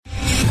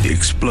The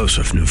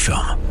explosive new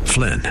film,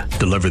 Flynn,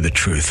 deliver the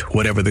truth,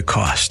 whatever the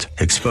cost,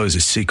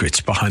 exposes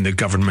secrets behind the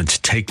government's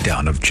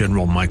takedown of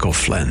General Michael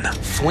Flynn.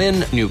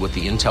 Flynn knew what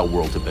the intel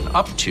world had been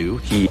up to.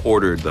 He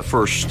ordered the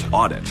first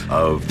audit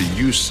of the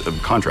use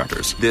of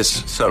contractors.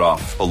 This set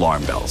off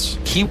alarm bells.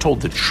 He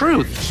told the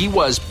truth. He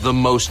was the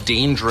most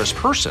dangerous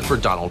person for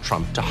Donald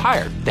Trump to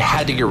hire. They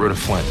had to get rid of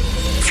Flynn.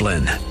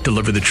 Flynn,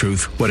 deliver the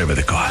truth, whatever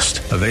the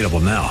cost. Available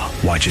now.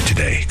 Watch it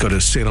today. Go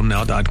to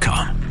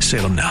salemnow.com.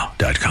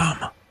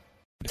 salemnow.com.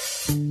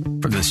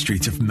 From the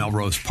streets of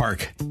Melrose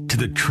Park to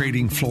the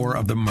trading floor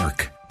of the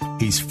Merc,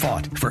 he's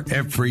fought for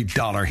every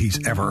dollar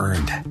he's ever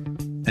earned.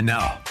 And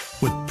now,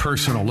 with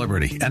personal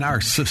liberty and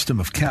our system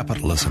of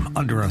capitalism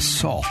under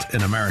assault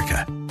in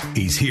America,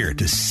 he's here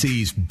to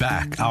seize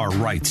back our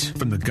rights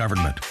from the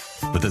government.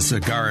 With a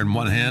cigar in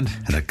one hand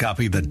and a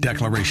copy of the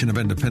Declaration of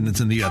Independence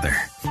in the other,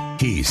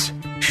 he's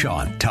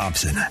Sean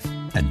Thompson.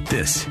 And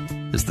this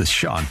is the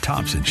Sean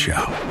Thompson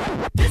Show.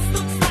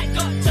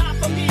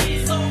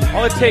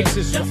 All it takes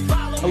is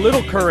a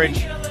little courage.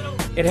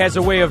 It has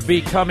a way of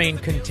becoming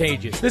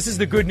contagious. This is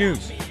the good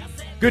news.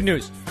 Good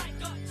news.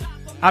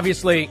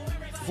 Obviously,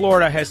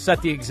 Florida has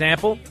set the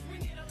example.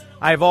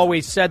 I've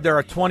always said there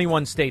are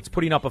 21 states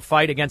putting up a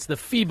fight against the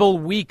feeble,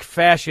 weak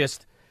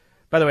fascist.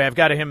 By the way, I've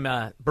got him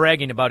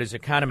bragging about his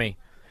economy.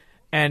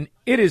 And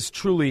it is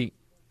truly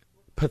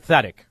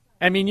pathetic.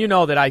 I mean, you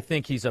know that I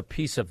think he's a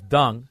piece of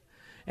dung,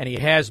 and he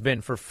has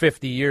been for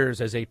 50 years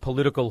as a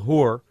political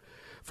whore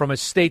from a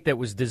state that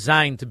was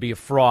designed to be a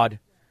fraud,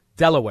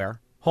 Delaware,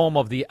 home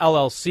of the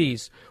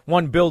LLCs.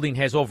 One building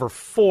has over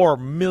 4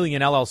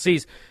 million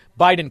LLCs.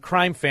 Biden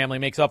crime family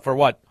makes up for,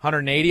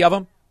 180 of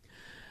them?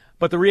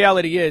 But the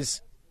reality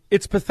is,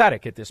 it's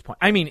pathetic at this point.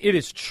 I mean, it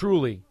is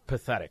truly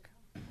pathetic.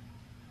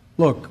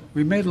 Look,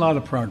 we've made a lot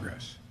of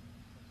progress,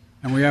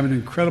 and we have an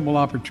incredible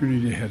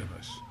opportunity ahead of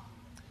us.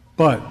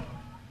 But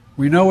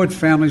we know what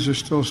families are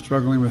still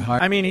struggling with.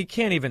 I mean, he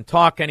can't even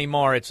talk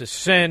anymore. It's a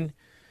sin.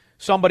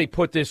 Somebody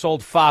put this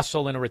old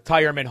fossil in a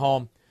retirement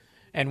home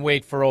and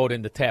wait for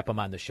Odin to tap him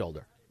on the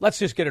shoulder. Let's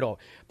just get it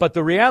over. But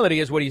the reality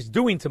is what he's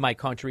doing to my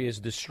country is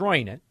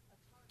destroying it.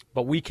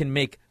 But we can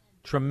make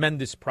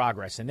tremendous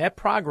progress. And that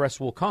progress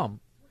will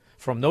come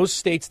from those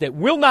states that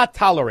will not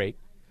tolerate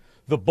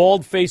the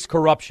bald-faced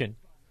corruption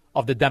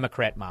of the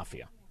Democrat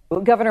mafia.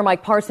 Governor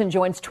Mike Parson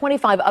joins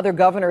 25 other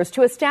governors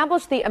to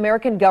establish the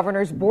American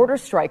Governors Border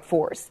Strike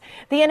Force.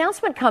 The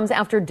announcement comes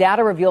after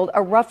data revealed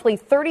a roughly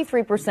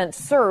 33%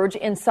 surge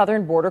in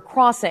southern border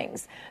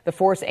crossings. The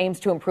force aims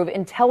to improve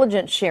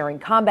intelligence sharing,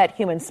 combat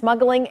human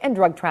smuggling, and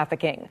drug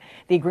trafficking.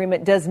 The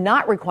agreement does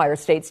not require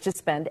states to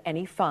spend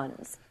any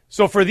funds.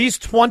 So for these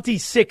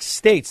 26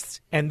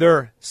 states and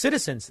their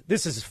citizens,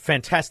 this is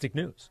fantastic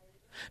news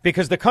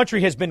because the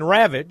country has been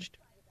ravaged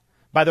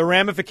by the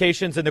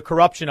ramifications and the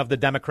corruption of the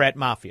Democrat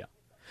mafia.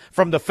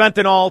 From the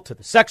fentanyl to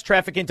the sex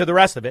trafficking to the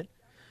rest of it,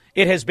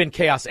 it has been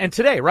chaos. And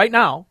today, right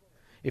now,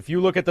 if you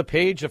look at the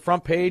page, the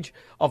front page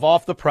of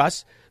Off the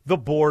Press, the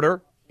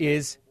border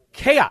is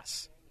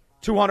chaos.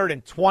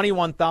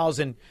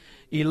 221,000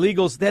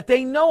 illegals that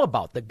they know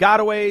about. The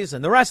gotaways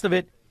and the rest of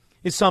it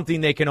is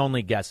something they can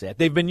only guess at.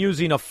 They've been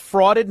using a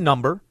frauded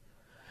number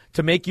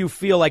to make you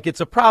feel like it's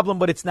a problem,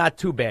 but it's not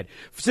too bad.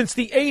 Since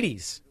the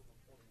 80s,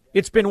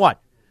 it's been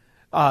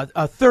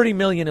 30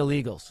 million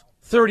illegals,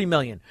 30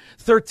 million,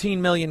 13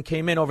 million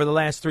came in over the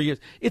last 3 years.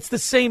 It's the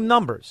same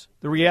numbers.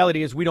 The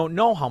reality is we don't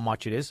know how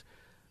much it is,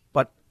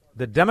 but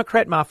the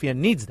Democrat mafia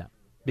needs them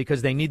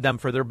because they need them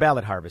for their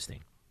ballot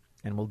harvesting.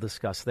 And we'll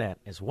discuss that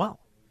as well.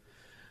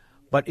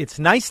 But it's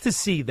nice to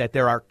see that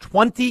there are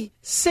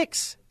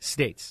 26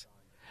 states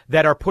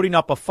that are putting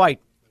up a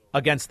fight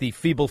against the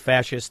feeble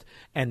fascist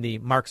and the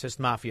Marxist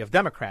mafia of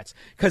Democrats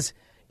because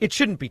it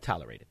shouldn't be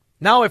tolerated.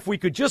 Now, if we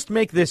could just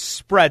make this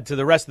spread to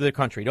the rest of the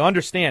country to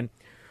understand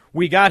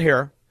we got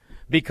here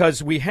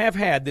because we have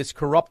had this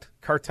corrupt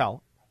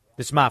cartel,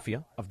 this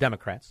mafia of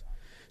Democrats,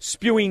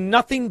 spewing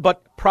nothing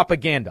but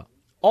propaganda.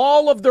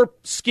 All of their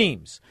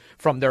schemes,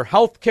 from their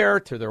health care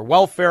to their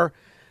welfare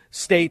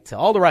state to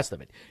all the rest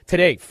of it.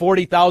 Today,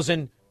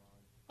 40,000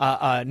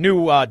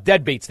 new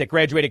deadbeats that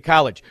graduated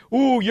college.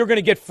 Ooh, you're going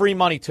to get free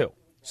money, too.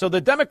 So the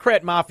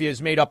Democrat mafia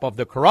is made up of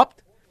the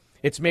corrupt.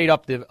 It's made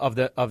up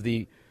of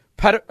the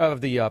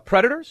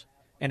predators,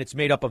 and it's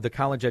made up of the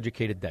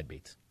college-educated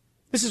deadbeats.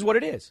 This is what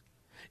it is.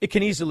 It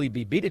can easily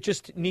be beat. It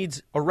just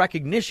needs a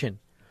recognition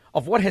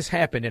of what has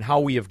happened and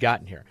how we have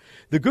gotten here.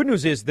 The good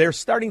news is they're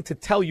starting to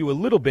tell you a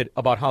little bit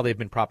about how they've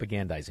been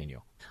propagandizing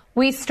you.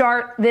 We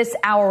start this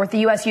hour with the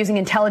U.S. using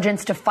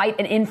intelligence to fight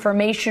an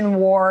information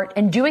war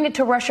and doing it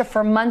to Russia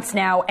for months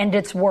now, and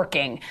it's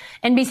working.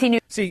 NBC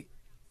News. See,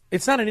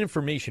 it's not an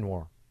information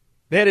war.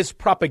 That is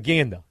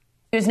propaganda.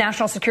 News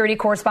national security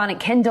correspondent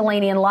Ken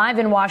Delaney live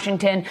in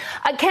Washington.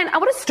 Ken, I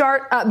want to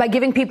start by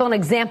giving people an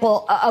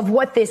example of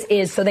what this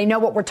is so they know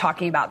what we're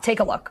talking about. Take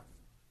a look.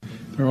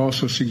 They're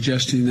also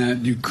suggesting that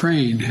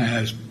Ukraine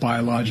has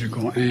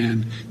biological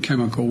and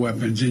chemical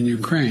weapons in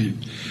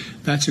Ukraine.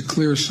 That's a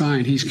clear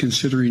sign he's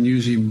considering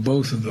using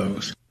both of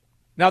those.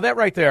 Now, that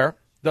right there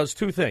does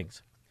two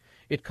things.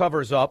 It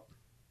covers up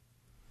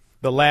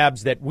the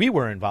labs that we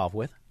were involved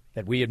with,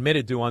 that we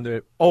admitted to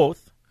under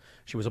oath.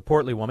 She was a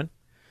portly woman.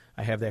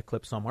 I have that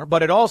clip somewhere.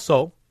 But it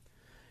also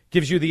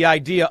gives you the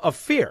idea of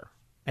fear.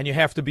 And you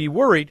have to be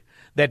worried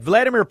that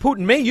Vladimir Putin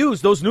may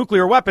use those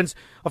nuclear weapons.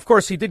 Of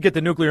course, he did get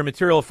the nuclear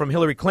material from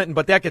Hillary Clinton,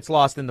 but that gets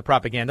lost in the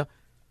propaganda.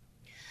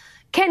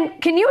 Can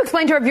you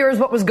explain to our viewers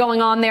what was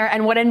going on there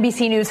and what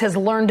NBC News has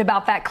learned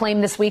about that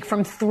claim this week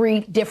from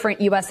 3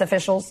 different U.S.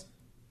 officials?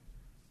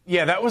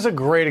 Yeah, that was a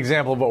great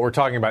example of what we're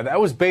talking about. That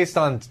was based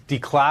on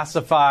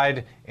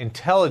declassified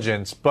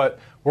intelligence, but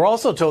we're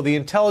also told the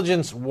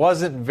intelligence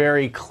wasn't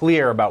very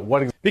clear about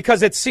what exactly.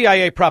 Because it's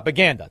CIA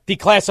propaganda,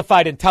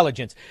 declassified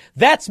intelligence.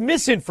 That's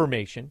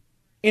misinformation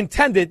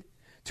intended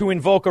to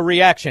invoke a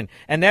reaction,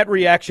 and that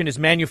reaction is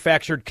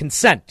manufactured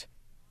consent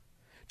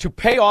to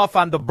pay off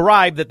on the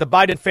bribe that the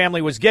Biden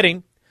family was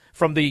getting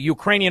from the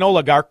Ukrainian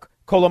oligarch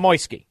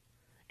Kolomoisky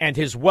and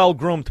his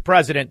well-groomed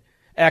president,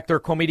 actor,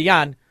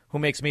 comedian, who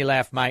makes me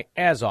laugh my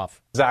ass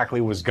off.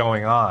 Exactly was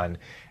going on.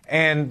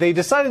 And they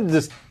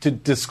decided to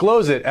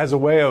disclose it as a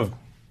way of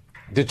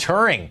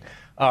deterring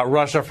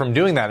Russia from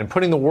doing that and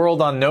putting the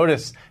world on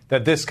notice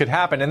that this could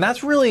happen. And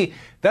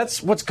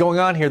that's what's going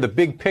on here, the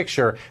big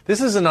picture.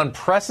 This is an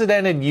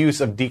unprecedented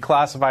use of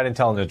declassified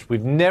intelligence.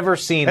 We've never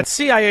seen. That's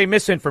CIA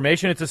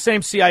misinformation. It's the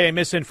same CIA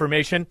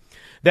misinformation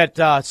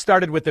that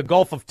started with the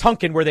Gulf of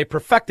Tonkin, where they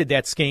perfected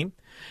that scheme,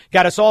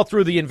 got us all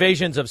through the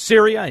invasions of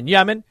Syria and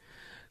Yemen,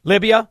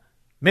 Libya,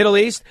 Middle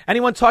East.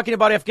 Anyone talking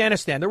about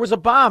Afghanistan? There was a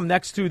bomb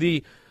next to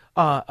the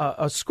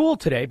a school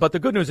today, but the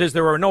good news is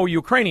there were no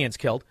Ukrainians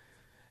killed.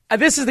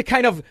 And this is the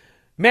kind of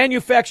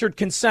manufactured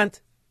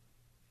consent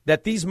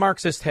that these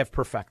Marxists have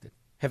perfected,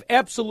 have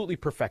absolutely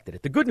perfected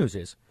it. The good news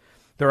is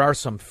there are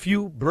some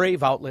few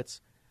brave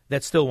outlets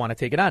that still want to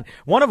take it on.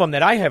 One of them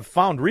that I have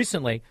found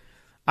recently,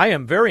 I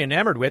am very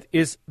enamored with,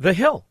 is The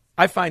Hill.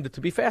 I find it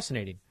to be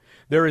fascinating.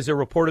 There is a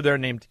reporter there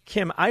named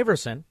Kim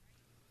Iverson,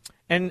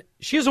 and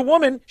she is a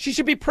woman. She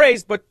should be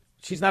praised, but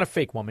she's not a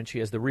fake woman. She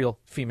has the real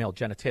female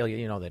genitalia.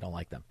 You know they don't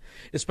like them,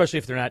 especially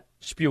if they're not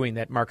spewing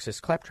that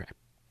Marxist claptrap.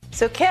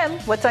 So, Kim,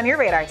 what's on your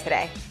radar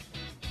today?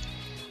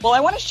 Well,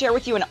 I want to share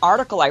with you an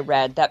article I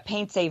read that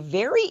paints a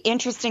very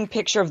interesting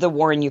picture of the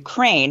war in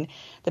Ukraine.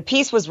 The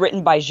piece was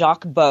written by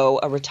Jacques Beau,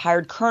 a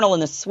retired colonel in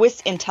the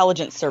Swiss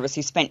intelligence service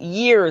who spent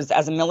years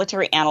as a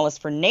military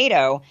analyst for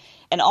NATO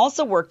and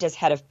also worked as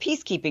head of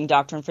peacekeeping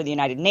doctrine for the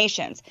United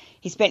Nations.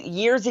 He spent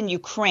years in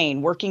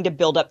Ukraine working to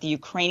build up the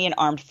Ukrainian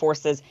armed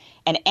forces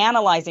and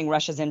analyzing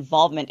Russia's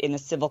involvement in the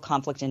civil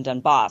conflict in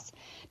Donbass.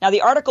 Now,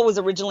 the article was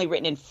originally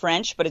written in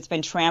French, but it's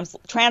been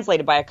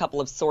translated by a couple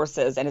of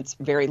sources, and it's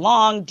very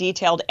long,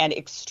 detailed, and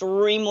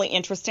extremely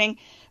interesting.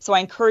 So I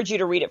encourage you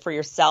to read it for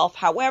yourself.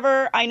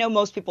 However, I know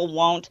most people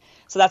won't,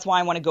 so that's why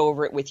I want to go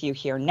over it with you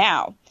here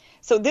now.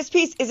 So this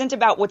piece isn't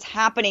about what's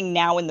happening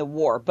now in the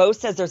war. Beau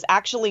says there's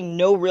actually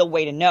no real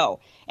way to know,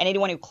 and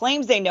anyone who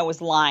claims they know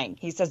is lying.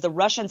 He says the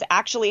Russians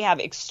actually have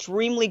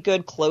extremely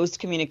good closed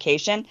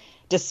communication,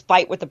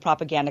 despite what the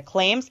propaganda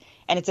claims,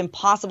 and it's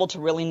impossible to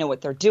really know what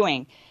they're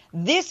doing.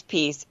 This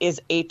piece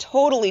is a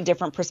totally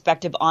different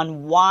perspective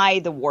on why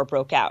the war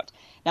broke out.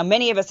 Now,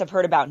 many of us have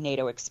heard about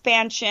NATO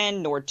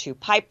expansion, Nord 2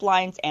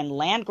 pipelines, and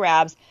land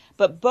grabs,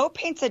 but Beau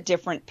paints a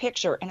different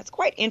picture, and it's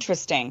quite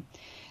interesting.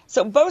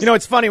 So Beau's—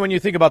 it's funny when you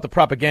think about the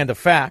propaganda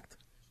fact.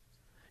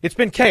 It's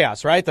been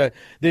chaos, right?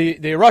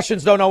 The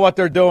Russians don't know what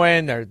they're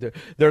doing.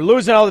 They're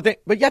losing all the things,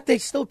 but yet they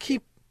still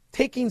keep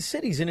taking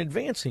cities and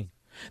advancing.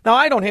 Now,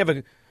 I don't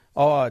have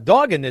a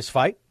dog in this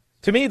fight.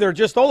 To me, they're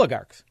just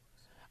oligarchs.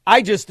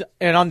 I just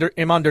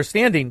am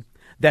understanding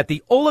that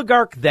the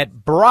oligarch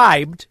that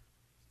bribed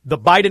the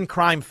Biden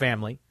crime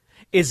family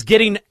is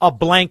getting a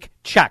blank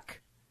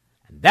check.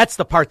 And that's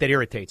the part that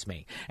irritates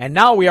me. And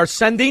now we are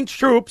sending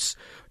troops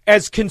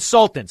as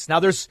consultants. Now,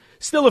 there's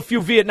still a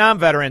few Vietnam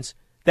veterans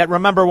that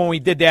remember when we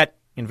did that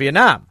in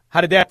Vietnam.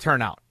 How did that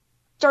turn out?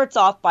 Starts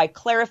off by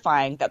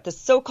clarifying that the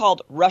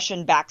so-called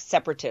Russian-backed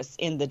separatists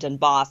in the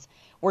Donbass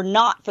were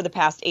not for the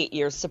past 8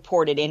 years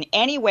supported in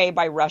any way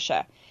by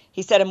Russia.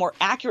 He said a more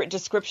accurate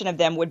description of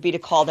them would be to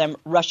call them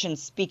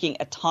Russian-speaking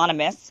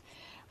autonomous,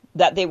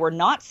 that they were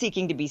not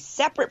seeking to be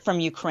separate from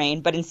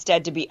Ukraine, but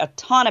instead to be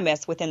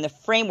autonomous within the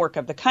framework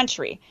of the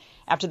country.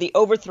 After the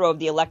overthrow of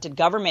the elected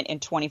government in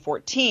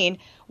 2014,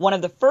 one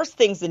of the first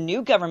things the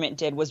new government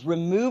did was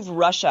remove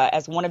Russian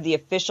as one of the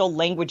official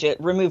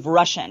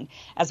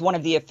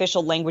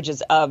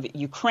languages of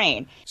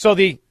Ukraine. So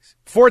the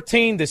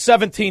 14 to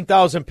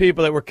 17,000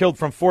 people that were killed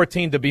from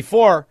 14 to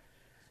before,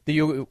 the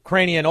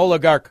Ukrainian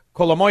oligarch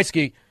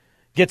Kolomoisky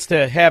gets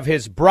to have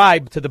his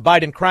bribe to the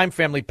Biden crime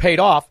family paid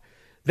off.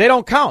 They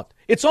don't count.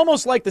 It's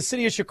almost like the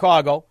city of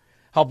Chicago,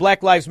 how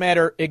Black Lives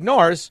Matter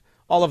ignores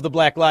all of the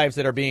black lives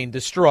that are being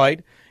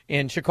destroyed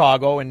in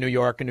Chicago and New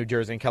York and New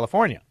Jersey and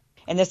California.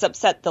 And this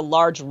upset the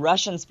large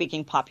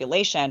Russian-speaking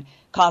population,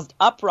 caused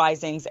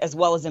uprisings, as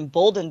well as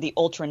emboldened the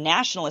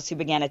ultra-nationalists who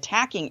began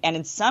attacking and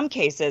in some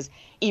cases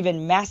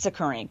even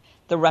massacring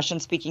the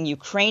Russian-speaking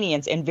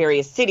Ukrainians in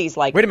various cities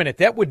like— Wait a minute,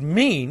 that would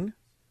mean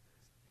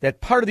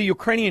that part of the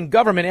Ukrainian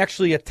government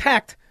actually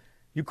attacked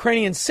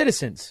Ukrainian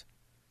citizens.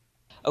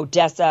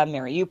 Odessa,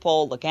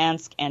 Mariupol,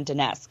 Lugansk, and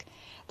Donetsk.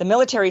 The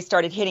military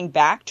started hitting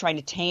back, trying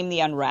to tame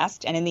the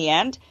unrest, and in the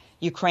end,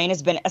 Ukraine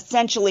has been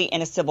essentially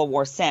in a civil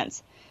war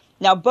since.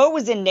 Now, Bo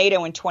was in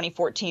NATO in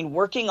 2014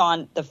 working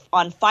on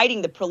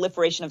fighting the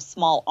proliferation of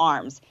small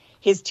arms.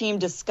 His team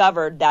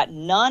discovered that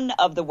none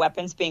of the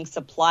weapons being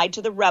supplied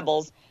to the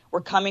rebels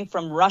were coming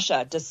from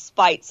Russia,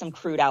 despite some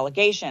crude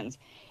allegations.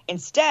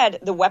 Instead,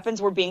 the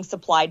weapons were being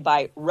supplied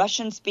by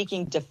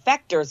Russian-speaking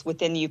defectors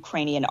within the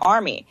Ukrainian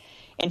army.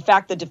 In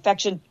fact, the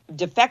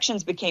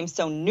defections became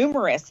so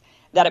numerous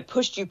that it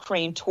pushed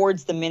Ukraine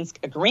towards the Minsk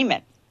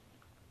agreement,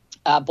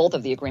 both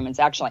of the agreements,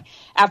 actually.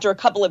 After a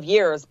couple of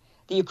years,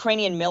 the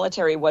Ukrainian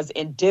military was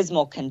in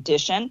dismal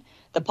condition.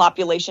 The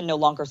population no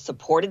longer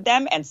supported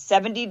them, and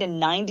 70 to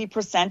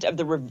 90% of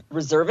the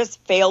reservists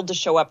failed to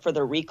show up for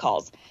their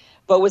recalls.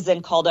 Bo was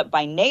then called up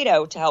by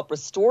NATO to help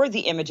restore the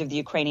image of the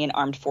Ukrainian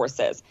armed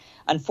forces.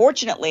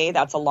 Unfortunately,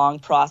 that's a long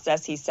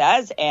process, he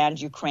says, and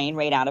Ukraine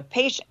ran out of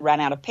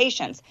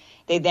patience.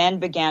 They then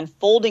began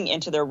folding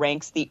into their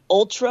ranks the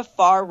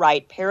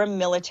ultra-far-right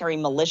paramilitary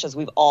militias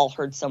we've all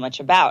heard so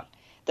much about,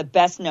 the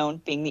best known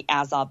being the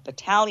Azov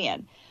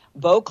Battalion.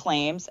 Bo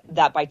claims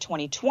that by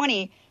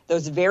 2020,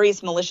 those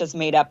various militias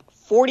made up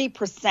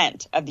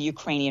 40% of the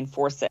Ukrainian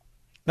forces.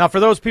 Now, for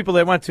those people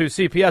that went to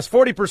CPS,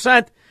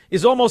 40%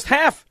 is almost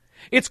half.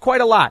 It's quite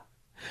a lot.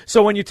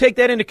 So when you take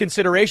that into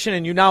consideration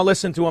and you now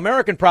listen to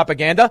American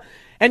propaganda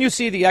and you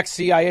see the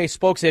ex-CIA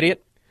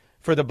spokesidiot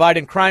for the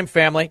Biden crime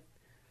family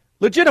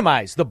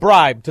legitimize the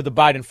bribe to the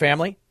Biden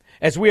family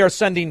as we are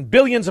sending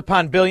billions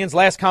upon billions,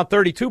 last count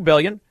 32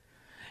 billion,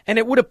 and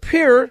it would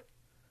appear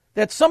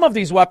that some of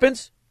these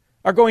weapons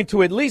are going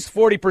to at least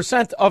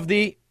 40% of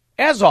the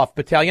Azov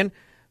Battalion,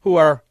 who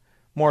are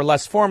more or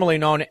less formally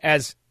known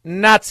as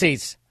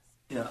Nazis.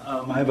 Yeah,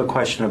 I have a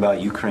question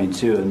about Ukraine,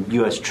 too, and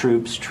U.S.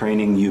 troops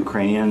training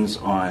Ukrainians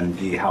on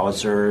the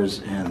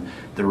howitzers and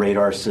the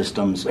radar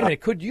systems. Wait a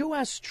minute, could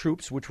U.S.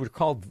 troops, which were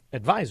called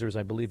advisors,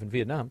 I believe, in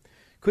Vietnam,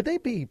 could they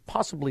be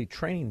possibly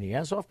training the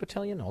Azov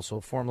Battalion, also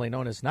formerly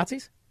known as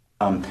Nazis?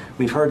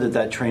 We've heard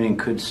that training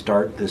could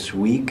start this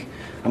week.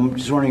 I'm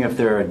just wondering if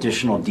there are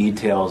additional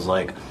details,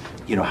 like,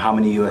 you know, how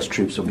many U.S.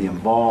 troops will be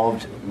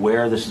involved,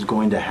 where this is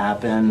going to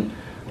happen,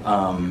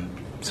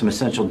 some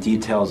essential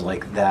details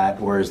like that,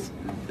 or is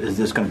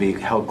this going to be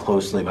held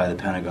closely by the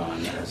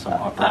Pentagon?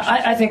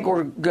 I think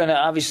we're going to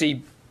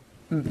obviously.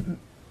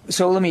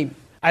 So let me.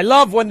 I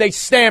love when they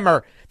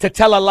stammer to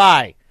tell a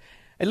lie.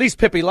 At least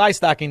Pippi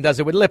Liestocking does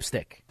it with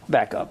lipstick.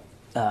 Back up.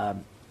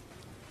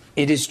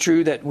 It is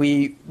true that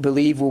we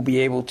believe we'll be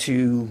able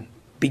to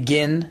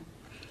begin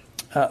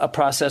a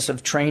process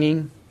of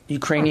training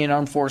Ukrainian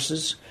armed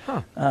forces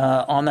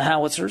on the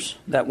howitzers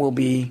that will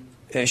be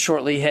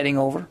shortly heading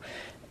over.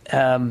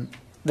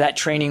 That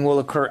training will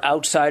occur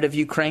outside of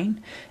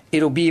Ukraine.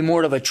 It'll be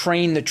more of a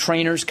train the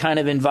trainers kind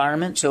of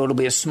environment. So it'll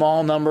be a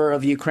small number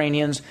of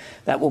Ukrainians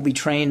that will be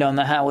trained on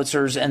the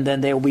howitzers, and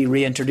then they will be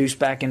reintroduced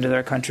back into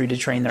their country to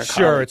train their colleagues.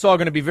 Sure, it's all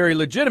going to be very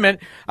legitimate.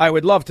 I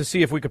would love to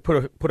see if we could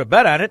put a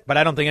bet on it, but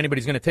I don't think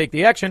anybody's going to take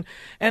the action.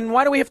 And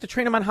why do we have to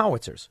train them on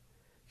howitzers?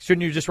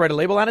 Shouldn't you just write a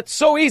label on it?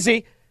 So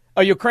easy,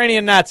 a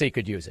Ukrainian Nazi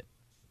could use it.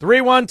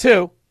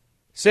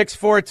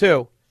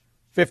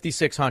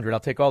 312-642-5600. I'll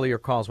take all of your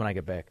calls when I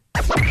get back.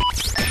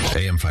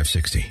 AM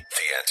 560, The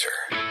Answer.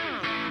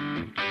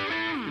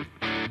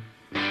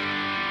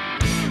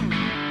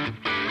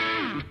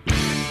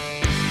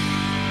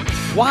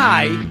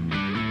 Why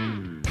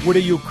would a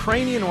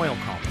Ukrainian oil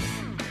company,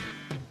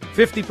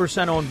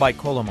 50% owned by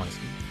Kolomoisky?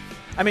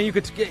 I mean,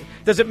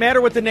 does it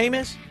matter what the name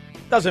is?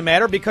 Doesn't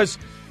matter, because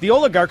the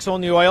oligarchs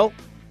own the oil.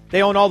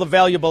 They own all the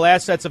valuable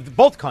assets of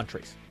both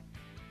countries.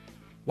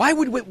 Why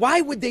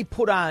would they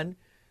put on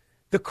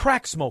the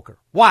crack smoker?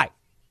 Why?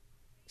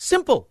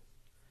 Simple.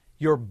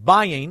 You're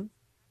buying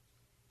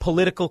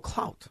political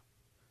clout.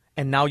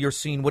 And now you're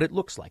seeing what it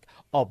looks like.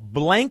 A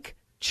blank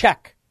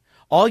check.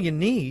 All you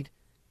need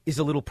is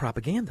a little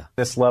propaganda.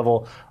 This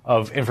level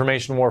of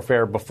information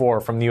warfare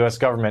before from the U.S.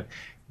 government.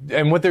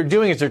 And what they're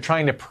doing is they're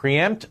trying to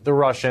preempt the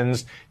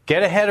Russians,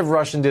 get ahead of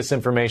Russian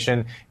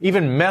disinformation,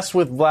 even mess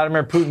with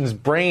Vladimir Putin's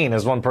brain,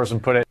 as one person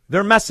put it.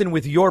 They're messing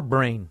with your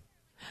brain.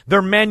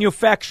 They're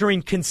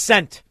manufacturing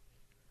consent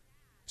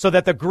so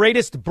that the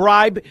greatest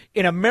bribe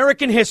in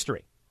American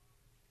history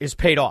is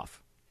paid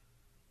off.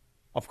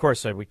 Of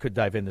course, we could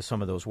dive into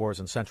some of those wars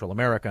in Central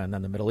America and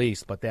then the Middle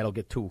East, but that'll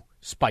get too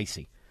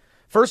spicy.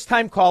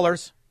 First-time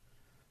callers,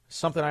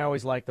 something I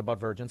always liked about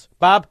virgins.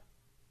 Bob,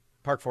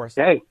 Park Forest.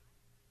 Hey,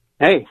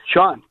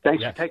 Sean,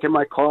 thanks for taking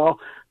my call.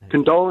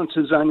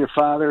 Condolences on your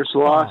father's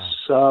loss.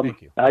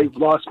 Thank you. I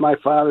lost my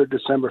father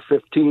December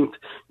 15th.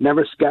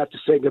 Never got to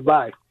say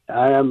goodbye.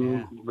 I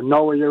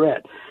know where you're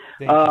at.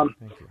 Thank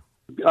you.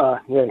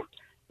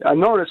 I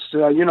noticed,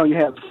 you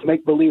have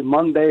Make-Believe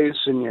Mondays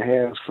and you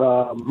have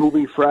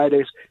Movie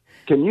Fridays.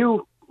 Can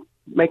you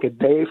make a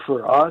day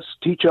for us,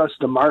 teach us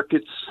the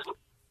markets?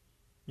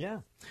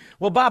 Yeah.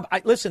 Well, Bob,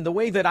 listen, the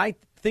way that I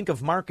think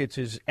of markets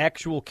is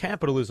actual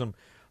capitalism.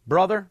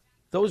 Brother,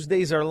 Those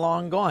days are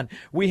long gone.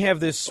 We have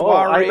this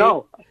soiree. I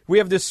know. We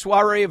have this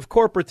soiree of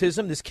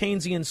corporatism, this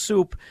Keynesian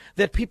soup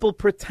that people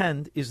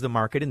pretend is the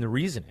market, and the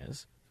reason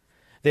is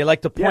they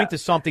like to point to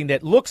something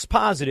that looks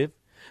positive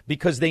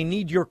because they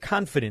need your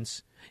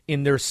confidence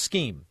in their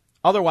scheme.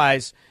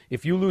 Otherwise,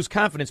 if you lose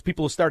confidence,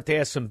 people will start to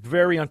ask some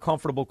very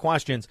uncomfortable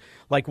questions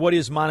like what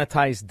is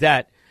monetized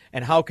debt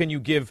and how can you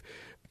give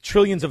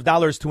trillions of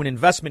dollars to an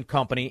investment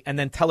company and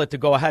then tell it to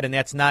go ahead, and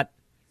that's not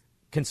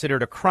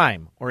considered a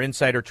crime or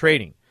insider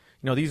trading.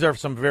 These are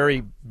some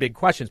very big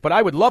questions. But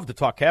I would love to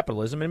talk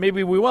capitalism, and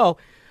maybe we will,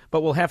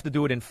 but we'll have to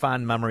do it in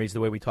fond memories the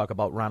way we talk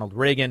about Ronald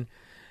Reagan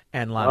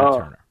and Lana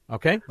Turner.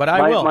 Okay? But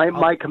I will.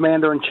 My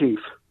commander-in-chief.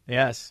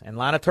 Yes, and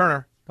Lana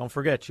Turner. Don't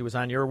forget, she was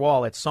on your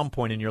wall at some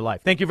point in your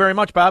life. Thank you very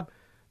much, Bob.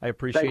 I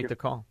appreciate the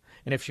call.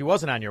 And if she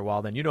wasn't on your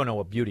wall, then you don't know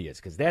what beauty is,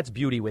 because that's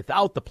beauty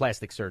without the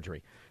plastic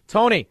surgery.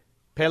 Tony,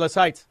 Palos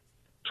Heights.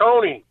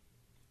 Tony,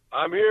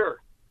 I'm here.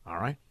 All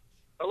right.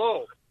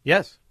 Hello.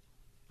 Yes.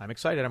 I'm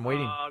excited. I'm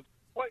waiting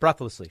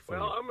breathlessly for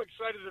you. Well, I'm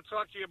excited to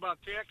talk to you about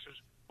taxes.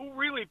 Who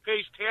really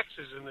pays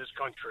taxes in this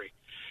country?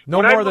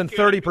 No more than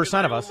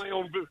 30% of us.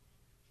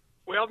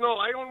 Well, no,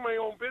 I own my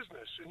own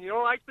business. And,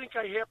 I think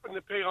I happen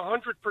to pay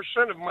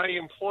 100% of my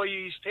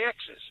employees'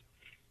 taxes.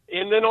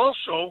 And then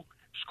also,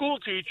 school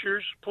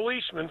teachers,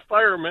 policemen,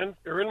 firemen,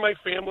 they're in my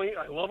family.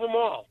 I love them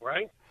all,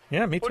 right?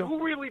 Yeah, me too. But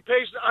who really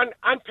pays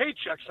on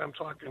paychecks, I'm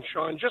talking,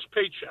 Sean, just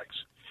paychecks.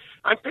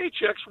 On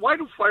paychecks, why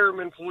do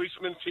firemen,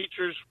 policemen,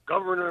 teachers,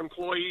 government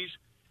employees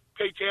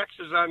pay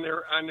taxes on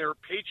their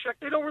paycheck?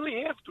 They don't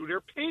really have to.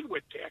 They're paid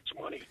with tax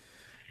money.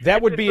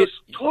 That would be a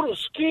total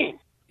scheme.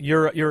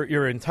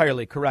 You're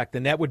entirely correct,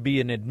 and that would be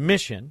an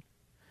admission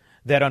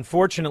that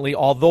unfortunately,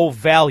 although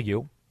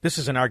value, this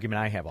is an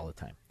argument I have all the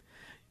time.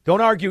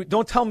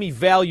 Don't tell me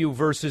value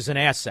versus an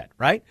asset,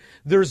 right?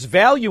 There's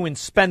value in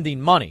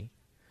spending money,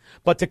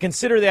 but to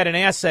consider that an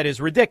asset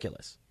is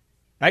ridiculous,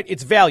 right?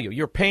 It's value.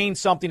 You're paying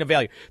something of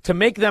value. To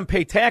make them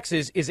pay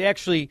taxes is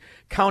actually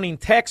counting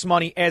tax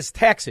money as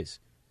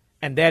taxes,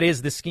 and that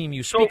is the scheme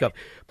you speak of.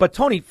 But,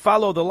 Tony,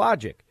 follow the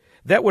logic.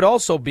 That would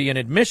also be an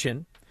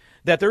admission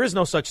that there is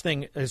no such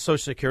thing as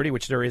Social Security,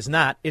 which there is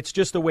not. It's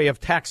just a way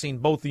of taxing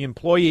both the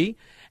employee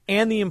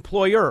and the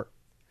employer,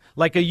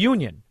 like a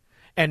union,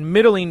 and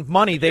middling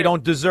money they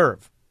don't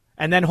deserve,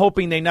 and then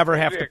hoping they never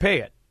have to pay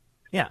it.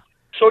 Yeah.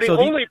 So the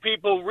only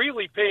people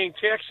really paying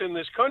tax in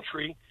this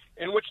country,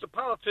 in which the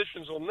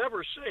politicians will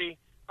never say,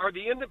 are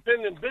the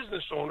independent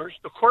business owners,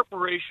 the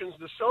corporations,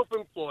 the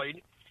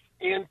self-employed,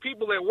 and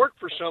people that work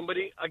for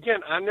somebody, again,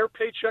 on their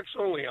paychecks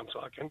only, I'm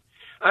talking.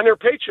 On their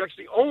paychecks,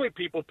 the only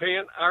people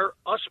paying are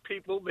us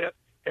people that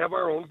have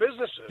our own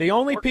businesses. The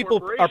only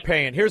people are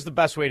paying. Here's the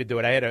best way to do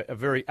it. I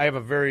have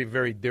a very,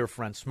 very dear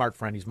friend, smart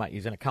friend.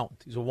 He's an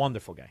accountant. He's a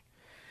wonderful guy.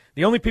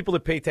 The only people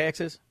that pay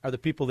taxes are the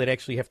people that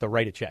actually have to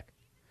write a check.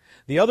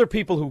 The other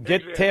people who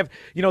get to have,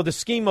 the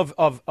scheme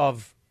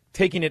of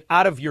taking it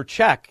out of your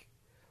check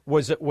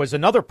was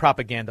another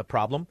propaganda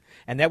problem,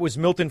 and that was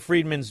Milton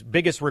Friedman's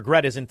biggest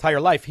regret his entire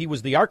life. He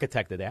was the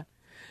architect of that.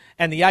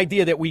 And the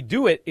idea that we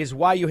do it is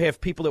why you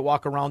have people that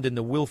walk around in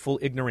the willful,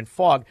 ignorant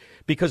fog,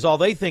 because all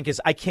they think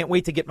is, I can't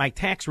wait to get my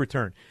tax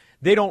return.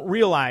 They don't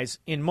realize,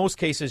 in most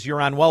cases,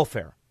 you're on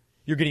welfare.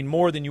 You're getting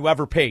more than you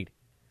ever paid.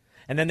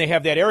 And then they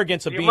have that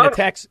arrogance of being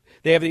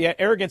They have the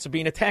arrogance of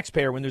being a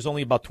taxpayer when there's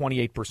only about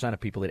 28% of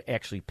people that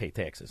actually pay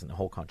taxes in the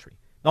whole country.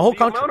 The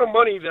amount of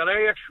money that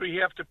I actually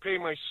have to pay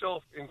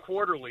myself in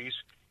quarterlies,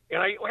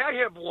 and I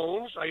have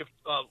loans, I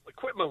have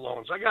equipment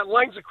loans, I got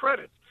lines of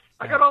credit.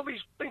 I got all these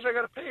things I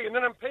got to pay, and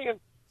then I'm paying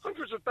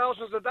hundreds of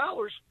thousands of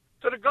dollars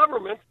to the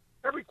government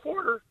every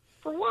quarter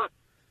for what?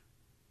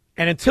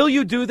 And until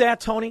you do that,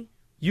 Tony,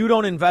 you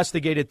don't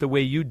investigate it the way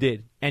you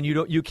did, and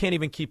you can't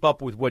even keep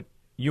up with what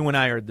you and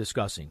I are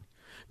discussing.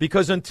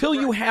 Because until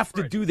you have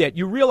to do that,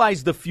 you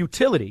realize the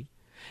futility,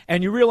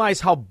 and you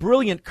realize how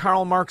brilliant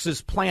Karl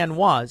Marx's plan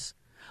was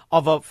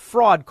of a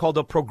fraud called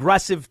a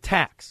progressive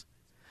tax.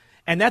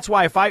 And that's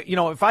why if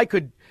I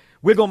could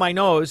wiggle my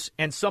nose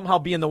and somehow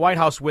be in the White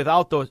House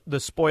without the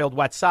spoiled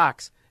wet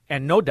socks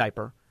and no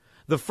diaper,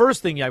 the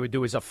first thing I would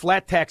do is a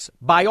flat tax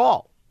by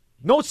all.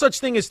 No such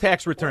thing as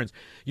tax returns.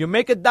 You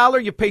make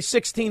 $1, you pay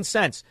 16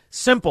 cents.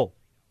 Simple.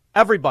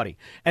 Everybody.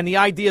 And the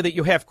idea that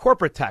you have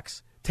corporate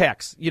tax,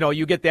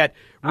 you get that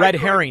red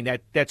herring,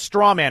 that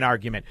straw man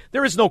argument.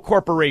 There is no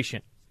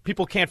corporation.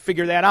 People can't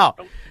figure that out.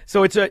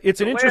 So it's an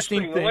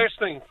interesting thing. The last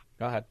thing.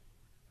 Go ahead.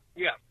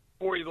 Yeah,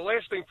 for you. The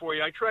last thing for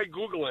you. I tried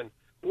Googling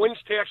when's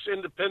Tax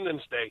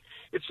Independence Day.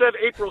 It said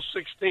April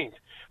 16th.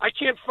 I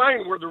can't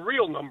find where the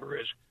real number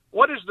is.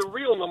 What is the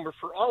real number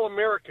for all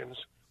Americans?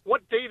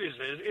 What date is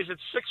it? Is it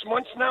 6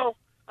 months now?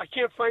 I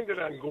can't find it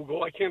on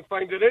Google. I can't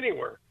find it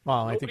anywhere.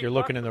 Well, I think you're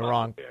looking in the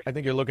wrong. I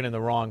think you're looking in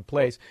the wrong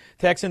place.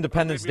 Tax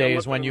Independence Day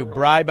is when you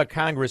bribe a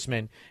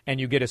congressman and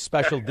you get a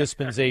special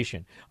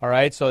dispensation. All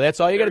right, so that's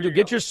all you got to do.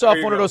 Get yourself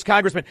one of those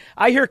congressmen.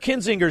 I hear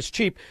Kinzinger's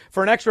cheap.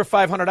 For an extra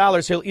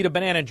 $500, he'll eat a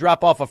banana and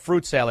drop off a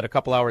fruit salad a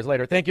couple hours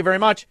later. Thank you very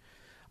much.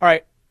 All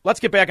right,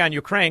 let's get back on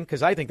Ukraine,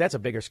 because I think that's a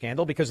bigger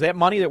scandal, because that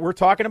money that we're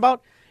talking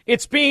about,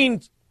 it's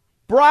being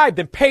bribed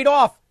and paid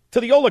off to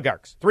the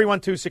oligarchs.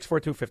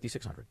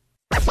 312-642-5600.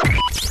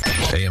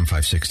 AM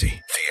 560. The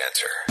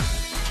Answer.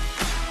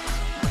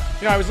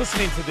 You know, I was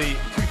listening to the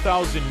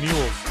 2000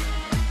 Mules,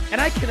 and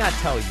I cannot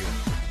tell you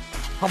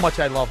how much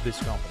I love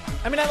this company.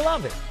 I mean, I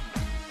love it.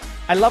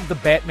 I love the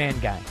Batman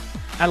guy.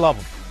 I love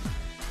him.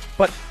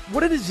 But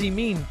what does he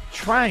mean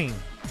trying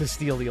to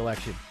steal the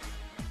election?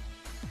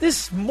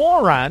 This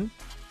moron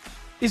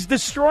is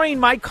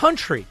destroying my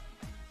country,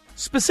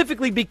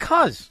 specifically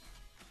because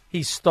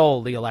he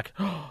stole the election.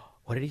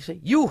 What did he say?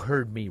 You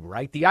heard me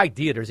right. The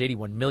idea there's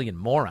 81 million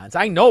morons.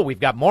 I know we've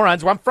got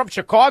morons. I'm from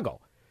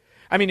Chicago.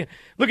 I mean,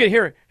 look at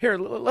here. Here,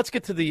 let's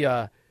get to the.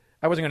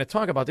 I wasn't going to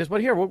talk about this,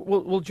 but here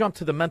we'll jump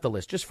to the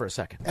mentalist just for a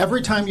second.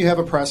 Every time you have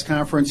a press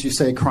conference, you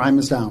say crime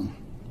is down.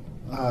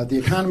 The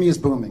economy is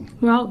booming.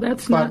 Well,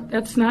 that's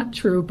not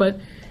true. But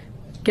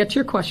get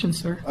your question,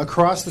 sir.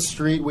 Across the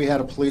street, we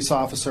had a police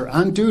officer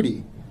on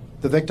duty,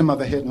 the victim of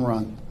a hit and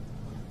run.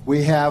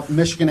 We have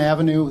Michigan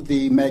Avenue,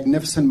 the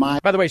magnificent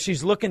mile. By the way,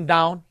 she's looking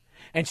down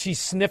and she's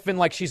sniffing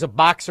like she's a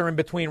boxer in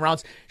between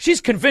rounds.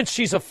 She's convinced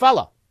she's a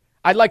fella.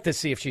 I'd like to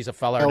see if she's a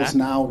fella or not.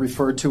 Now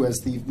referred to as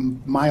the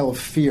Mile of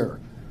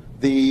Fear.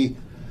 The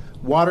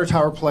Water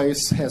Tower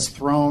Place has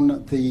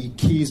thrown the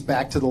keys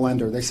back to the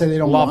lender. They say they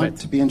don't want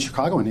to be in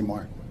Chicago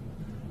anymore.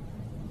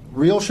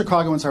 Real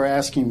Chicagoans are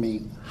asking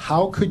me,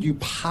 how could you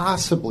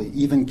possibly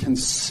even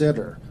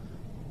consider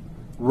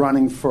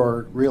running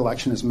for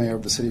re-election as mayor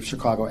of the city of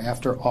Chicago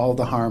after all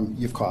the harm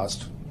you've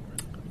caused?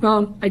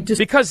 Well,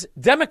 because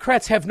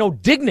Democrats have no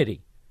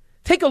dignity.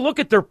 Take a look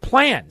at their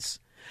plans.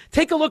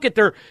 Take a look at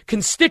their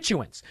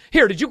constituents.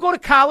 Here, did you go to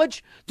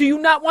college? Do you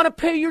not want to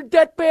pay your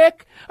debt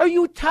back? Are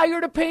you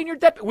tired of paying your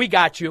debt? We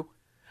got you.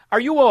 Are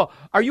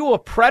you a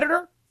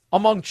predator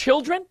among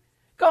children?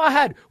 Go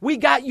ahead. We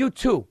got you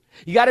too.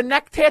 You got a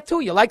neck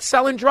tattoo? You like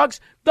selling drugs?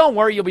 Don't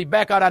worry, you'll be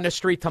back out on the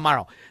street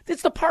tomorrow.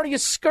 It's the party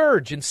of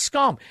scourge and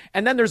scum.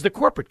 And then there's the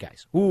corporate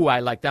guys. Ooh, I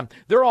like them.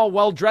 They're all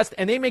well-dressed,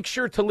 and they make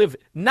sure to live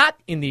not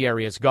in the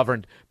areas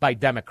governed by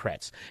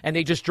Democrats. And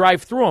they just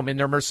drive through them in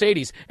their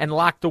Mercedes and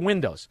lock the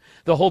windows.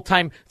 The whole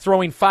time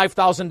throwing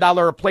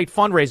 $5,000 a plate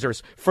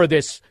fundraisers for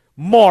this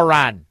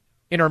moron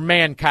in her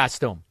man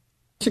costume.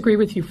 I disagree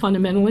with you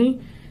fundamentally,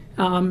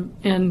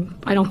 and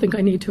I don't think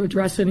I need to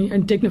address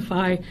and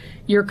dignify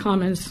your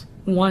comments.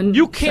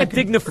 You can't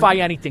dignify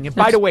anything. And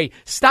by the way,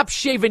 stop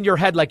shaving your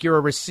head like you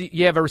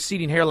have a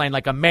receding hairline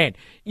like a man.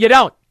 You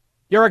don't.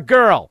 You're a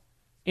girl.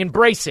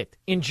 Embrace it.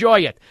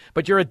 Enjoy it.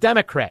 But you're a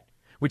Democrat,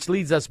 which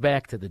leads us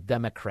back to the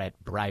Democrat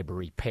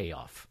bribery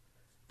payoff,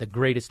 the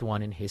greatest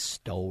one in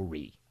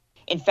history.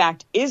 In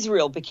fact,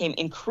 Israel became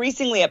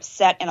increasingly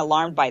upset and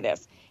alarmed by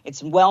this.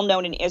 It's well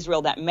known in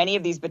Israel that many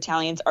of these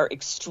battalions are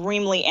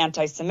extremely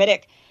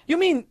anti-Semitic. You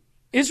mean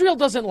Israel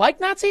doesn't like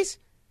Nazis?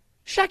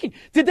 Shocking.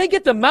 Did they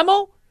get the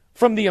memo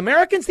from the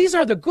Americans? These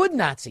are the good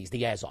Nazis,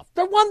 the Azov.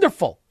 They're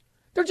wonderful.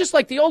 They're just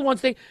like the old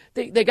ones.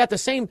 They got the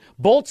same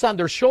bolts on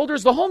their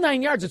shoulders, the whole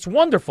 9 yards. It's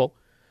wonderful.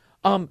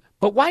 But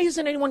why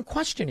isn't anyone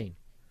questioning?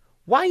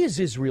 Why is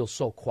Israel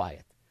so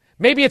quiet?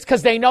 Maybe it's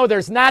because they know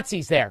there's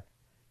Nazis there.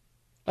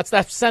 Let's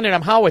stop sending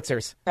them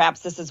howitzers. Perhaps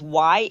this is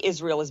why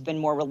Israel has been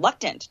more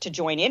reluctant to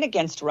join in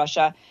against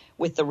Russia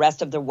with the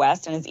rest of the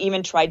West and has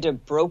even tried to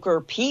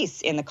broker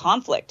peace in the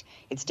conflict.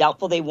 It's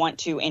doubtful they want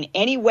to in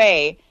any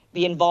way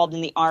be involved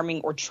in the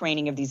arming or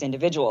training of these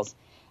individuals.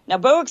 Now,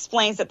 Bo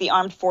explains that the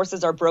armed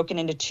forces are broken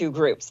into two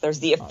groups. There's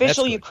the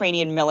official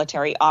Ukrainian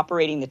military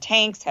operating the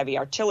tanks, heavy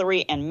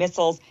artillery, and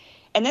missiles.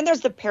 And then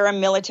there's the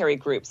paramilitary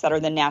groups that are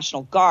the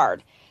National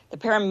Guard. The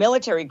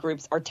paramilitary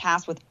groups are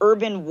tasked with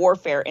urban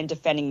warfare and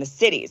defending the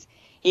cities.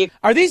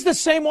 Are these the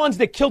same ones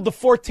that killed the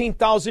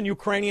 14,000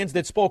 Ukrainians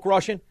that spoke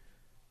Russian?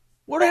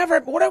 What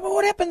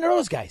happened to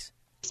those guys?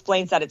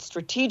 Explains that it's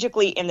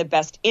strategically in the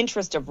best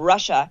interest of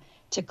Russia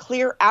to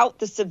clear out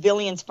the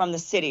civilians from the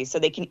cities so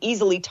they can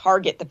easily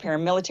target the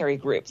paramilitary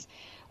groups.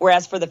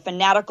 Whereas for the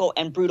fanatical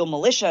and brutal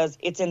militias,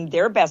 it's in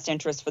their best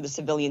interest for the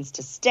civilians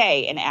to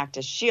stay and act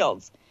as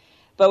shields.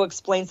 Bo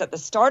explains that the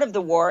start of the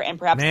war and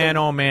perhaps...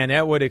 Oh man,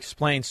 that would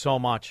explain so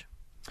much.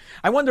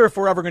 I wonder if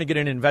we're ever going to get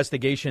an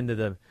investigation into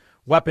the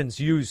weapons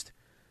used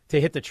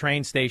to hit the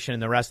train station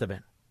and the rest of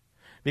it.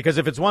 Because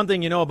if it's one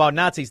thing you know about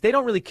Nazis, they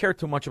don't really care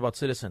too much about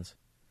citizens.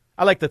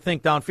 I like to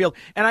think downfield.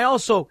 And I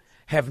also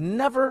have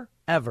never,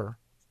 ever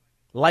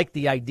liked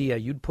the idea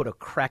you'd put a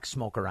crack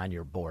smoker on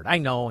your board. I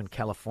know in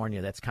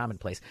California that's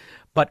commonplace.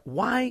 But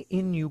why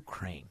in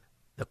Ukraine?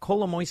 The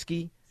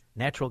Kolomoisky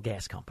Natural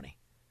Gas Company.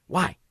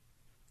 Why?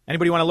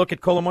 Anybody want to look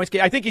at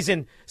Kolomoisky? I think he's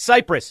in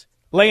Cyprus,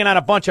 laying on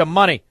a bunch of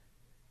money.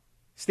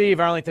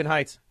 Steve, Arlington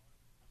Heights.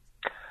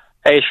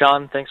 Hey,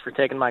 Sean. Thanks for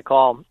taking my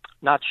call.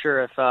 Not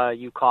sure if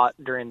you caught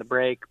during the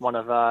break one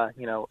of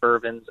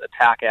Irvin's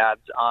attack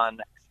ads on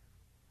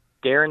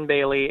Darren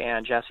Bailey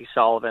and Jesse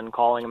Sullivan,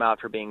 calling him out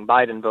for being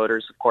Biden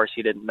voters. Of course,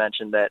 he didn't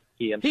mention that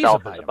he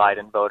himself is a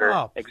Biden voter.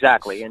 Oh,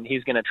 exactly, and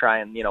he's going to try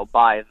and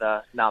buy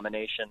the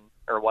nomination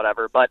or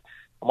whatever. But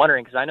I'm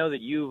wondering, because I know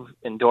that you've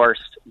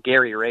endorsed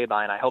Gary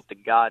Rabine. I hope to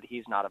God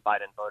he's not a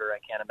Biden voter. I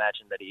can't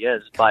imagine that he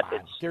is.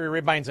 Gary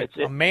Rabine's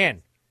a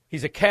man.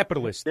 He's a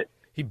capitalist.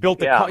 He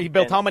built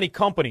how many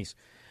companies?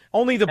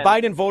 Only the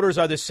Biden voters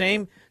are the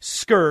same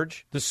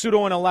scourge, the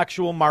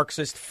pseudo-intellectual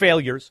Marxist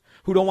failures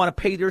who don't want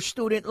to pay their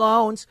student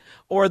loans,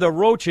 or the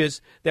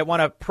roaches that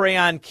want to prey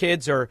on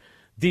kids or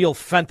deal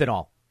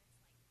fentanyl.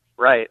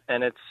 Right,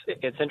 and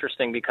it's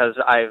interesting because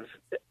I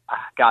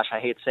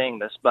hate saying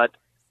this, but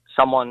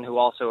someone who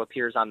also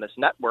appears on this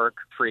network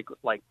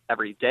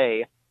every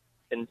day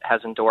and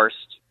has endorsed.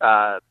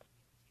 Sorry,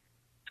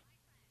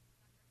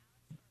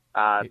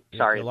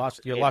 you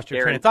lost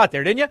your train of thought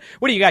there, didn't you?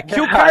 What do you got?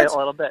 Cue cards? A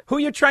little bit. Who are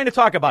you trying to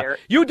talk about?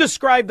 You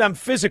describe them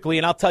physically,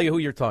 and I'll tell you who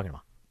you're talking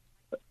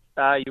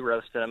about. You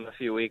roasted him a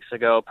few weeks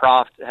ago.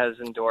 Proft has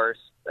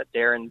endorsed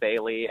Darren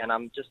Bailey, and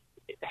I'm just.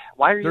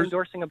 Why are you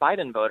endorsing a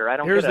Biden voter? I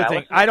don't get it. Here's the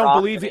thing. I don't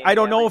believe. I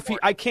don't know if he.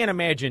 I can't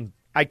imagine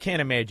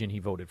he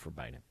voted for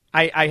Biden.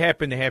 I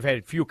happen to have had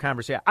a few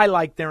conversations. I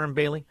like Darren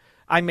Bailey.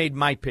 I made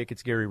my pick.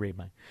 It's Gary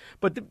Rabine.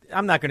 But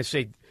I'm not going to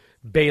say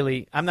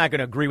Bailey. I'm not going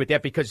to agree with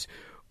that because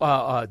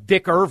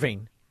Dick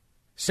Irving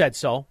said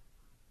so.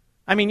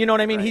 I mean, you know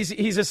what I mean? Right.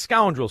 He's a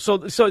scoundrel.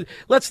 So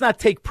let's not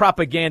take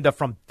propaganda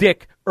from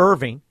Dick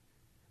Irving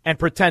and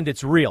pretend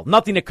it's real.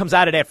 Nothing that comes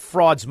out of that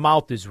fraud's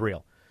mouth is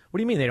real. What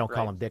do you mean they don't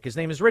call him Dick? His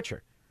name is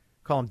Richard.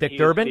 Call him Dick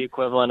Durbin. The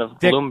equivalent of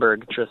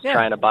Bloomberg just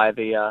trying to buy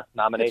the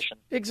nomination.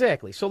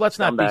 Exactly. So let's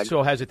not be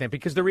so hesitant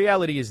because the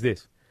reality is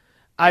this.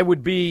 I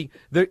would be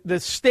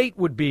the state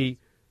would be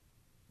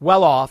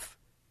well off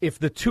if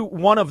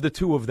one of the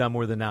two of them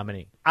were the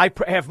nominee. I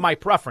have my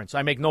preference.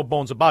 I make no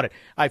bones about it.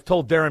 I've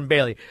told Darren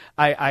Bailey.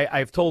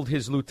 I've told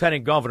his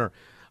lieutenant governor,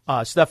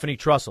 Stephanie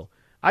Trussell.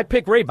 I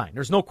pick Rabine.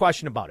 There's no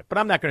question about it. But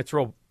I'm not going to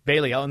throw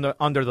Bailey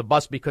under the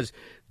bus because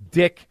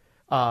Dick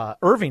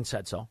Irving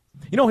said so.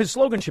 You know, his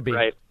slogan should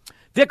be,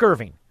 Dick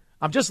Irving,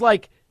 I'm just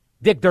like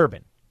Dick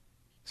Durbin.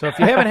 So if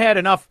you haven't had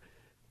enough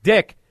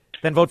Dick,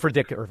 then vote for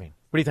Dick Irving.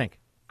 What do you think?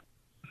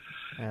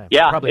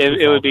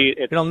 It would be.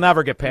 It'll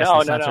never get past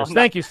the censors. No.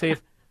 Thank you,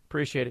 Steve.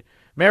 Appreciate it.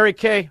 Mary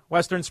Kay,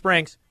 Western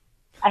Springs.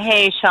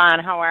 Hey, Sean,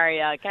 how are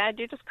you? God,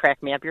 you just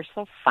crack me up. You're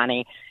so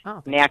funny.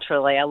 Oh,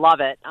 naturally, I love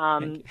it.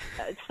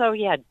 So,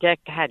 Dick,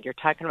 God, you're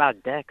talking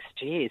about dicks.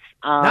 Jeez.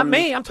 Not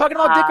me. I'm talking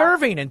about Dick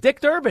Irving and Dick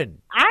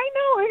Durbin. I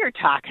know who you're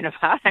talking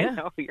about. I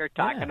know who you're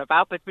talking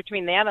about. But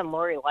between that and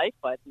Lori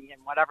Lightfoot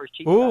and whatever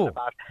she said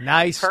about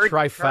nice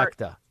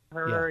trifecta.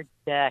 Her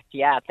dick.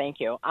 Yeah, thank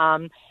you.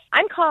 I'm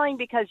calling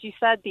because you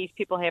said these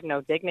people have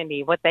no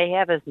dignity. What they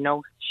have is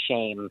no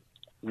shame.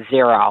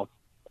 Zero,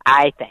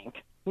 I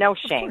think. No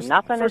shame.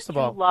 Nothing is too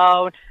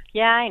low.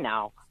 Yeah, I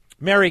know.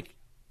 Mary,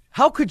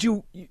 how could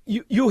you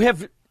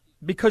have,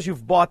 because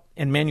you've bought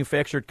and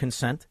manufactured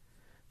consent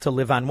to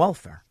live on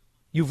welfare.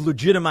 You've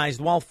legitimized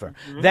welfare.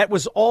 Mm-hmm. That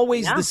was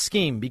always the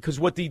scheme, because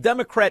what the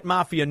Democrat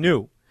mafia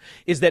knew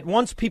is that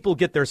once people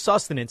get their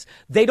sustenance,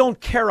 they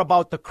don't care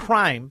about the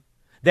crime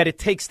that it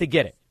takes to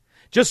get it,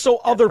 just so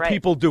other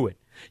people do it.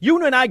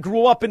 You and I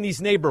grew up in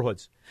these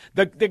neighborhoods.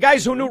 The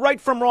guys who knew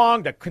right from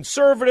wrong, the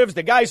conservatives,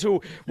 the guys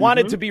who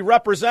wanted to be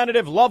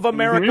representative, love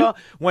America,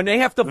 when they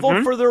have to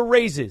vote for their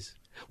raises,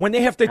 when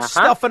they have to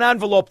stuff an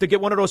envelope to get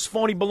one of those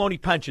phony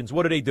baloney pensions,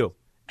 what do?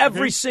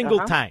 Every single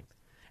time.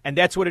 And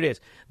that's what it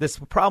is. This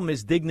problem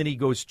is dignity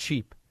goes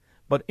cheap,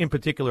 but in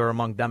particular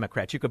among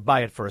Democrats. You could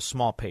buy it for a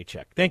small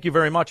paycheck. Thank you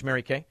very much,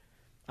 Mary Kay.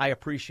 I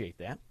appreciate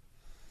that.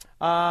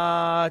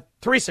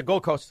 Teresa,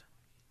 Gold Coast.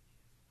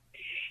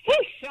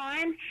 Hey,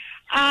 Sean.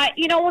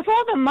 With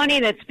all the money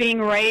that's being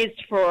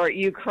raised for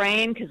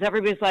Ukraine, because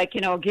everybody's like,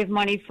 give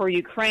money for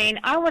Ukraine,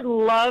 I would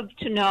love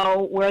to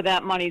know where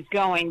that money's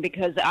going,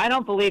 because I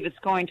don't believe it's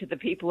going to the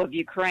people of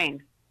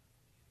Ukraine.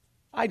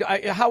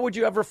 How would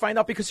you ever find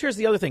out? Because here's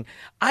the other thing.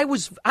 I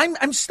want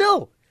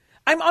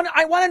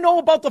to know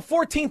about the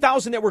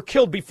 14,000 that were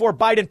killed before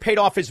Biden paid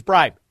off his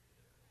bribe.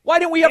 Why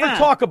didn't we ever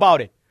talk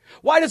about it?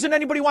 Why doesn't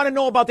anybody want to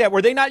know about that?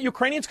 Were they not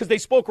Ukrainians because they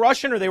spoke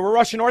Russian, or they were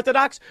Russian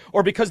Orthodox,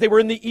 or because they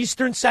were in the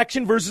eastern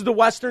section versus the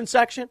western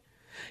section?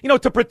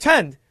 To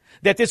pretend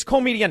that this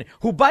comedian,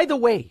 who, by the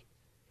way,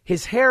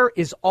 his hair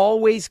is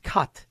always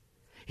cut.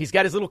 He's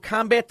got his little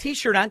combat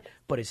T-shirt on,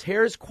 but his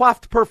hair is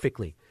coiffed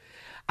perfectly.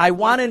 I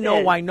want to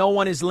know why no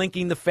one is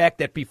linking the fact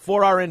that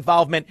before our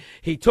involvement,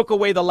 he took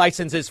away the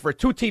licenses for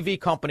 2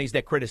 TV companies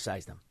that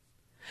criticized him.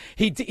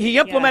 He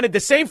implemented the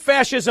same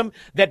fascism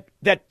that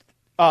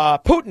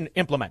Putin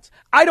implements.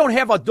 I don't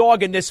have a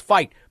dog in this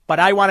fight, but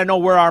I want to know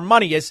where our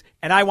money is,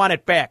 and I want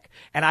it back.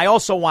 And I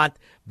also want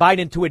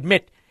Biden to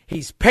admit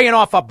he's paying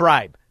off a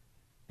bribe.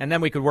 And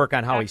then we could work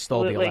on how he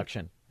stole the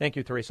election. Thank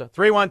you, Teresa.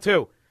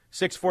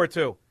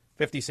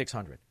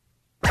 312-642-5600.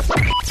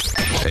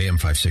 AM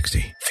 560,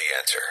 The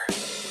Answer.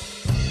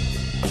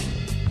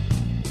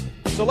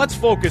 So let's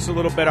focus a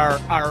little bit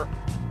our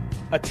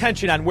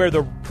attention on where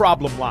the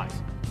problem lies.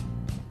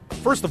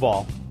 First of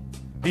all,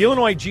 the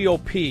Illinois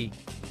GOP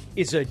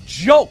is a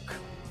joke.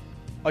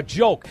 A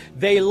joke.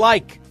 They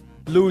like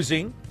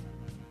losing,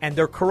 and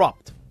they're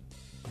corrupt.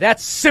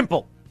 That's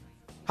simple.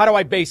 How do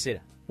I base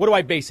it? What do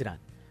I base it on?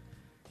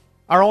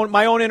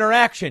 My own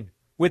interaction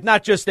with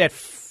not just that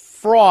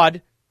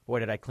fraud, boy,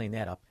 did I clean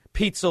that up,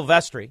 Pete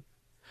Silvestri,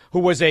 who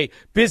was a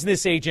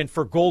business agent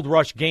for Gold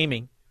Rush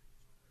Gaming,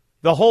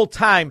 the whole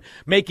time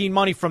making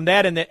money from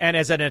that and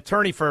as an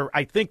attorney for,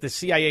 I think, the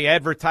CIA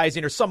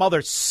advertising or some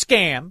other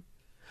scam.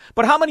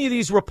 But how many of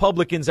these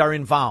Republicans are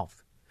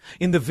involved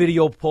in the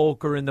video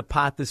poker and the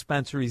pot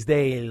dispensaries?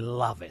 They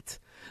love it.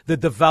 The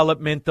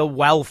development, the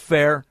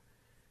welfare.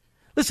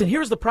 Listen,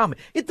 here's the problem.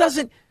 It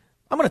doesn't,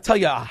 I'm going to tell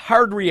you a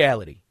hard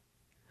reality.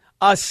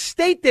 A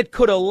state that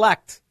could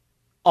elect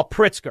a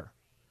Pritzker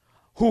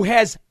who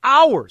has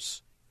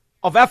hours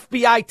of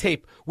FBI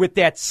tape with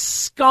that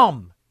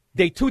scum,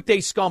 de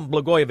tutte scum,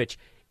 Blagojevich,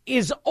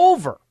 is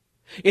over.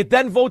 It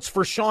then votes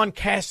for Sean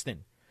Casten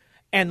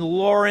and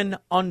Lauren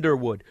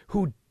Underwood,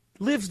 who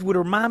lives with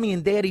her mommy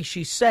and daddy,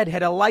 she said,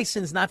 had a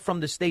license not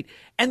from the state.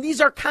 And these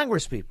are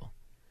Congress people.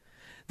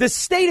 The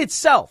state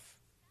itself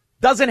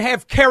doesn't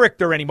have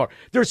character anymore.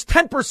 There's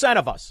 10%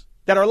 of us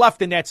that are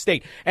left in that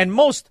state, and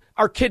most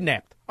are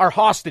kidnapped, are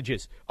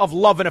hostages of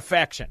love and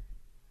affection.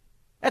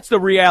 That's the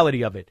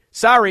reality of it.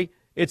 Sorry,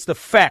 it's the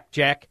fact,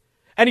 Jack.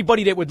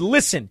 Anybody that would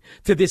listen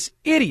to this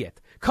idiot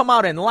come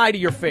out and lie to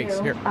your face.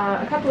 Here.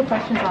 A couple of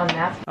questions on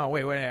that. Oh,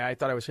 wait, I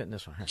thought I was hitting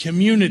this one.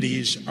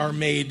 Communities are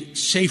made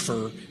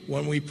safer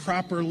when we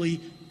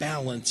properly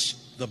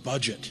balance the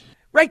budget.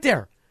 Right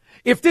there.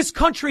 If this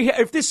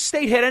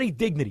state had any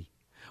dignity,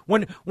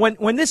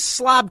 when this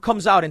slob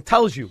comes out and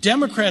tells you.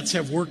 Democrats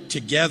have worked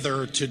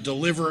together to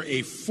deliver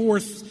a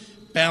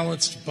fourth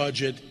balanced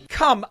budget.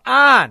 Come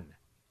on.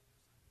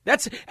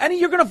 And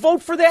you're going to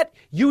vote for that?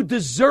 You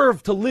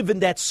deserve to live in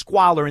that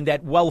squalor, in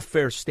that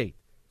welfare state.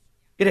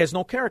 It has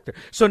no character.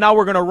 So now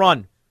we're going to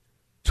run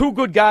 2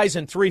 good guys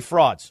and 3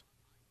 frauds.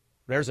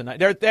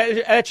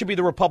 That should be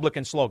the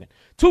Republican slogan.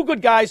 2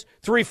 good guys,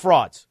 3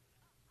 frauds.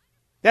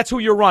 That's who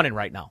you're running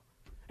right now.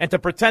 And to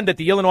pretend that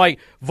the Illinois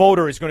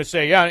voter is going to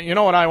say, yeah, you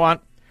know what I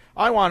want?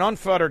 I want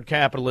unfettered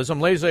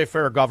capitalism,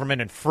 laissez-faire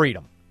government, and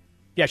freedom.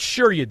 Yeah,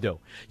 sure you do.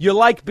 You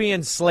like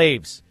being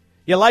slaves.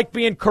 You like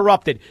being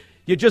corrupted.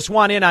 You just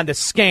want in on the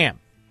scam.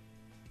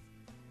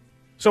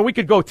 So we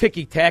could go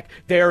ticky-tack,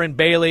 Darren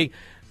Bailey,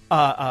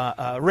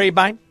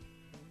 Rabine.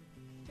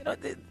 You know,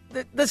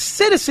 the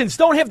citizens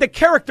don't have the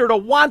character to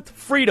want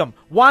freedom,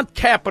 want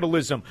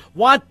capitalism,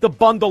 want the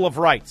bundle of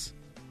rights.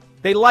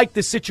 They like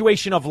the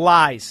situation of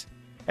lies.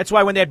 That's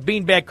why when that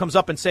beanbag comes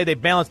up and say they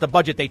balanced the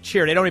budget, they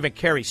cheer. They don't even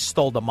care he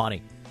stole the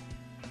money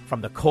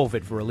from the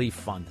COVID relief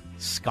fund.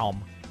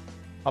 Scum.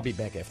 I'll be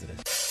back after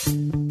this.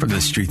 From the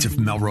streets of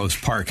Melrose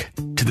Park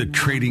to the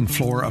trading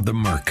floor of the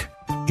Merc,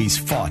 he's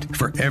fought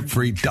for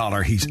every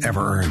dollar he's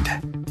ever earned.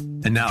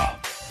 And now,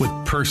 with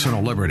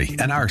personal liberty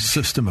and our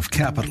system of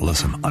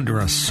capitalism under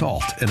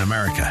assault in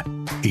America,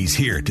 he's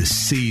here to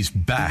seize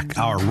back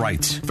our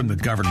rights from the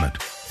government.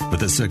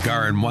 With a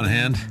cigar in one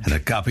hand and a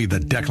copy of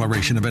the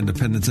Declaration of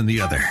Independence in the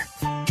other,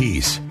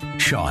 he's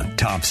Sean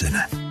Thompson.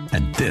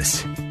 And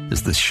this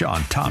is The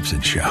Sean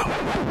Thompson Show.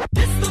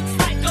 This looks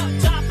like a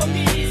job for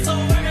me, so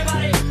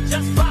everybody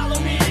just follow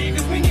me,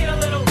 because we need a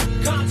little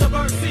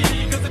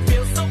controversy, because it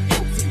feels so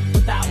empty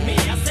without me.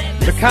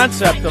 The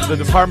concept of the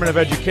Department of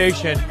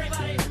Education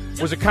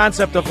was a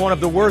concept of one of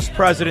the worst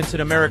presidents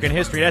in American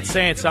history. That's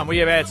saying something. We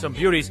have had some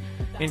beauties,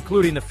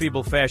 including the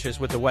feeble fascist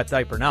with the wet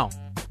diaper now.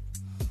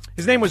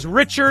 His name was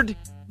Richard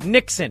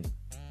Nixon.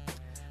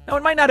 Now,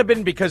 it might not have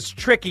been because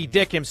Tricky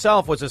Dick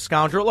himself was a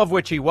scoundrel, of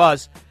which he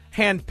was,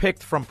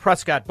 handpicked from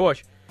Prescott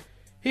Bush.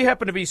 He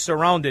happened to be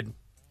surrounded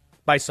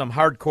by some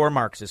hardcore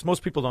Marxists.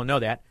 Most people don't know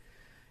that.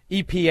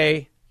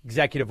 EPA,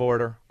 executive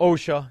order.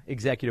 OSHA,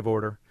 executive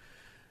order.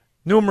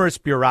 Numerous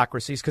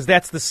bureaucracies, because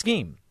that's the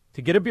scheme.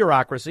 To get a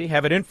bureaucracy,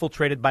 have it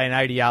infiltrated by an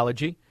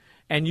ideology,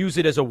 and use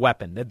it as a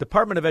weapon. The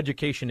Department of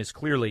Education is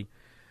clearly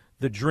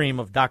the dream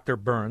of Dr.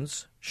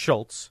 Burns,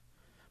 Schultz,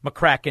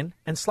 McCracken,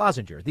 and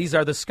Schlesinger. These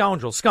are the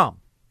scoundrel scum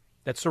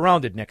that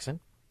surrounded Nixon.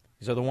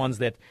 These are the ones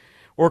that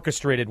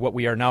orchestrated what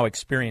we are now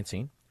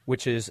experiencing,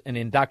 which is an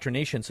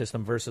indoctrination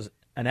system versus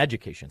an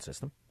education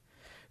system.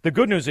 The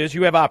good news is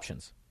you have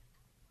options.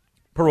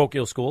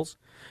 Parochial schools.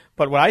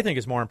 But what I think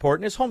is more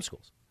important is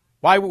homeschools.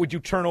 Why would you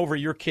turn over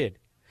your kid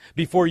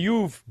before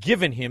you've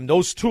given him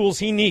those tools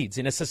he needs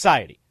in a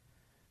society?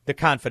 The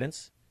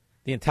confidence,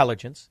 the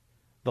intelligence,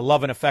 the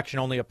love and affection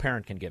only a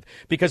parent can give.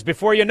 Because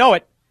before you know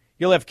it,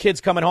 you'll have kids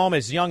coming home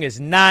as young as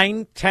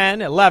 9,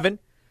 10, 11,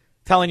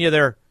 telling you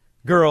they're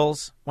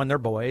girls when they're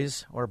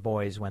boys or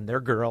boys when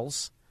they're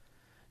girls.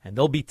 And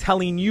they'll be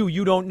telling you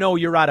you don't know,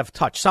 you're out of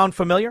touch. Sound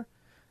familiar?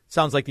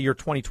 Sounds like the year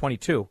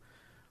 2022,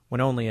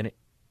 when only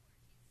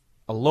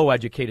a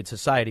low-educated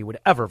society would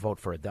ever vote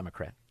for a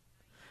Democrat.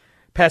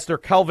 Pastor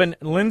Calvin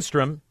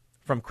Lindstrom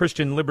from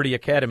Christian Liberty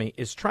Academy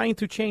is trying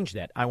to change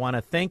that. I want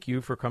to thank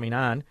you for coming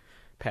on,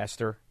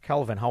 Pastor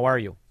Calvin. How are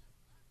you?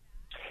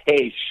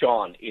 Hey,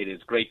 Sean, it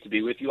is great to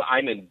be with you.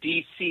 I'm in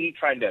D.C.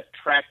 trying to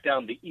track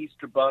down the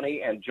Easter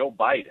Bunny and Joe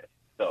Biden.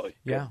 So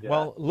yeah,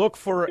 well, look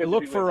for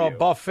a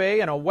buffet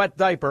and a wet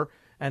diaper,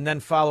 and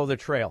then follow the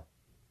trail.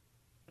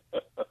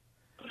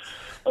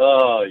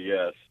 Oh,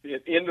 yes,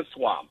 in the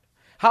swamp.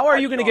 How are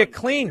you going to get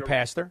clean,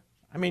 Pastor?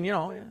 I mean, you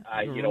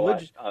know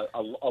what?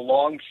 A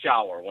long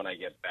shower when I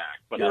get back.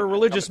 But you're a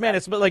religious man.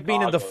 It's like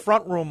being in the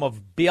front room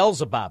of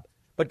Beelzebub.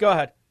 But go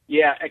ahead.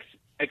 Yeah,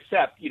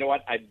 except, you know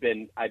what? I've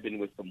been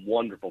with some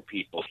wonderful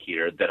people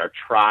here that are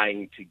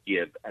trying to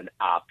give an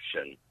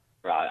option.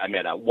 I'm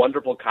at a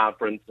wonderful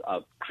conference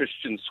of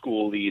Christian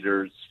school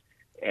leaders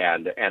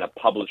and a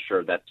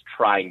publisher that's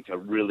trying to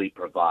really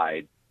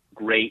provide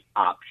great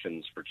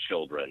options for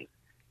children,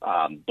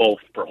 both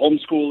for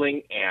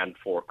homeschooling and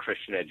for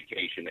Christian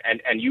education.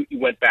 And you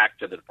went back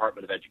to the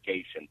Department of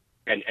Education,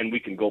 and we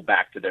can go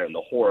back to there and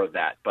the horror of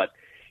that. But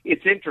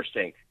it's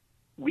interesting.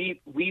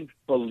 We've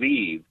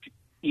believed,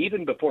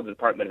 even before the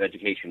Department of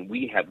Education,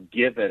 we have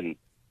given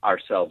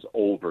ourselves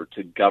over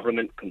to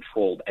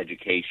government-controlled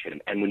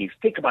education. And when you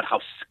think about how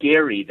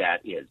scary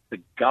that is, the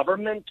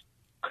government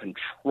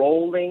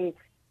controlling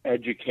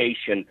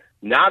education,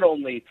 not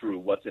only through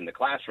what's in the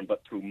classroom,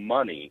 but through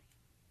money,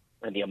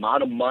 and the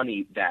amount of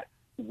money that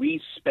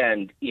we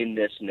spend in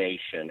this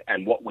nation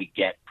and what we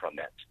get from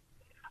it.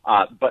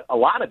 But a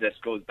lot of this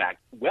goes back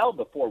well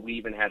before we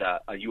even had a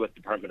U.S.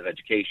 Department of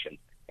Education.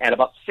 And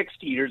about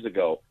 60 years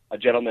ago, a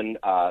gentleman,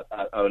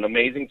 an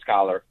amazing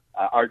scholar,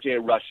 R.J.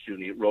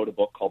 Rushdoony, wrote a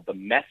book called The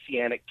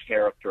Messianic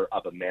Character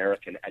of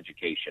American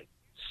Education.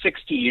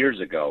 60 years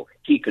ago,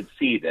 he could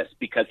see this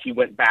because he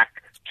went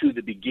back to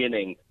the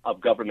beginning of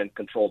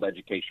government-controlled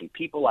education.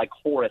 People like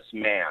Horace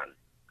Mann.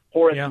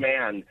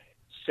 Mann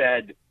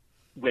said,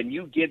 when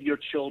you give your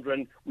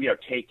children, we are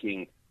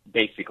taking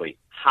basically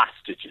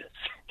hostages.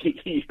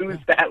 He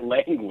used that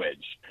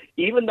language.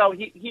 Even though,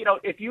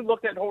 if you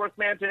looked at Horace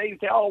Mann today,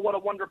 you'd say, oh, what a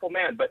wonderful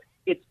man. But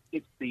it's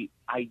the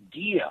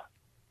idea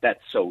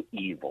that's so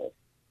evil.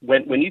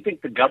 When you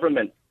think the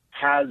government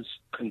has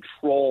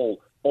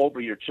control over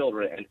your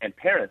children and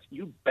parents,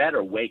 you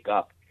better wake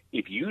up.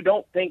 If you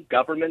don't think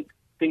government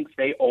thinks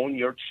they own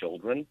your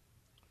children,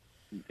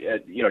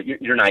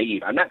 you're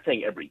naive. I'm not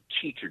saying every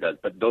teacher does,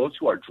 but those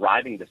who are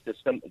driving the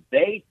system,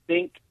 they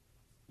think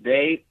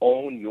they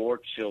own your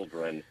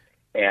children.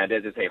 And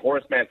as I say,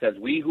 Horace Mann says,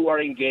 we who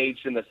are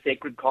engaged in the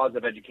sacred cause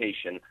of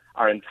education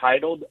are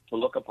entitled to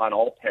look upon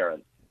all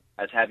parents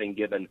as having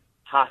given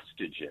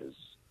hostages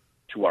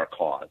to our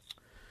cause.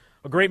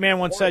 A great man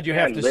once said you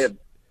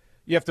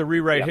have to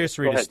rewrite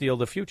history to steal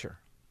the future.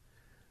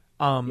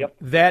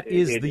 That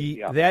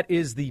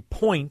is the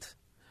point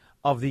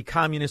of the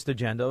communist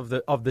agenda,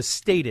 of the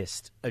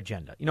statist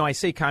agenda. I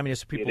say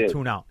communist, people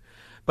tune out.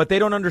 But they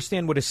don't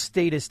understand what a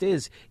statist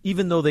is,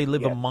 even though they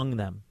live among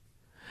them.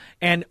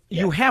 And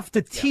you have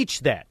to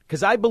teach that,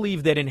 because I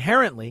believe that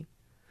inherently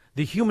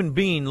the human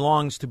being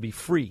longs to be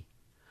free.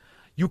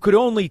 You could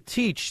only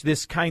teach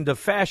this kind of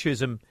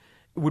fascism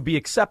would be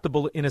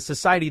acceptable in a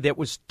society that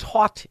was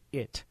taught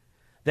it,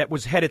 that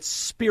had its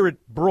spirit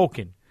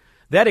broken.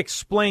 That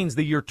explains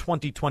the year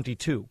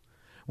 2022,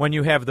 when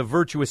you have the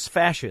virtuous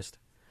fascist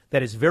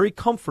that is very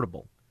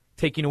comfortable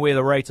taking away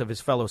the rights of his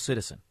fellow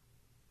citizen.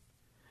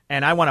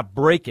 And I want to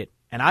break it,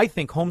 and I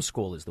think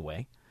homeschool is the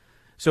way.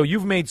 So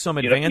you've made some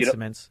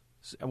advancements.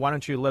 Why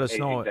don't you let us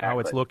know how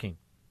it's looking?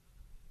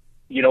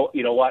 You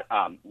know what?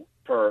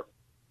 For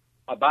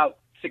about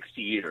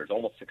 60 years,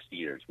 almost 60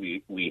 years,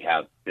 we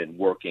have been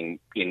working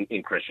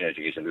in Christian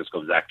education. This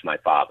goes back to my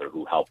father,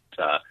 who helped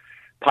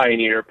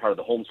pioneer part of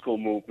the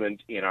homeschool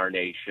movement in our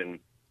nation,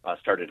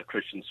 started a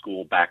Christian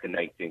school back in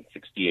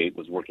 1968,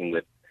 was working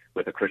with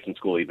a Christian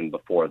school even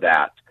before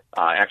that,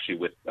 actually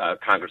with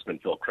Congressman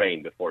Phil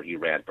Crane before he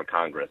ran for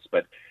Congress.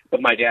 But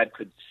my dad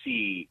could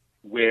see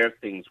where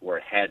things were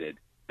headed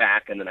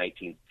back in the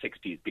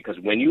 1960s, because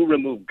when you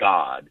remove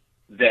God,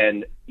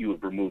 then you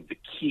have removed the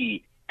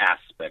key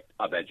aspect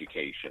of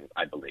education,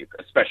 I believe,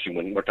 especially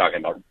when we're talking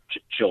about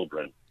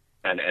children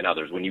and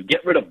others. When you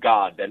get rid of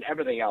God, then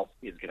everything else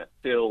is going to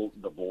fill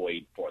the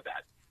void for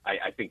that.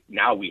 I think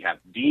now we have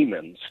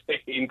demons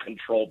in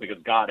control because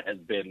God has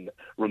been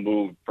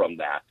removed from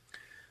that.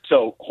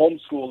 So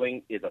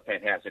homeschooling is a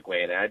fantastic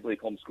way, and I believe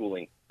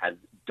homeschooling has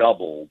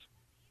doubled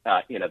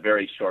in a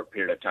very short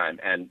period of time.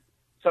 And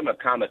some have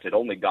commented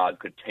only God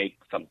could take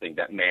something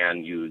that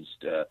man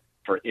used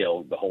for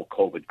ill, the whole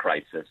COVID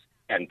crisis,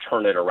 and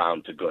turn it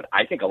around to good.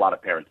 I think a lot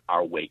of parents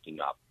are waking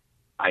up.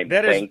 I'm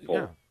thankful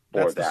for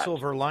that's that. The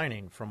silver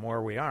lining from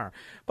where we are.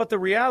 But the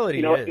reality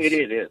is...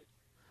 It is.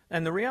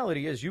 And the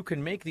reality is you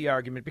can make the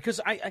argument, because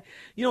I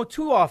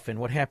too often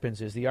what happens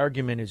is the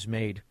argument is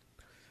made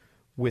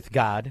with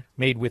God,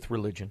 made with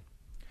religion,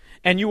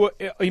 and you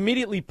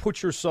immediately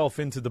put yourself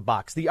into the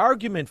box. The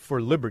argument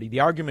for liberty,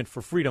 the argument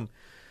for freedom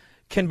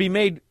can be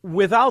made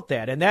without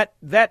that, and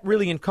that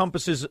really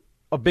encompasses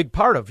a big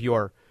part of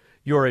your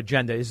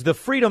agenda, is the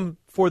freedom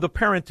for the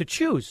parent to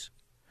choose.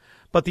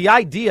 But the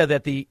idea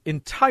that the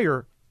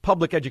entire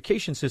public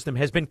education system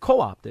has been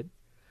co-opted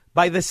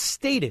by the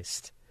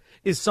statist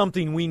is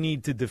something we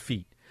need to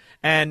defeat.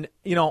 And,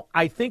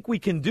 I think we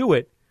can do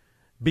it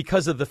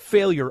because of the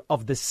failure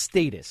of the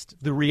statist.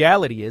 The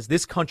reality is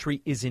this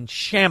country is in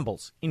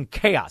shambles, in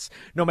chaos.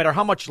 No matter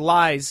how much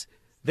lies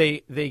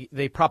they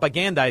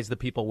propagandize the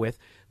people with,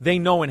 they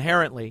know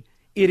inherently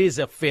it is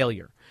a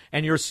failure.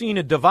 And you're seeing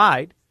a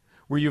divide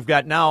where you've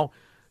got now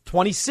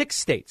 26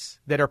 states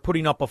that are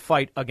putting up a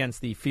fight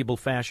against the feeble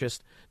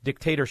fascist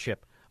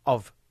dictatorship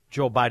of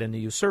Joe Biden, the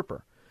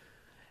usurper.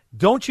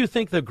 Don't you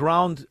think the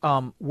ground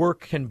work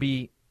can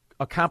be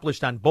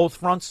accomplished on both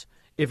fronts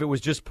if it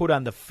was just put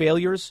on the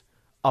failures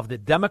of the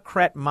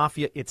Democrat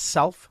mafia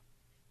itself?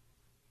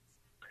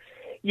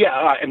 Yeah,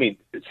 I mean,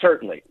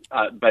 certainly.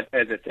 But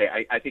as I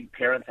say, I think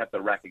parents have to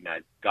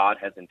recognize God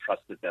has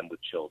entrusted them with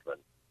children.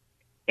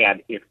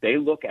 And if they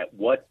look at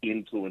what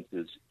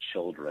influences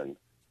children,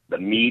 the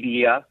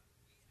media,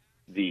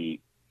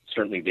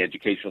 certainly the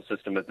educational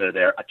system, if they're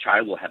there, a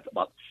child will have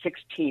about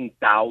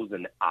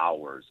 16,000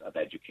 hours of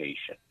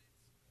education.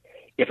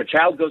 If a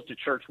child goes to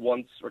church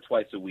once or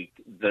twice a week,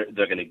 they're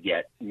going to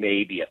get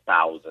maybe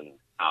 1,000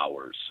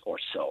 hours or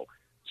so.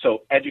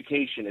 So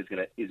education is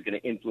going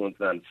to influence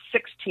them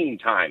 16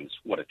 times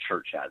what a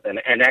church has.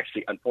 And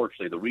actually,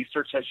 unfortunately, the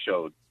research has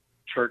showed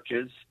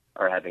churches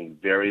are having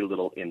very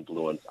little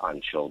influence on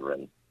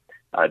children.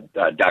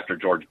 Dr.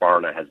 George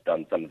Barna has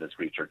done some of this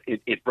research.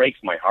 It breaks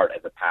my heart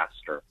as a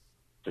pastor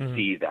to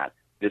see that.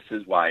 This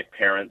is why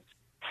parents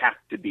have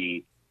to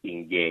be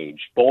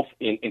engaged, both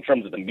in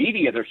terms of the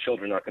media their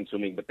children are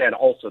consuming, but then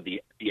also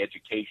the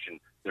education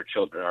their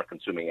children are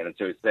consuming. And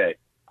so I say,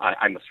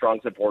 I'm a strong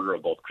supporter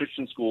of both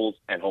Christian schools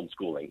and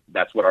homeschooling.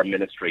 That's what our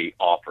ministry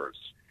offers.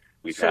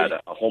 We've had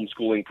a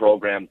homeschooling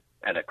program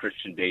and a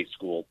Christian day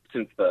school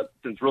since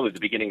really the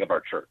beginning of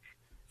our church.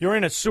 You're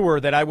in a sewer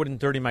that I wouldn't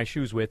dirty my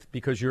shoes with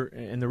because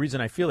and the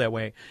reason I feel that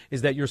way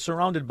is that you're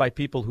surrounded by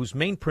people whose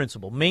main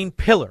principle, main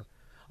pillar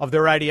of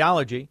their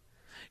ideology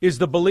is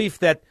the belief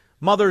that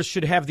mothers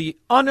should have the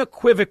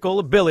unequivocal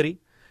ability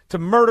to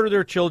murder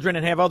their children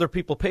and have other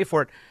people pay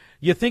for it.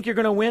 You think you're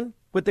going to win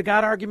with the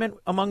God argument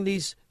among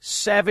these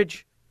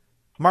savage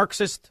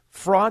Marxist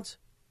frauds?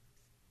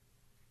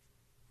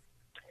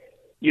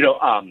 You know,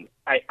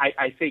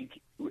 I think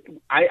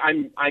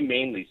I'm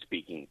mainly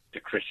speaking to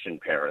Christian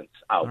parents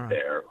out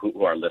there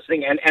who are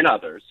listening and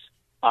others.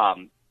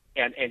 And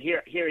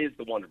here is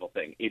the wonderful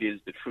thing. It is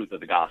the truth of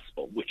the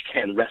gospel, which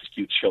can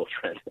rescue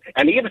children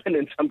and even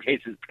in some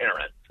cases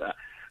parents.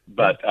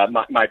 But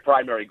my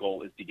primary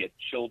goal is to get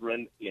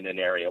children in an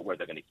area where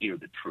they're going to hear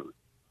the truth,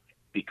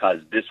 because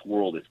this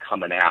world is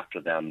coming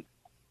after them,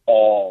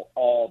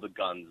 all the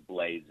guns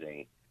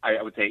blazing.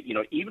 I would say,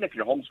 even if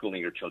you're homeschooling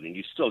your children,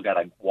 you still got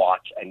to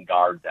watch and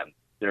guard them.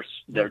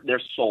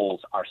 Their souls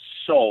are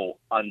so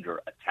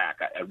under attack.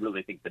 I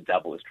really think the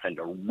devil is trying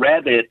to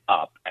rev it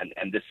up,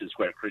 and this is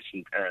where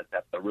Christian parents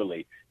have to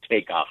really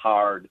take a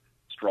hard,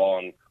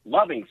 strong,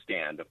 loving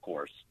stand, of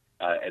course,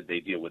 as they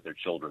deal with their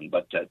children,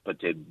 but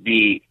to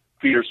be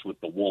fierce with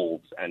the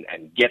wolves and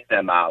get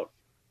them out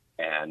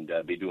and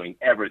be doing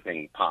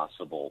everything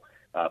possible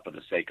for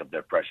the sake of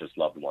their precious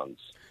loved ones.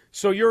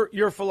 So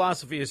your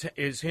philosophy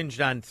is hinged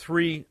on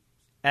 3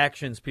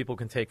 actions people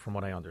can take, from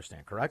what I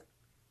understand, correct?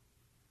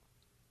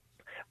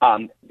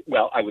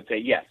 Well, I would say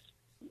yes.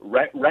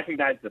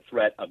 Recognize the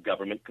threat of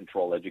government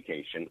control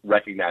education.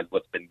 Recognize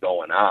what's been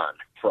going on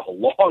for a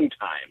long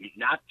time,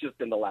 not just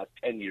in the last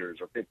 10 years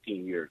or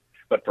 15 years,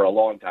 but for a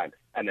long time.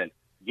 And then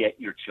get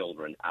your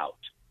children out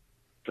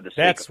for the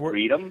sake of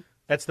freedom.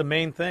 That's the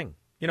main thing.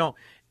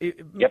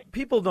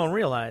 People don't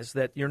realize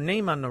that your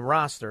name on the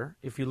roster,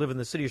 if you live in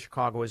the city of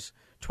Chicago, is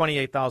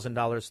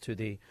 $28,000 to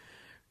the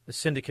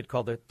syndicate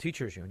called the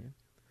Teachers Union.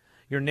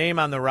 Your name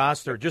on the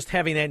roster, just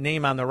having that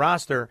name on the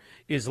roster,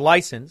 is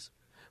license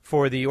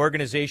for the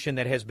organization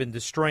that has been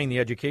destroying the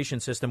education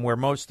system, where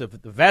the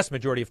vast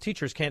majority of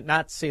teachers can't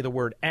not say the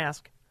word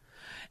ask,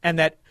 and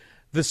that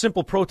the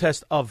simple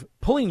protest of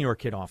pulling your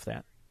kid off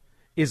that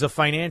is a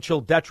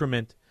financial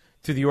detriment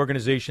to the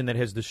organization that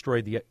has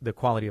destroyed the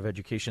quality of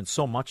education,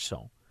 so much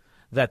so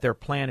that their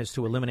plan is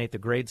to eliminate the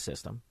grade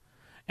system.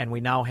 And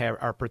we now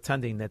are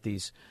pretending that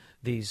these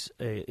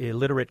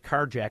illiterate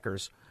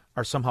carjackers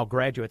are somehow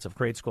graduates of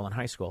grade school and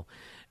high school.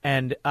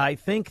 And I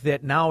think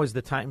that now is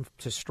the time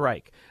to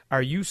strike.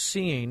 Are you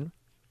seeing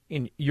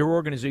in your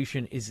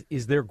organization,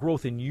 is there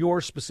growth in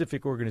your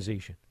specific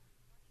organization?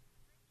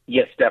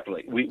 Yes,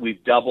 definitely.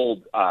 We've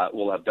doubled,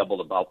 we'll have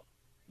doubled about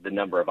the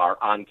number of our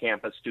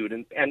on-campus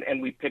students,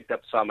 and we picked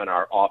up some in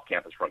our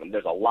off-campus program.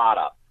 There's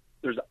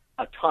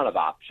a ton of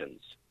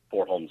options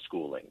for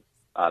homeschooling.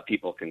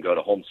 People can go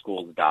to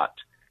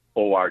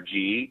homeschools.org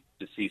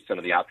to see some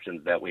of the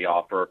options that we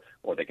offer,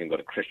 or they can go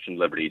to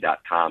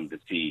christianliberty.com to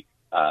see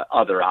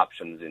other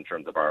options in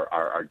terms of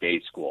our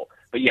day school.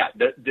 But yeah,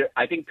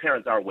 I think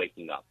parents are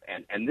waking up,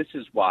 and this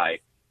is why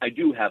I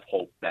do have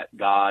hope that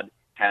God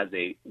has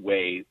a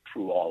way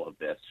through all of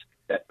this,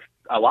 that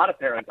a lot of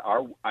parents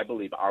I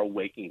believe are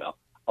waking up.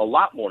 A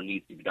lot more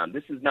needs to be done.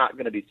 This is not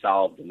going to be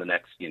solved in the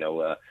next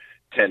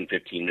 10,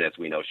 15 minutes,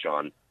 we know,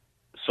 Sean.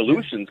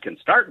 Solutions can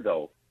start,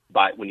 though,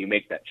 by when you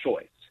make that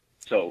choice.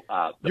 So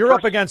you're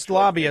up against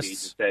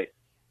lobbyists.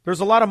 There's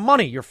a lot of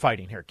money you're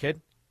fighting here, kid.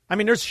 I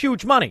mean, there's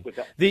huge money.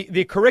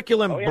 The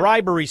curriculum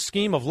bribery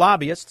scheme of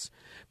lobbyists,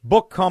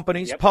 book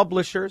companies,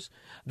 publishers,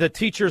 the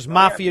teachers'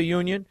 mafia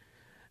union,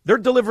 they're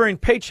delivering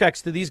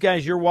paychecks to these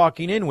guys you're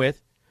walking in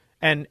with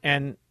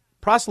and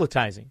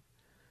proselytizing.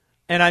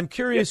 And I'm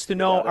curious to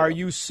know, are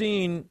you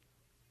seeing,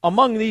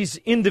 among these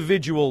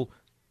individual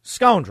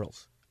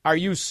scoundrels, are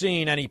you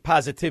seeing any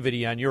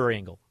positivity on your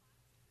angle?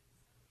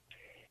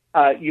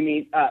 You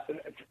mean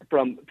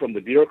from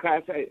the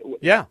bureaucrats?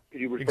 Yeah,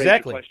 Could you rephrase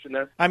exactly. the question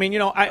there? I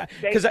mean, I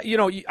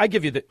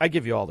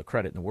give you all the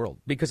credit in the world,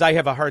 because I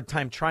have a hard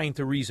time trying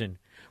to reason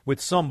with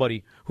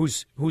somebody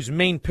whose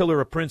main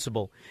pillar of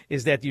principle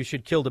is that you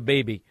should kill the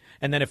baby,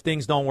 and then if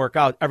things don't work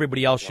out,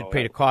 everybody else should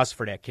pay the cost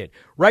for that kid.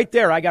 Right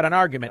there, I got an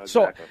argument.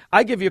 Exactly. So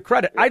I give you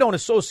credit. I don't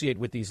associate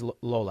with these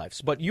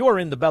lowlifes, but you're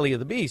in the belly of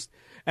the beast.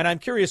 And I'm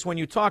curious, when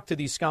you talk to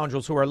these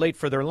scoundrels who are late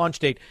for their lunch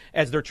date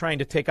as they're trying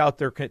to take out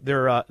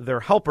their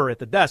helper at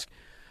the desk,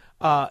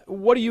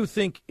 what do you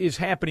think is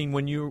happening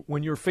when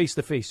you're face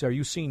to face? Are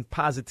you seeing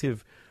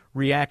positive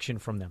reaction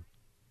from them?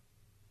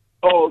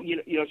 Oh,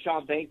 you know,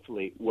 Sean.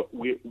 Thankfully, what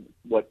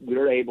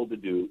we're able to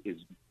do is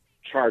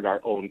chart our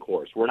own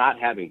course. We're not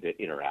having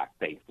to interact,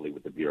 thankfully,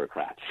 with the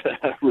bureaucrats,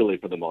 really,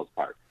 for the most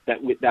part.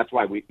 That's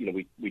why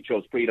we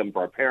chose freedom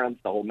for our parents.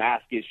 The whole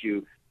mask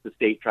issue, the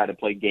state tried to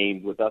play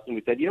games with us, and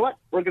we said, you know what,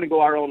 we're going to go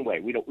our own way.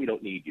 We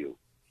don't need you.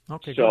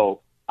 Okay.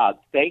 So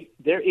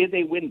there is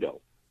a window.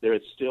 There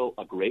is still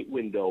a great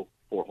window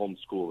for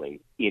homeschooling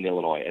in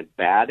Illinois. As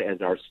bad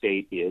as our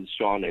state is,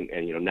 Sean, and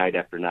night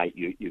after night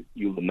you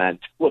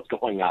lament what's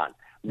going on.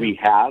 We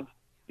have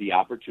the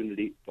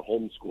opportunity to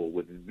homeschool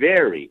with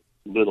very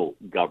little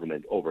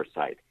government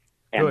oversight.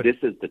 And Good. This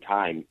is the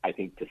time, I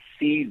think, to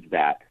seize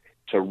that,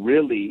 to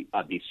really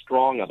be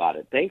strong about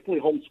it. Thankfully,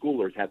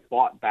 homeschoolers have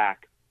fought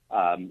back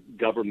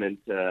government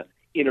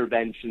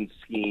intervention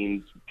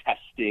schemes,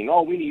 testing.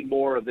 Oh, we need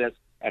more of this.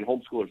 And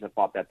homeschoolers have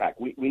fought that back.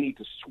 We need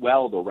to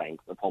swell the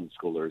ranks of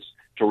homeschoolers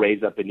to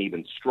raise up an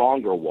even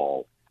stronger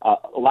wall.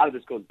 A lot of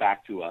this goes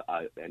back to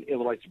an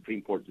Illinois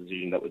Supreme Court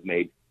decision that was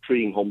made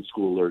treating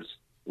homeschoolers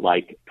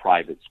like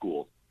private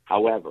schools.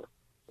 However,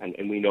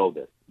 and we know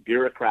this,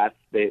 bureaucrats,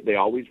 they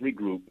always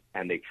regroup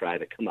and they try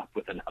to come up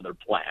with another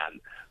plan.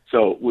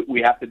 So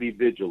we have to be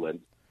vigilant.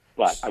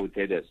 But I would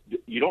say this,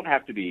 you don't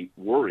have to be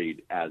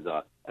worried as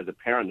a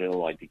parent in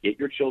Illinois to get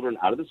your children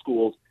out of the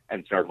schools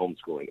and start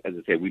homeschooling. As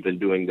I say, we've been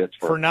doing this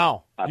for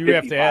now. You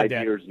have to add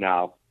that. years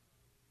now.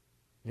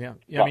 Yeah.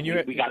 Well, I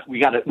mean, we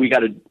got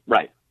to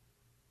right.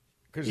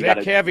 Because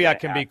that caveat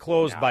can be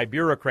closed by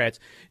bureaucrats.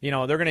 They're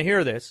going to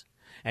hear this,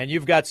 and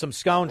you've got some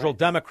scoundrel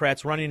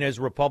Democrats running as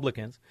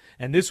Republicans,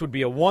 and this would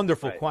be a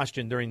wonderful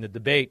question during the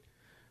debate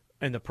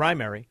in the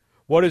primary.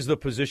 What is the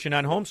position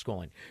on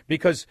homeschooling?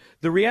 Because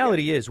the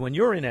reality is, when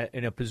you're in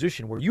a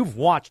position where you've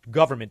watched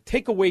government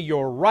take away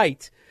your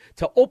right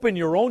to open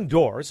your own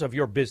doors of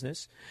your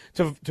business,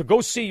 to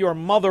go see your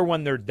mother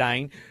when they're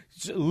dying,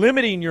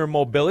 limiting your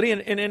mobility,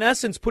 and in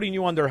essence putting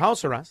you under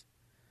house arrest,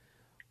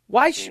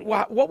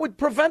 what would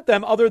prevent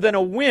them other than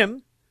a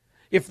whim?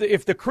 If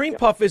the cream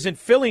puff isn't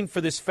filling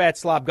for this fat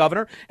slob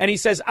governor, and he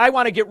says, I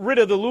want to get rid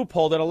of the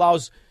loophole that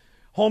allows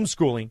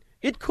homeschooling,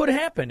 it could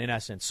happen in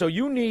essence. So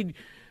you need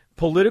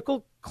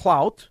political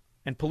clout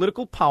and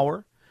political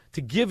power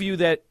to give you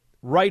that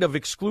right of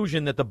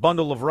exclusion that the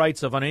bundle of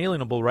rights of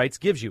unalienable rights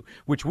gives you,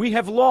 which we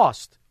have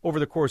lost over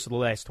the course of the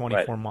last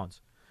 24 months.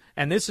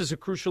 And this is a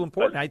crucial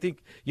important. I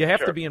think you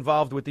have to be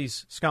involved with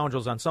these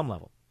scoundrels on some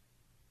level.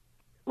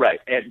 Right.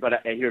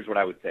 But here's what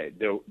I would say.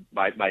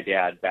 My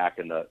dad back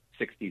in the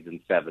 60s and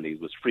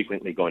 70s was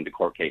frequently going to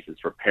court cases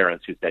for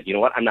parents who said, you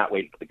know what, I'm not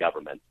waiting for the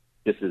government.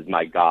 This is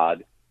my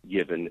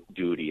God-given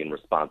duty and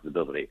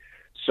responsibility.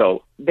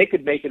 So they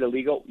could make it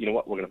illegal. You know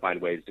what? We're going to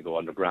find ways to go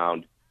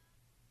underground.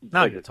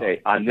 Now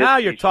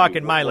you're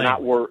talking my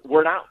language.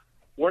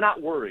 We're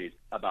not worried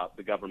about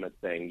the government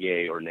saying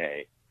yay or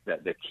nay.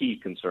 The key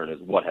concern is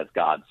what has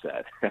God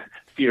said.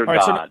 Fear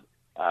God.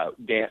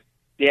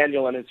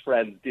 Daniel and his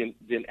friends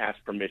didn't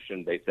ask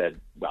permission. They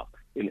said, well,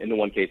 in the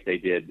one case they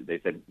did.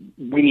 They said,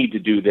 we need to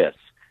do this.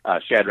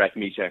 Shadrach,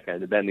 Meshach,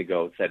 and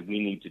Abednego said, we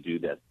need to do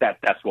this.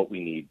 That's what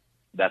we need.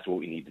 That's what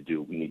we need to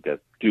do. We need to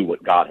do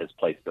what God has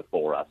placed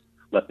before us.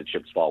 Let the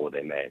chips fall where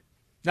they may.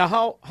 Now,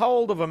 how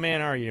old of a man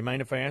are you? Mind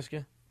if I ask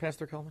you,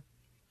 Pastor Coleman?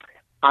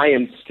 I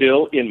am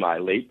still in my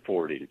late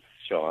 40s,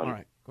 Sean. All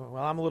right. Well,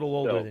 I'm a little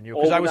older than you,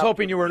 because I was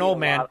hoping you were an old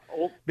man,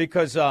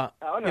 because, I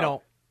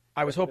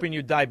was hoping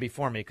you'd die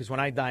before me, because when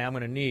I die, I'm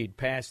going to need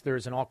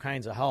pastors and all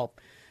kinds of help.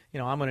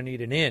 I'm going to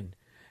need an in.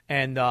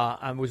 And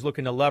I was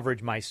looking to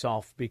leverage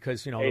myself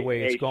because, the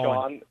way it's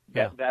going.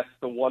 Sean, that's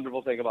the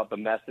wonderful thing about the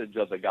message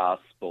of the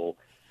gospel.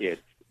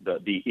 It's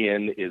the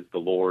in is the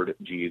Lord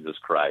Jesus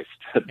Christ.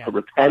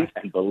 Repent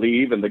and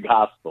believe in the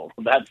gospel.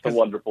 That's the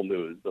wonderful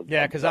news.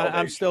 Because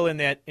I'm still in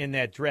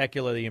that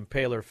Dracula the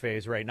Impaler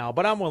phase right now,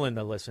 but I'm willing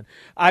to listen.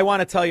 I want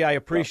to tell you I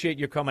appreciate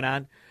you coming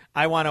on.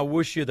 I want to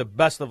wish you the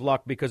best of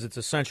luck, because it's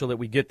essential that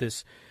we get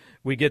this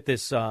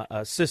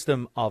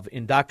system of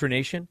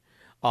indoctrination,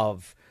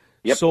 of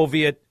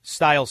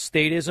Soviet-style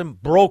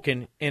statism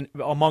broken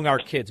among our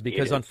kids,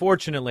 because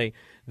unfortunately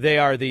they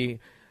are the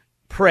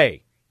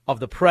prey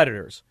of the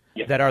predators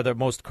that are the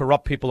most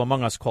corrupt people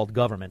among us, called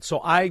government. So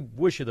I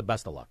wish you the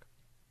best of luck.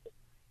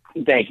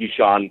 Thank you,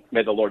 Sean.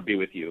 May the Lord be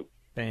with you.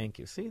 Thank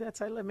you. See, that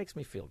makes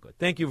me feel good.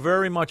 Thank you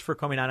very much for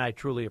coming on. I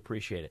truly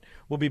appreciate it.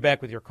 We'll be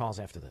back with your calls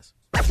after this.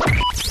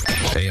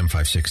 AM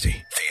 560,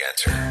 The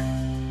Answer.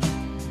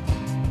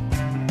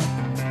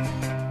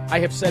 I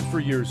have said for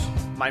years,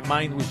 my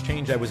mind was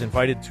changed. I was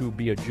invited to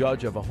be a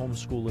judge of a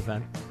homeschool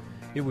event.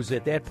 It was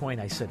at that point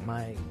I said,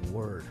 my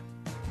word,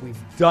 we've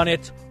done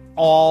it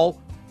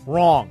all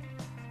wrong.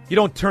 You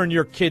don't turn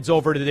your kids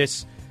over to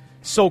this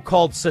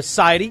so-called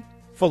society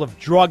full of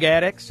drug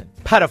addicts and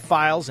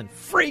pedophiles and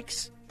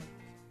freaks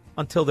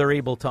until they're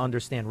able to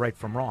understand right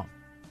from wrong.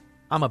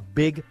 I'm a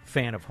big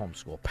fan of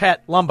homeschool.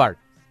 Pat Lombard.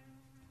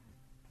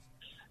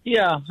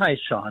 Yeah, hi,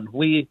 Sean.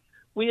 We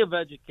have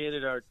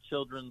educated our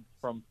children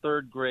from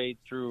third grade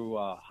through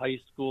high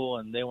school,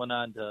 and they went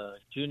on to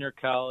junior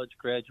college,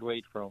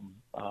 graduate from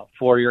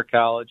four-year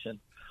college. And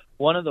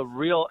one of the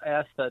real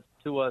assets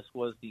to us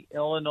was the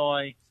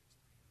Illinois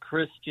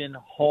Christian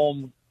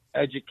Home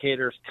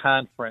Educators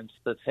Conference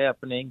that's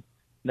happening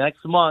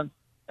next month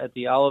at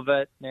the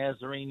Olivet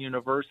Nazarene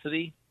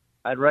University.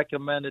 I'd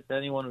recommend it to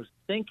anyone who's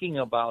thinking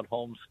about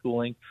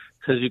homeschooling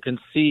because you can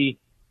see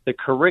the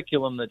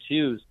curriculum that's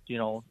used. We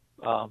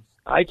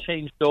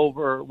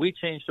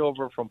changed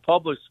over from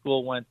public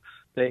school when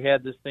they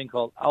had this thing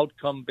called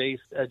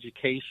outcome-based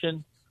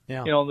education.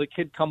 Yeah. The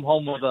kid come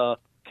home with a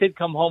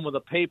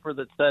paper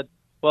that said,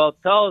 well,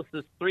 tell us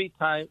this 3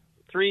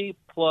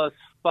 plus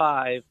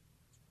 5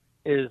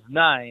 is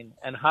 9,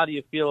 and how do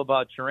you feel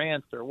about your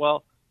answer?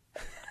 Well,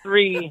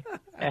 3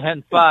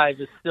 and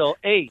 5 is still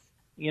 8.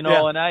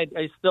 And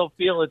I still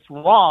feel it's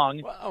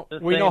wrong.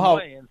 We know how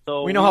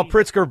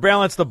Pritzker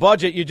balanced the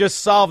budget. You just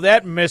solved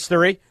that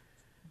mystery.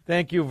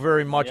 Thank you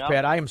very much,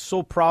 Pat. I am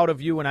so proud of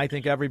you, and I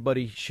think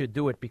everybody should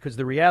do it because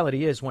the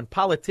reality is when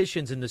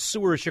politicians in the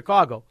sewer of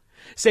Chicago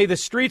say the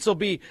streets will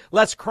be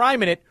less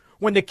crime in it,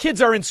 when the kids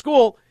are in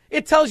school,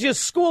 it tells you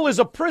school is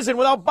a prison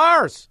without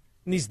bars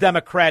in these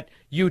Democrat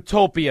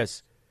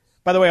utopias.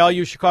 By the way, all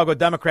you Chicago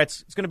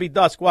Democrats, it's going to be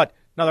dusk. What,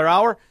 another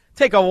hour?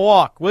 Take a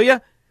walk, will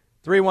you?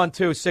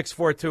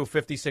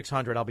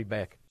 312-642-5600. I'll be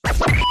back.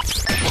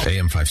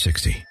 AM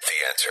 560, The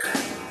Answer.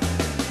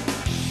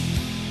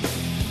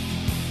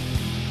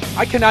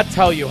 I cannot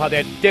tell you how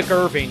that Dick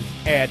Irving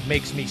ad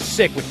makes me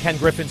sick with Ken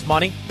Griffin's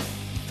money.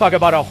 Talk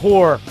about a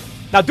whore.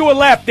 Now do a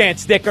lap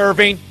dance, Dick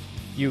Irving,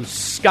 you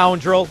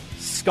scoundrel,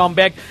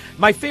 scumbag.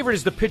 My favorite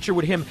is the picture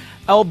with him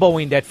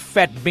elbowing that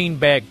fat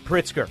beanbag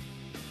Pritzker.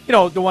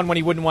 The one when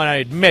he wouldn't want to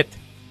admit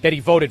that he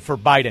voted for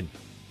Biden.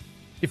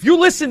 If you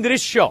listen to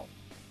this show,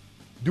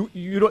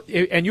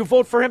 and you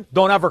vote for him,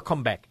 don't ever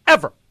come back.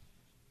 Ever.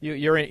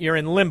 You're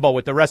in limbo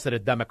with the rest of the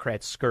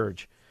Democrat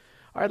scourge.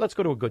 All right, let's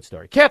go to a good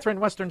story. Catherine,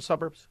 Western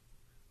Suburbs.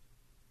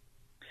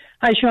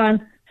 Hi,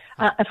 Sean.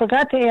 I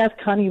forgot to ask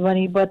Honey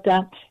Bunny, but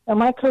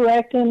am I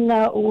correct in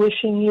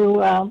wishing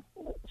you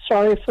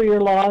sorry for your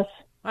loss?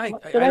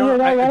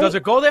 Does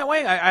it go that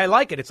way? I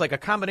like it. It's like a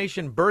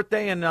combination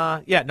birthday and,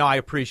 I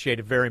appreciate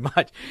it very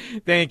much.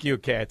 Thank you,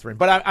 Catherine.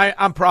 But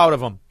I'm proud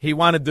of him. He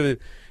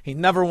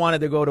never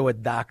wanted to go to a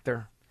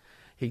doctor.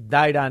 He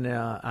died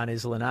on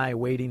his lanai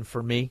waiting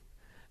for me.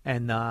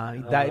 And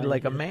he died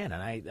like a man,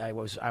 and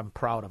I'm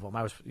proud of him.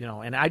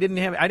 And I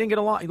didn't get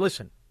along.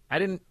 Listen,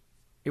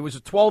 it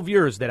was 12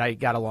 years that I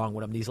got along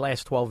with him, these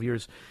last 12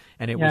 years,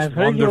 and it was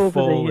wonderful. You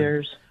over the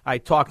years. I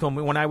talked to him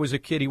when I was a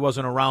kid. He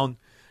wasn't around,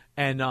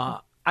 and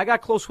I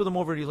got close with him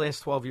over these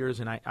last 12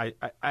 years, and I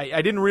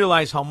didn't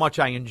realize how much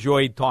I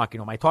enjoyed talking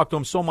to him. I talked to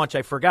him so much,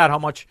 I forgot how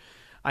much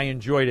I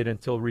enjoyed it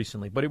until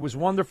recently. But it was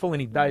wonderful, and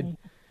he died.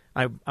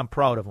 I'm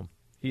proud of him.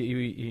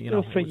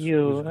 Good for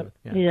you.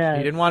 Yeah.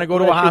 He didn't want to go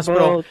to a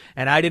hospital,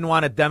 and I didn't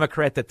want a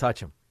Democrat to touch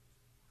him.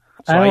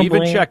 So I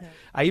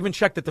even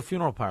checked at the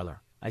funeral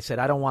parlor. I said,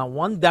 I don't want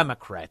one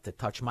Democrat to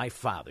touch my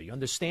father. You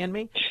understand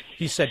me?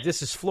 He said,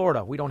 this is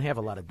Florida. We don't have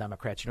a lot of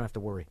Democrats. You don't have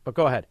to worry. But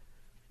go ahead.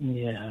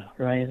 Yeah,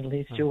 right. At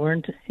least he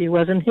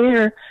wasn't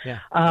here. Yeah.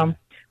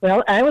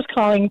 Well, I was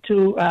calling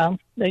to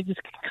they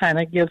just kind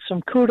of give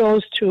some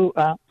kudos to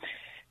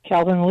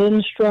Calvin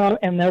Lindstrom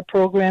and their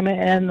program,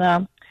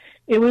 and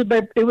it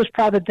was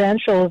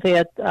providential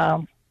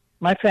that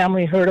my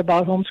family heard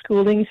about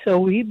homeschooling, so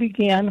we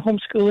began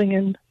homeschooling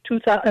in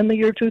the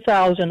year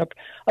 2000,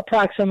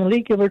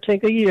 approximately, give or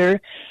take a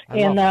year.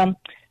 And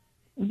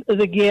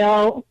the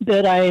gal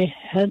that I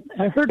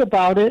heard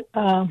about it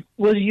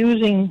was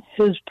using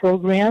his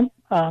program,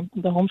 the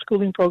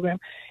homeschooling program,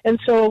 and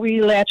so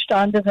we latched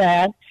onto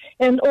that.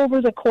 And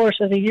over the course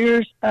of the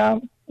years,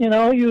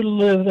 you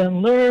live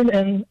and learn,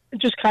 and it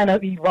just kind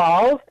of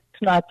evolved.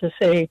 It's not to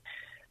say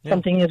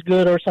something is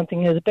good or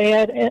something is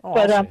bad,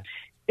 but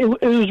it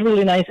was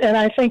really nice. And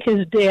I think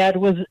his dad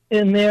was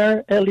in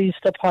there at least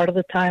a part of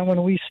the time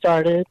when we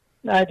started.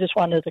 I just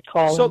wanted to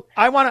call. So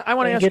I want to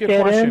ask you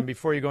a question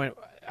before you go in.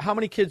 How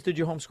many kids did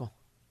you homeschool?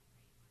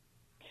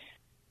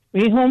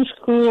 We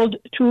homeschooled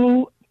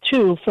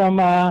two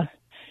from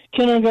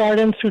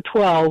kindergarten through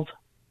 12.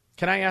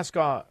 Can I ask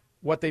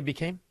what they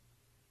became?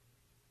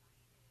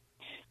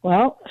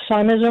 Well,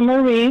 son is a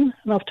Marine,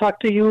 and I've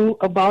talked to you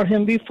about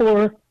him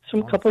before.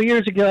 Couple of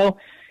years ago,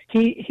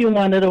 he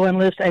wanted to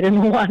enlist. I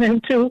didn't want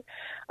him to.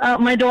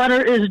 My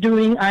daughter is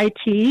doing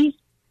IT.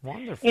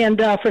 Wonderful. And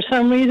for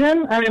some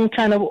reason, I'm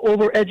kind of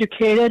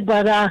overeducated,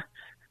 but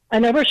I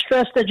never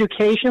stressed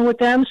education with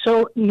them,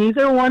 so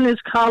neither one is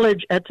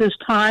college at this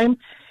time,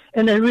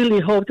 and I really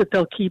hope that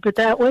they'll keep it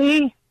that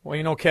way. Well,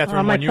 you know,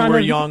 Catherine, when you were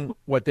young,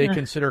 what they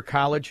consider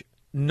college,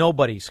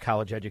 nobody's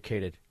college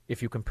educated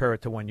if you compare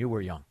it to when you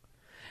were young.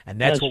 And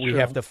that's what we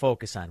have to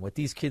focus on. What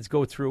these kids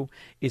go through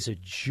is a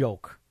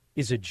joke,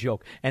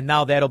 And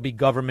now that'll be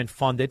government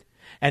funded,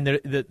 and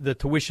the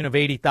tuition of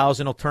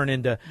 $80,000 will turn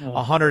into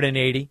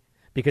 $180,000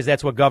 because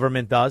that's what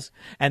government does,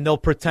 and they'll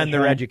pretend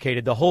they're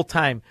educated. The whole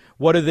time,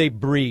 what do they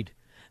breed?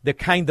 The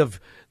kind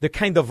of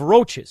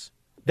roaches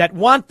that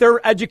want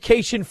their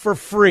education for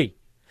free.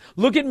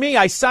 Look at me.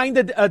 I signed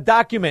a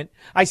document.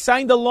 I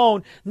signed a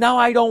loan. Now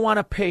I don't want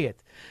to pay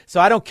it. So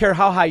I don't care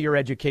how high your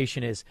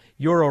education is.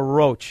 You're a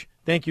roach.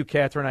 Thank you,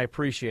 Catherine. I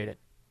appreciate it.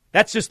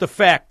 That's just a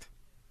fact.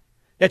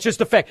 That's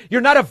just a fact. You're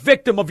not a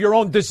victim of your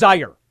own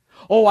desire.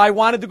 Oh, I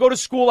wanted to go to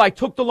school. I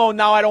took the loan.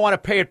 Now I don't want to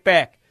pay it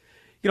back.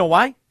 You know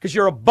why? Because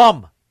you're a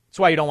bum. That's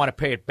why you don't want to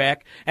pay it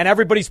back. And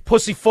everybody's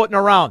pussyfooting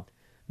around.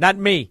 Not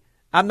me.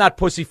 I'm not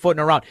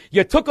pussyfooting around.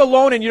 You took a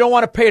loan and you don't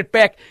want to pay it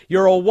back.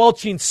 You're a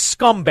welching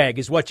scumbag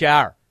is what you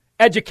are,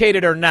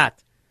 educated or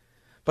not.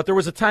 But there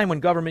was a time when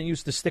government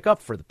used to stick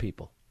up for the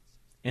people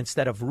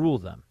instead of rule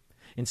them,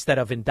 instead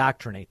of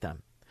indoctrinate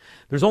them.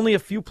 There's only a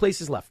few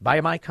places left. By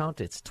my count,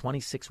 it's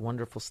 26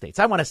 wonderful states.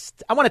 I want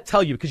to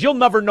tell you, because you'll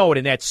never know it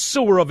in that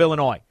sewer of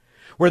Illinois,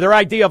 where their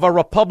idea of a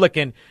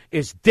Republican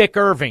is Dick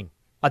Irving,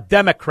 a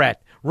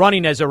Democrat,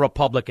 running as a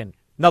Republican,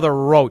 another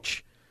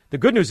roach. The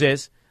good news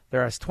is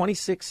there are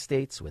 26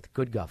 states with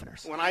good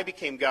governors. When I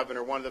became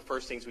governor, one of the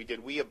first things we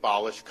did, we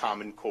abolished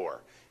Common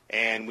Core.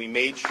 And we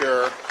made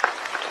sure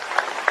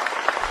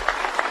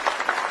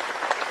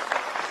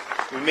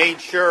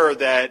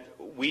that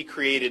we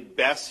created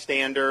BEST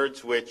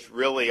standards, which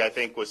really, I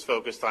think, was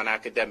focused on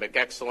academic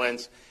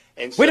excellence.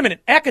 And so, wait a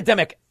minute,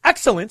 academic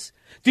excellence?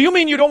 Do you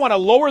mean you don't want to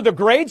lower the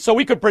grade so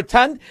we could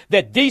pretend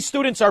that D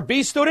students are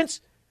B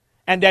students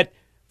and that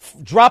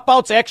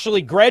dropouts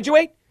actually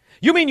graduate?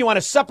 You mean you want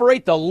to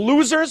separate the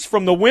losers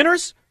from the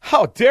winners?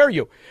 How dare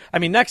you? I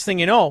mean, next thing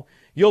you know,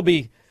 you'll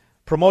be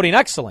promoting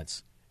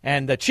excellence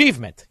and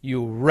achievement,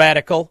 you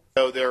radical.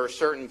 So there are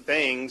certain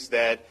things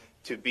that,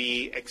 to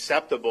be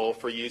acceptable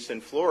for use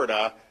in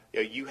Florida,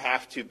 you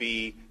have to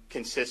be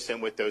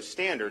consistent with those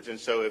standards. And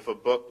so if a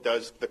book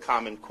does the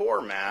Common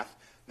Core math,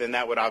 then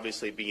that would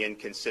obviously be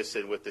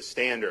inconsistent with the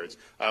standards.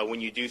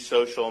 When you do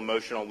social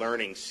emotional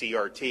learning,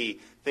 CRT,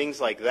 things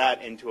like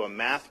that into a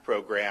math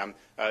program,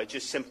 it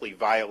just simply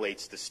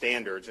violates the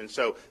standards. And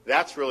so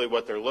that's really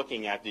what they're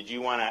looking at. Did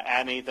you want to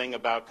add anything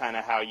about kind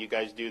of how you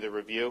guys do the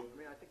review? I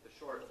mean, I think the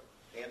short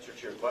answer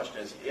to your question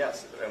is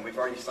yes, and we've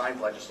already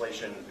signed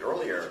legislation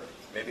earlier,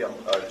 maybe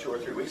 2 or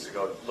 3 weeks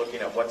ago,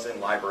 looking at what's in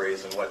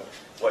libraries and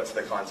what's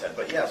the content.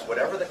 But yes,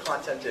 whatever the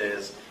content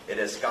is, it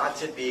has got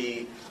to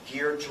be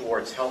geared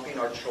towards helping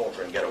our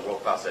children get a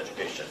world-class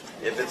education.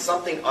 If it's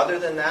something other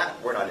than that,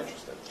 we're not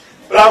interested.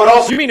 But I would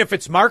also... You mean if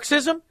it's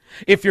Marxism?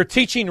 If you're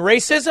teaching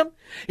racism?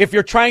 If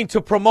you're trying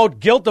to promote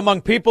guilt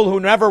among people who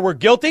never were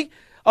guilty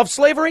of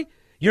slavery?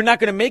 You're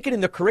not going to make it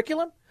in the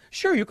curriculum?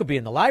 Sure, you could be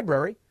in the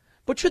library,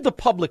 but should the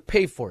public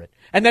pay for it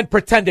and then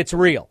pretend it's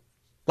real?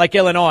 Like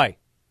Illinois.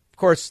 Of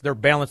course, they're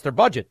balanced their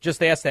budget.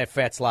 Just ask that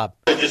fat slob.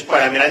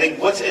 I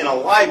think what's in a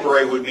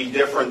library would be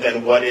different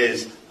than what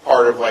is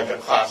part of like a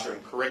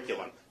classroom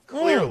curriculum.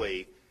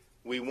 Clearly,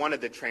 we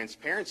wanted the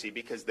transparency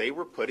because they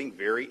were putting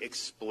very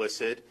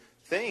explicit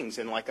things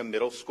in like a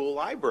middle school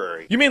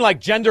library. You mean like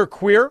gender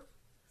queer,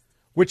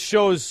 which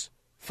shows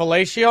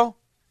fellatio?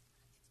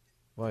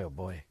 Boy, oh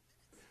boy.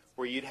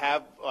 Where you'd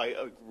have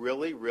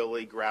really,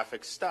 really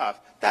graphic stuff.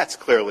 That's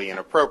clearly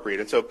inappropriate.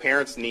 And so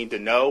parents need to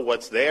know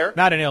what's there.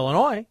 Not in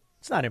Illinois.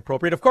 It's not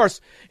inappropriate. Of course,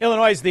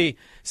 Illinois is the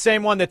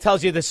same one that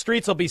tells you the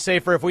streets will be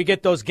safer if we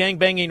get those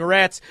gangbanging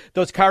rats,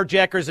 those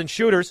carjackers and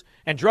shooters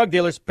and drug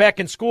dealers back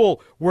in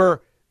school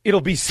where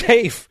it'll be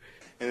safe.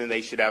 And then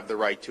they should have the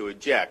right to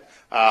eject.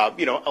 A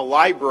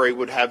library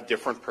would have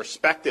different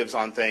perspectives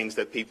on things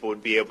that people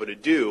would be able to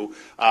do.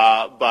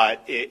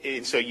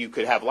 So you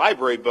could have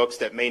library books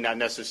that may not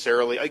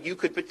necessarily, you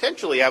could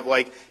potentially have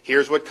like,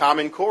 here's what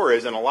Common Core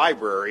is in a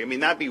library. I mean,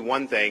 that'd be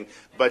one thing.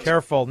 But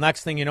careful.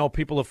 Next thing you know,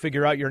 people will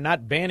figure out you're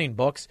not banning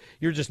books.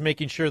 You're just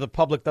making sure the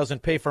public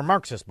doesn't pay for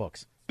Marxist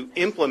books. To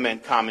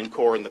implement Common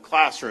Core in the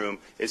classroom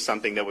is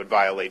something that would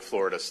violate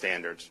Florida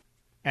standards.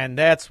 And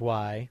that's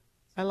why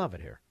I love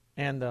it here.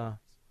 And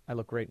I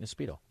look great in a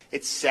Speedo.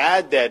 It's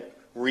sad that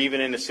we're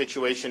even in a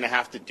situation to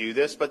have to do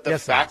this, but the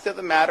fact of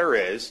the matter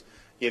is,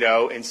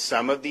 in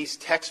some of these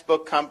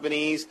textbook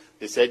companies,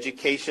 this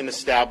education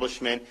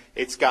establishment,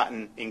 it's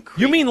gotten increased.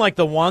 You mean like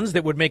the ones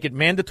that would make it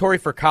mandatory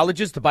for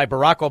colleges to buy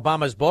Barack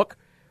Obama's book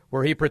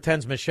where he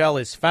pretends Michelle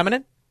is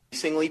feminine?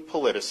 Increasingly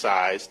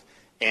politicized,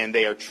 and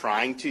they are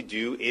trying to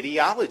do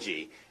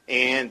ideology.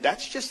 And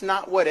that's just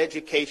not what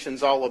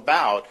education's all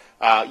about.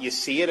 You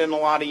see it in a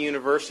lot of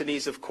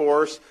universities, of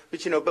course,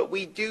 but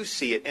we do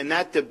see it. And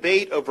that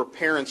debate over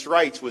parents'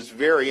 rights was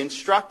very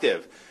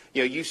instructive.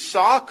 you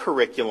saw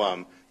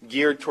curriculum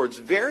geared towards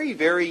very,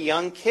 very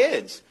young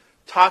kids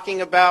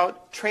talking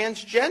about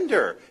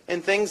transgender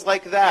and things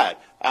like that.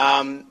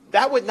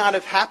 That would not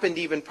have happened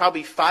even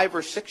probably 5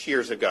 or 6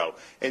 years ago.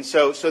 And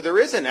so there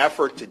is an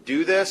effort to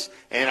do this.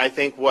 And I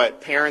think what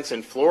parents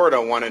in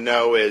Florida want to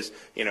know is,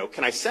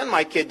 can I send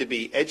my kid to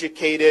be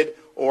educated,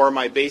 or am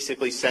I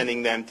basically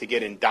sending them to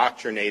get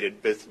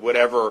indoctrinated with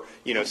whatever,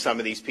 some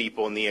of these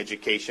people in the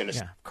education.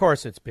 Yeah, of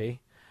course it's B.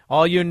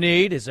 All you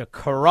need is a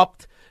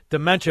corrupt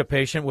dementia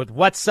patient with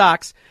wet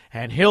socks,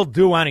 and he'll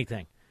do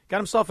anything. Got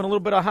himself in a little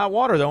bit of hot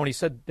water, though, when he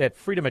said that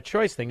freedom of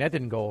choice thing. That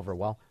didn't go over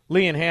well.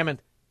 Lee and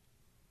Hammond.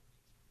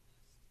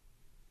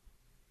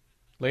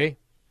 Lee?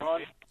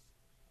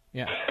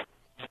 Yeah.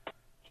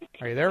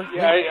 Are you there?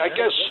 Yeah, I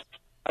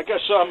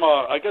guess I'm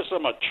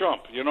a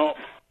chump.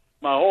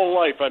 My whole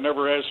life I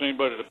never asked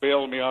anybody to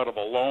bail me out of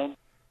a loan.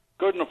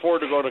 Couldn't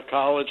afford to go to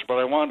college, but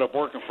I wound up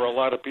working for a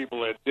lot of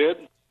people that did.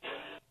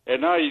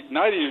 And now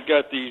you've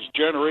got these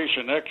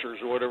Generation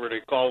Xers or whatever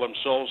they call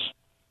themselves,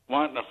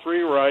 wanting a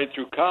free ride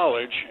through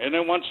college, and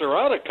then once they're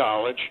out of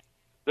college,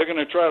 they're going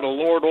to try to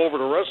lord over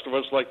the rest of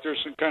us like they're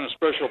some kind of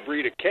special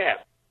breed of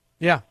cat.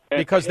 Yeah,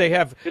 because they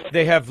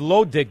have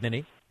low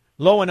dignity,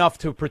 low enough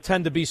to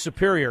pretend to be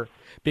superior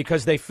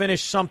because they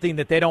finished something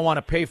that they don't want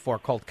to pay for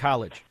called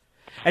college.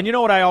 And you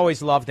know what I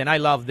always loved, and I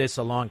loved this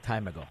a long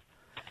time ago?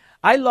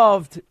 I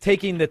loved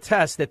taking the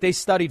test that they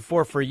studied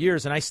for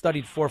years and I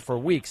studied for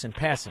weeks and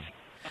passing.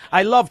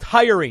 I loved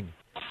hiring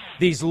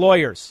these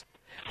lawyers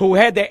who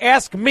had to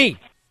ask me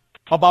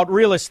about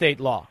real estate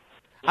law.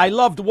 I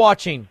loved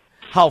watching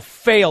how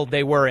failed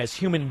they were as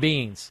human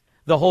beings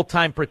the whole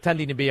time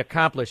pretending to be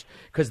accomplished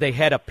because they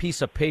had a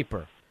piece of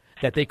paper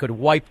that they could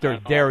wipe their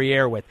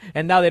derriere with,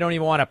 and now they don't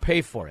even want to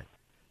pay for it.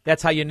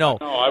 That's how you know.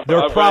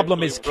 Their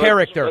problem is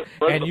character,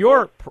 and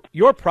your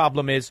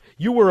problem is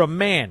you were a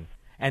man,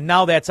 and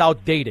now that's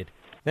outdated.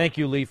 Thank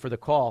you, Lee, for the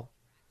call.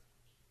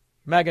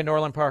 Megan,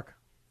 Orland Park.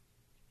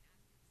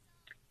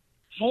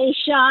 Hey,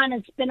 Sean,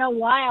 it's been a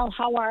while.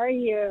 How are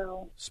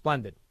you?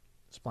 Splendid.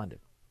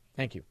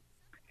 Thank you.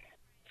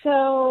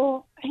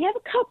 So I have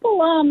a couple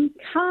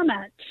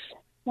comments.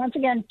 Once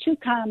again, 2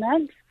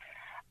 comments.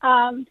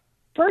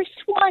 First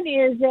one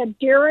is a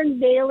Darren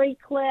Bailey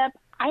clip.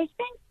 I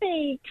think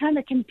they kind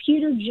of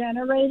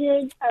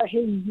computer-generated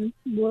his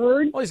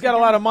words. Well, he's got a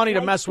lot of money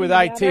to mess with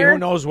IT. Who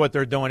knows what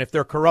they're doing? If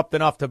they're corrupt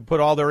enough to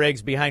put all their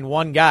eggs behind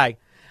one guy,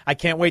 I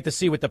can't wait to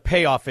see what the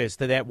payoff is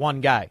to that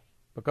one guy.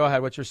 But go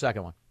ahead. What's your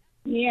second one?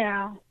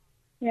 Yeah.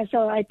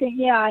 So I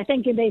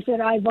think they said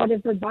I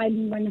voted for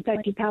Biden when in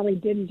fact he probably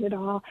didn't at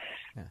all.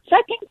 Yeah.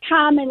 Second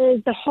comment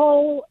is the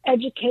whole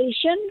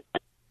education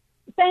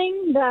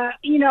thing.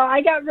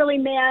 I got really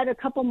mad a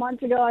couple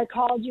months ago. I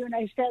called you and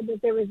I said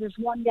that there was this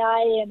one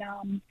guy in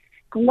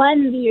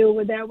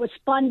Glenview that was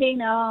funding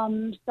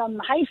some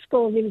high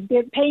schools. He was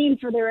paying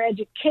for their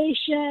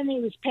education. He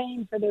was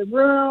paying for their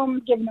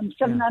room, giving them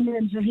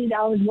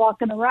 $750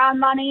 walking around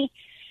money.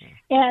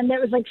 And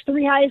there was like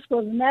 3 high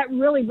schools, and that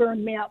really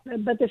burned me up.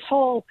 But this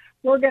whole,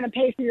 we're going to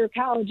pay for your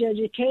college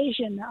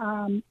education,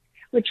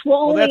 which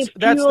will only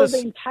fuel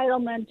the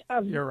entitlement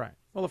of... You're right.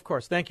 Well, of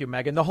course. Thank you,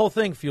 Megan. The whole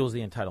thing fuels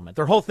the entitlement.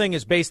 Their whole thing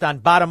is based on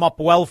bottom-up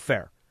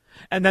welfare.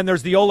 And then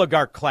there's the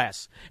oligarch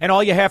class. And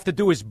all you have to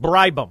do is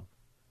bribe them.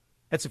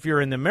 That's if you're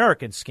in the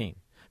American scheme.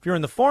 If you're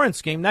in the foreign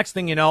scheme, next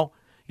thing you know,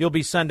 you'll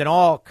be sending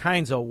all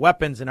kinds of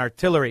weapons and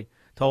artillery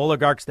to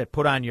oligarchs that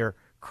put on your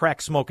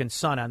crack-smoking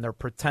son on their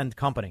pretend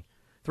company.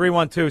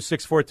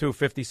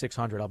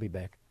 312-642-5600. I'll be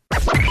back.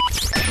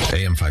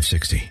 AM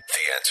 560. The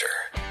Answer.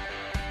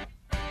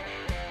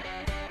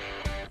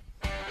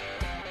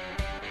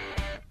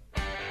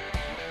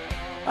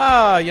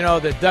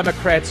 The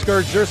Democrat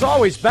scourge. There's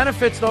always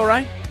benefits, though,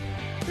 right?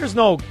 There's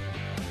no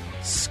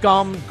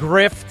scum,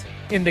 grift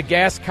in the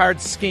gas card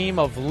scheme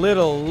of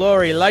little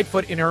Lori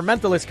Lightfoot in her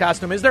mentalist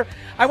costume, is there?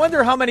 I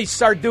wonder how many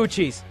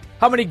Sarducci's,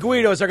 how many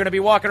Guidos are going to be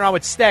walking around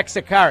with stacks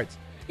of cards.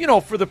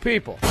 For the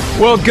people.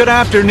 Well, good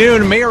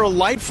afternoon. Mayor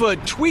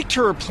Lightfoot tweaked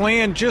her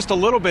plan just a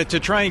little bit to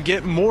try and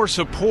get more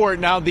support.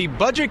 Now, the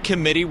Budget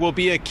Committee will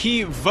be a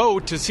key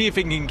vote to see if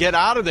it can get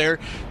out of there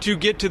to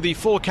get to the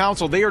full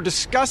council. They are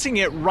discussing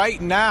it right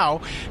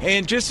now.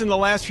 And just in the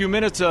last few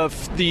minutes,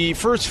 of the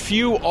first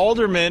few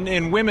aldermen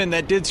and women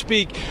that did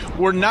speak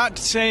were not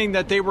saying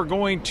that they were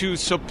going to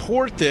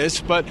support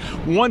this. But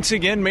once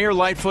again, Mayor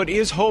Lightfoot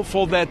is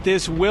hopeful that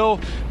this will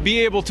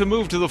be able to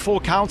move to the full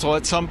council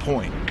at some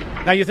point.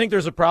 Now, you think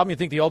there's a problem? You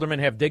think the aldermen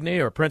have dignity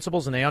or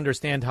principles and they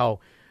understand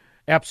how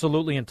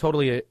absolutely and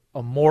totally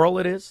immoral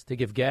it is to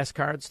give gas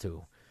cards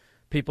to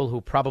people who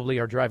probably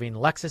are driving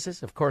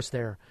Lexuses? Of course,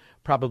 they're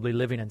probably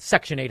living in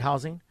Section 8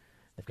 housing.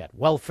 They've got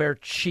welfare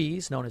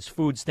cheese known as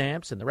food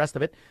stamps and the rest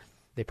of it.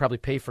 They probably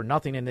pay for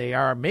nothing, and they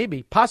are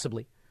maybe,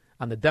 possibly,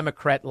 on the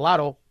Democrat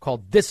lotto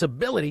called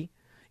disability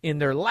in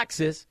their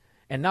Lexus,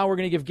 and now we're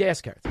going to give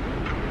gas cards.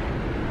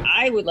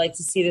 I would like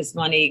to see this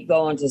money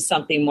go into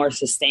something more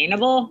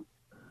sustainable.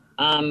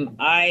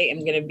 I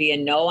am going to be a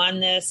no on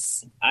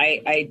this.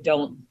 I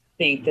don't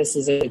think this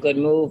is a good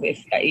move.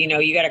 If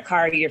you got a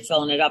car, you're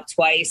filling it up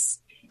twice.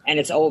 and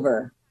it's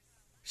over.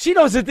 She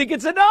doesn't think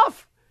it's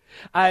enough.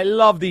 I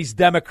love these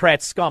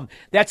Democrat scum.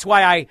 That's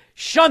why I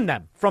shun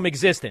them from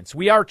existence.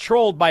 We are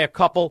trolled by a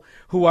couple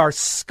who are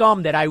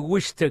scum that I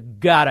wish to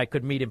God I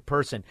could meet in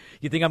person.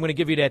 You think I'm going to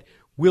give you that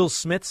Will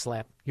Smith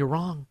slap? You're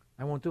wrong.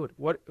 I won't do it.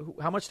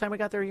 How much time I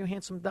got there, you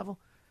handsome devil?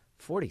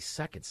 40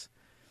 seconds.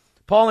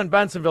 Paul in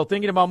Bensonville,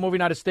 thinking about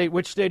moving out of state.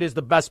 Which state is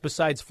the best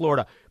besides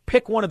Florida?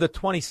 Pick one of the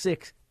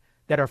 26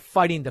 that are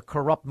fighting the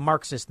corrupt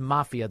Marxist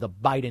mafia, the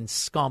Biden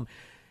scum,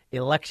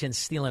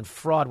 election-stealing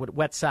fraud with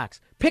wet socks.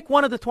 Pick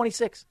one of the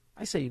 26.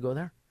 I say you go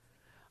there.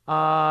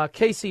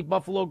 Casey,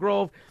 Buffalo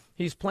Grove,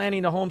 he's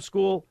planning to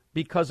homeschool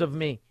because of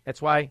me.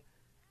 That's why,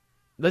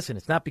 listen,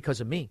 it's not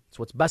because of me. It's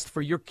what's best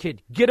for your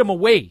kid. Get him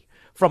away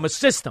from a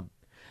system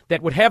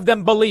that would have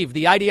them believe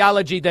the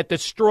ideology that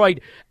destroyed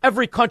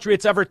every country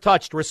it's ever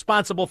touched,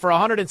 responsible for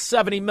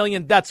 170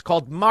 million deaths,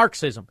 called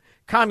Marxism,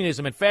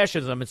 communism, and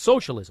fascism, and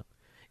socialism,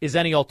 is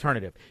any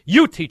alternative.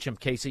 You teach him,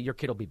 Casey. Your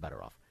kid will be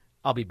better off.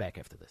 I'll be back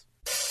after this.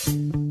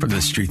 From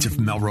the streets of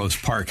Melrose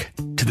Park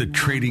to the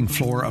trading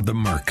floor of the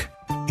Merc,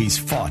 he's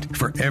fought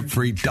for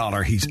every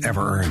dollar he's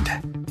ever earned.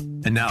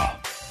 And now,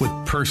 with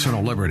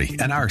personal liberty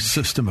and our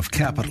system of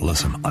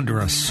capitalism under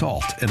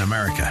assault in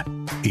America,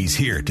 he's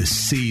here to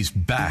seize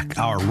back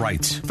our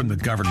rights from the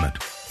government.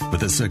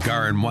 With a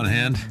cigar in one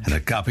hand and a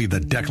copy of the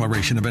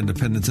Declaration of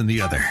Independence in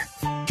the other,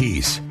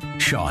 he's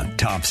Sean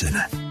Thompson.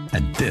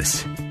 And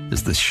this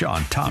is the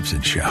Sean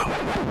Thompson Show.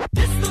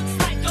 This looks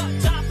like a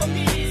job for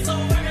me, so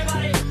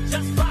everybody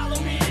just follow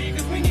me,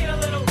 'cause we need a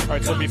little. All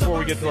right, so before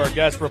we get to our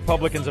guests,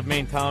 Republicans of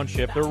Maine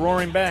Township, they're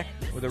roaring back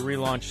with a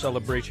relaunch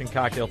celebration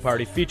cocktail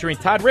party featuring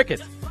Todd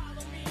Ricketts,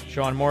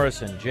 Sean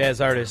Morrison, jazz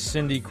artist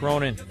Cindy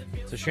Cronin.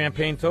 It's a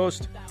champagne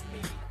toast,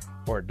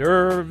 hors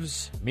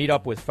d'oeuvres, meet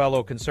up with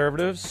fellow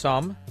conservatives,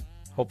 some.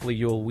 Hopefully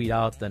you'll weed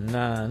out the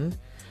none.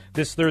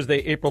 This Thursday,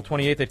 April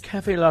 28th at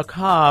Café La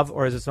Cave,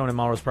 or as it's known in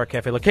Melrose Park,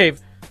 Café La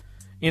Cave,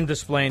 in Des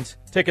Plaines.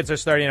 Tickets are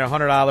starting at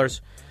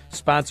 $100.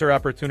 Sponsor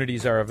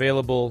opportunities are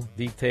available.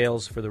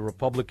 Details for the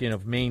Republican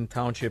of Maine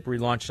Township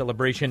relaunch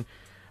celebration,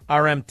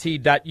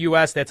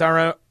 rmt.us. That's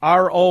ROMT.us.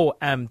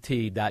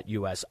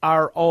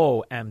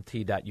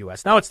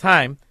 ROMT.us. Now it's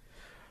time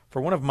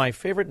for one of my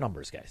favorite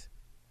numbers, guys.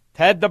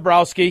 Ted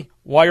Dabrowski,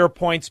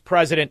 WirePoint's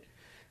president.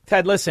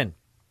 Ted, listen,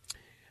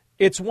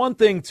 it's one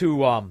thing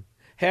to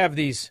have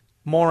these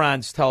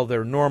morons tell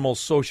their normal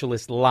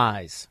socialist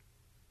lies.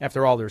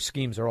 After all, their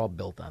schemes are all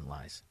built on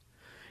lies.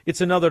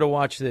 It's another to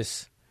watch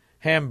this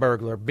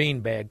Hamburglar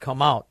beanbag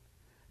come out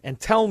and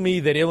tell me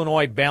that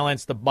Illinois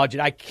balanced the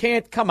budget. I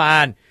can't, come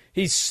on.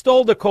 He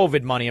stole the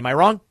COVID money. Am I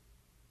wrong?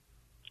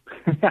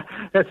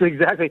 That's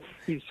exactly.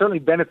 He certainly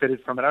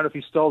benefited from it. I don't know if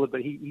he stole it,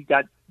 but he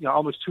got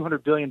almost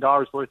 $200 billion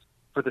worth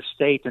for the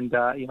state, and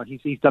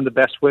he's done the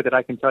best with it.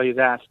 I can tell you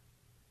that.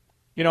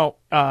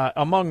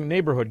 Among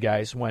neighborhood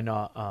guys, when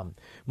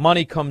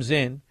money comes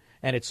in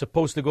and it's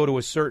supposed to go to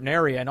a certain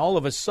area, and all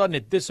of a sudden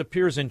it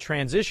disappears in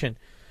transition,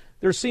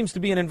 there seems to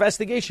be an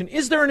investigation.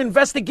 Is there an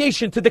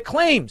investigation to the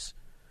claims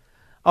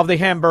of the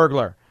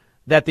Hamburglar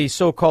that the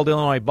so-called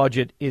Illinois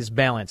budget is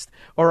balanced?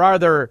 Or are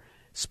there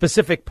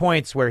specific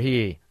points where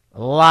he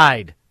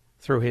lied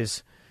through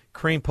his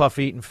cream puff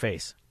eating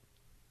face?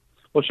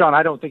 Well, Sean,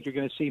 I don't think you're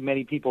going to see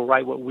many people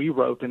write what we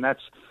wrote, and that's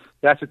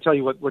to tell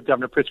you what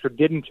Governor Pritzker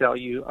didn't tell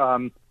you.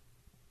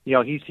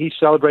 He's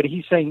celebrated.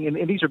 He's saying, and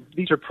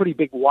these are pretty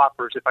big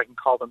whoppers, if I can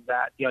call them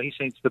that. He's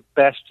saying it's the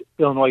best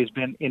Illinois has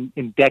been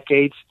in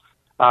decades.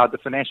 The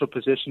financial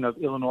position of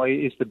Illinois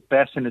is the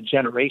best in a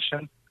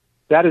generation.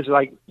 That is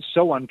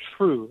so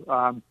untrue.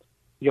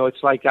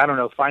 It's like, I don't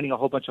know, finding a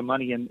whole bunch of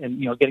money and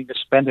getting to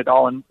spend it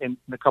all in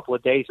a couple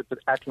of days,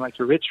 acting like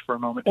you're rich for a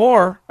moment.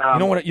 Or you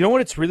know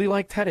what it's really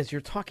like, Ted, as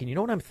you're talking. You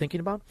know what I'm thinking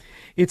about?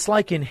 It's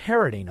like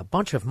inheriting a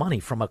bunch of money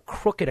from a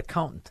crooked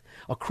accountant,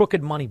 a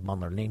crooked money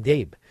bundler named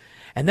Abe,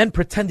 and then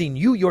pretending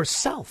you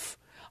yourself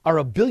are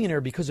a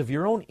billionaire because of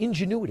your own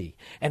ingenuity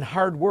and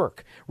hard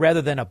work,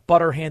 rather than a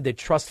butter-handed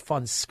trust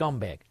fund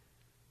scumbag.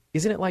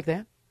 Isn't it like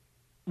that?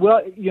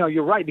 Well,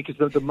 you're right, because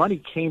the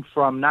money came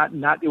from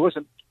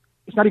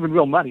it's not even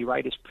real money,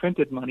 right? It's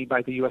printed money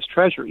by the U.S.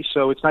 Treasury,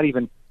 so it's not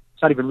even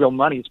real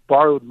money. It's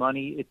borrowed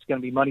money. It's going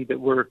to be money that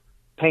we're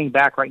paying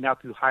back right now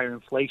through higher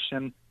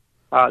inflation.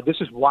 This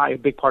is why a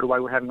big part of why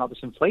we're having all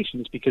this inflation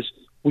is because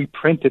we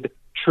printed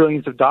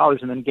trillions of dollars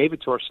and then gave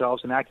it to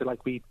ourselves and acted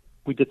like we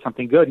did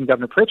something good. And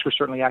Governor Pritzker was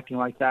certainly acting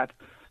like that,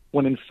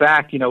 when in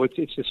fact,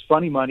 it's this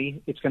funny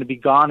money. It's going to be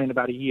gone in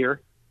about a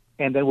year,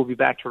 and then we'll be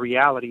back to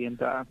reality. And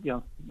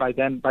by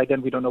then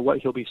we don't know what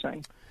he'll be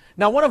saying.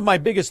 Now, one of my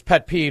biggest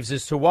pet peeves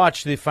is to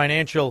watch the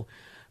financial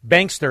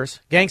gangsters,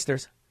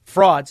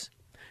 frauds,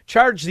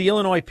 charge the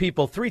Illinois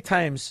people 3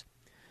 times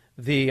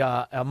the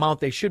amount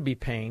they should be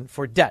paying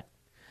for debt.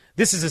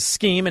 This is a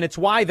scheme, and it's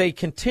why they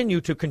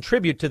continue to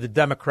contribute to the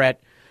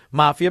Democrat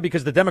mafia,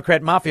 because the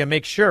Democrat mafia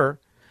makes sure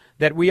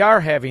that we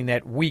are having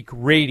that weak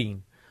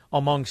rating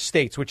among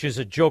states, which is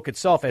a joke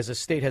itself, as a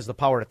state has the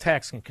power to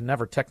tax and can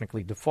never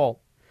technically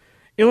default.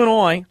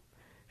 Illinois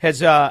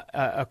has,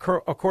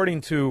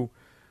 according to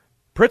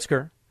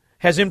Pritzker,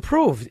 has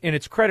improved in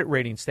its credit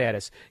rating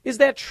status. Is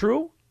that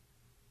true?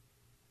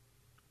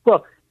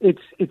 Well,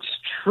 it's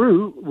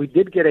true. We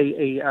did get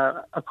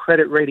a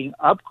credit rating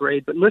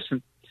upgrade, but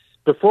listen,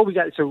 before we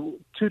got so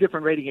two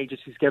different rating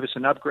agencies gave us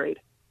an upgrade,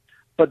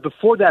 but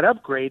before that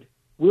upgrade,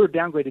 we were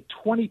downgraded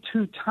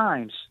 22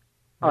 times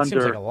That seems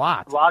like under a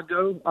lot.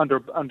 Lago,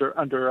 under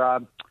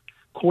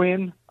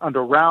Quinn, under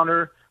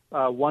Rauner,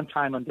 one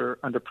time under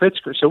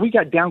Pritzker. So we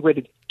got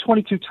downgraded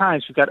 22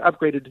 times. We got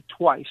upgraded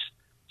twice.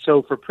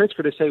 So for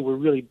Pritzker to say we're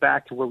really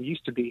back to where we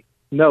used to be,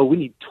 no, we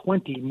need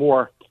 20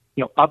 more,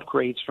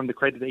 upgrades from the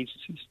credit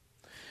agencies,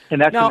 and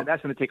that's going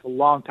to take a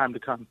long time to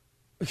come.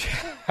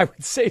 I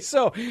would say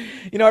so.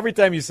 Every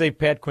time you say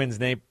Pat Quinn's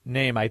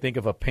name, I think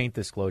of a paint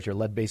disclosure,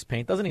 lead-based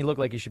paint. Doesn't he look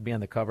like he should be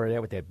on the cover of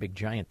that with that big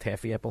giant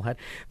taffy apple head?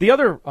 The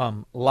other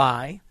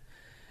lie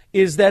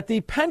is that the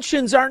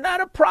pensions are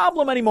not a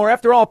problem anymore.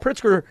 After all,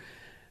 Pritzker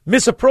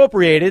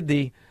misappropriated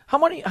the how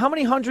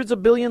many hundreds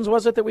of billions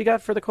was it that we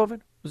got for the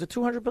COVID? Was it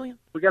 200 billion?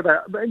 We got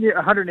about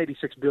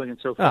 186 billion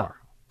so far.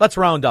 Let's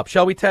round up,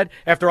 shall we, Ted?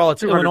 After all,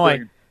 it's Illinois.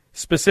 Billion.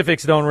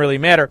 Specifics don't really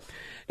matter,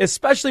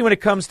 especially when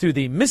it comes to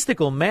the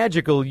mystical,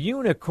 magical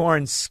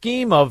unicorn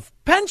scheme of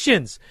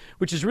pensions,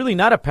 which is really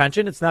not a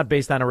pension. It's not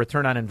based on a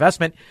return on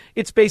investment.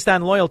 It's based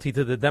on loyalty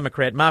to the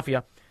Democrat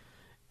mafia.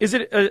 Is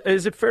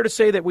it fair to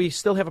say that we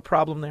still have a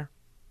problem there?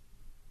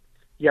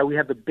 Yeah, we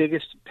have the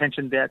biggest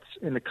pension debts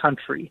in the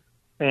country,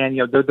 and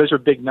those are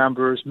big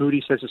numbers.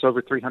 Moody says it's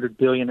over $300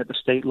 billion at the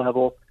state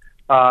level.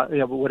 But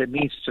what it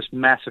means is just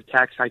massive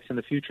tax hikes in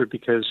the future,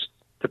 because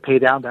to pay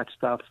down that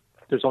stuff,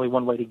 there's only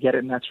one way to get it,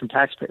 and that's from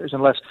taxpayers,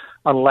 unless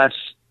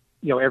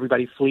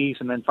everybody flees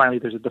and then finally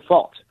there's a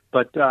default.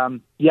 But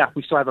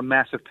we still have a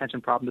massive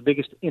pension problem, the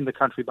biggest in the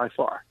country by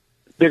far,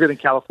 bigger than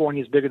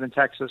California's, bigger than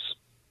Texas.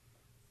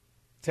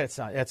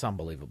 That's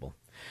unbelievable.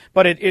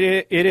 But it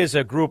is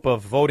a group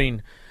of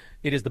voting.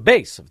 It is the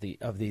base of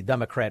the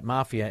Democrat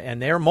mafia,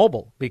 and they're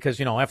mobile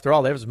because, after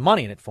all, there's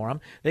money in it for them.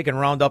 They can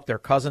round up their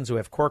cousins who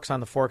have corks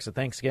on the forks at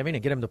Thanksgiving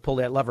and get them to pull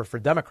that lever for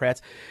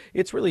Democrats.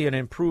 It's really an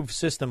improved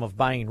system of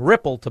buying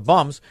Ripple to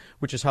bums,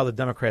 which is how the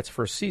Democrats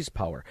first seized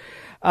power.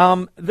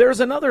 There's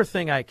another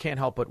thing I can't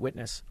help but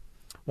witness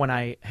when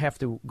I have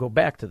to go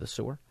back to the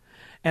sewer,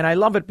 and I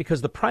love it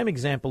because the prime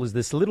example is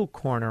this little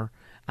corner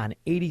on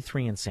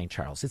 83 in St.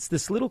 Charles. It's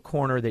this little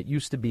corner that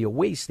used to be a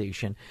way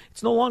station.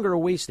 It's no longer a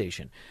way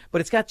station, but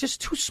it's got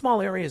just two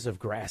small areas of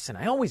grass. And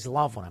I always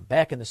love when I'm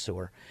back in the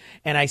sewer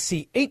and I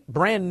see 8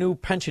 brand new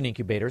pension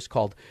incubators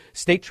called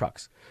state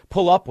trucks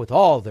pull up with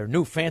all their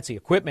new fancy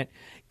equipment,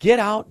 get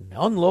out and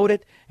unload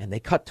it, and they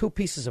cut 2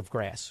 pieces of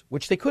grass,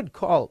 which they could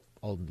call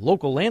a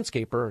local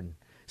landscaper and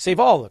save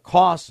all the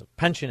costs of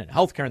pension and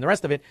health care and the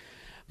rest of it.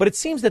 But it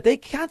seems that they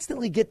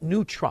constantly get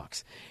new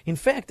trucks. In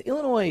fact,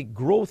 Illinois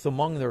growth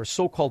among their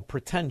so-called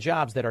pretend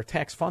jobs that are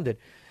tax-funded,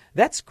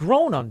 that's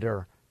grown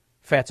under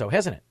Fatso,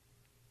 hasn't it?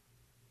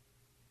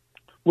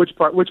 Which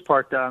part,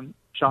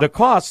 Sean? The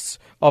costs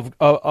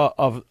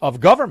of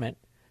government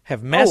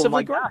have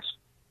massively grown. Gosh.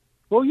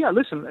 Well, yeah.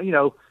 Listen,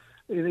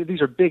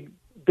 these are big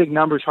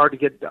numbers, hard to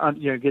get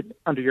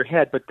under your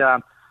head. But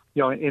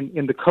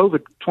in the COVID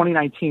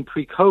 2019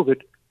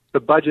 pre-COVID,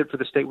 the budget for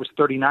the state was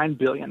 $39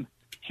 billion.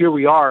 Here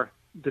we are.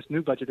 This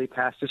new budget they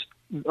passed,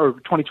 or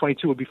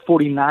 2022 would be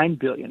 $49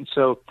 billion.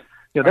 So,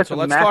 that's so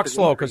let's talk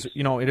slow because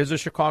it is a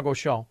Chicago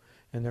show,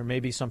 and there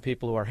may be some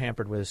people who are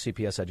hampered with a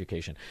CPS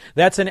education.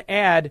 That's an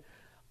ad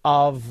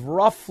of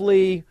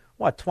roughly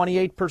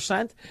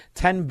 28%,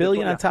 $10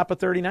 billion on top of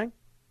 39.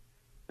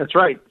 That's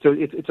right. So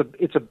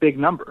it's a big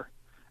number,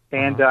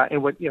 and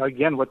what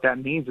what that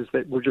means is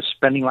that we're just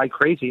spending like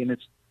crazy, and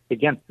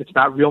it's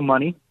not real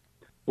money.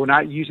 We're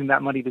not using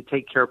that money to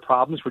take care of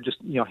problems. We're just,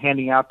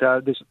 handing out.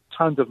 There's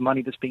tons of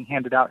money that's being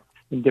handed out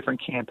in different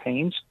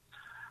campaigns.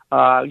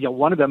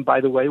 One of them,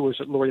 by the way, was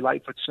Lori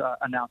Lightfoot's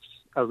announced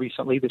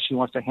recently that she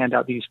wants to hand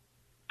out these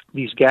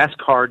gas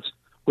cards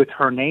with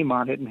her name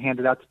on it and hand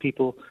it out to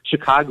people,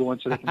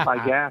 Chicagoans, so they can buy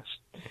gas.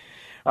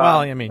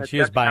 Well, she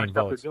is buying kind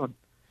of votes.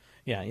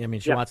 Yeah,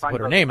 she wants to put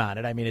her name on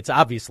it. It's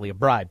obviously a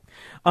bribe.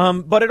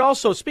 But it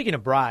also, speaking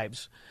of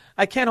bribes,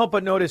 I can't help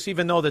but notice,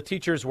 even though the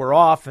teachers were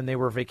off and they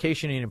were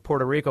vacationing in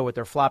Puerto Rico with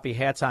their floppy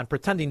hats on,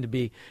 pretending to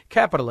be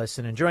capitalists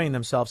and enjoying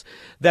themselves,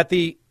 that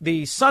the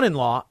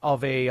son-in-law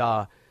of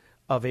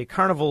a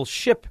Carnival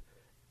ship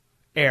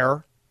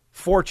heir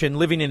fortune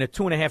living in a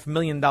 $2.5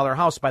 million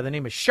house by the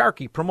name of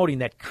Sharkey, promoting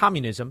that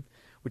communism,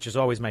 which is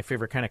always my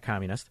favorite kind of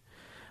communist,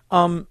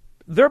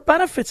 their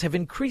benefits have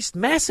increased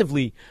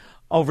massively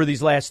over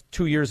these last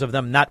 2 years of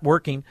them not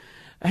working.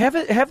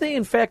 Have they,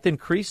 in fact,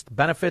 increased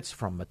benefits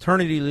from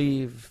maternity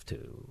leave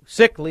to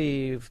sick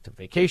leave to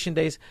vacation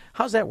days?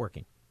 How's that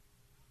working?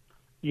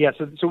 Yeah,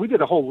 so we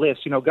did a whole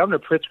list. Governor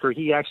Pritzker,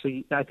 he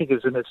actually, I think it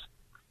was in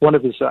one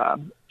of his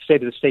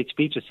State of the State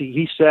speeches,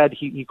 he said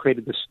he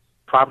created this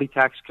property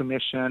tax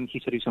commission. He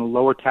said he's going to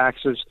lower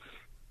taxes.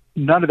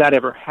 None of that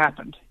ever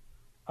happened.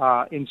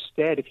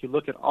 Instead, if you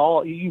look at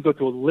you can go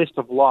through a list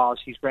of laws.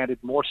 He's granted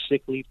more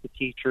sick leave to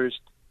teachers.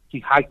 He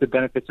hiked the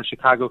benefits of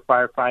Chicago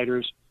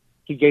firefighters.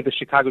 He gave the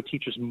Chicago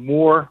teachers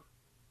more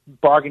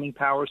bargaining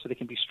power so they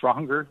can be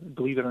stronger,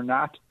 believe it or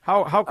not.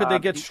 How could they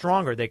get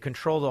stronger? They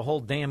control the whole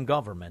damn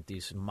government,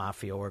 these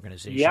mafia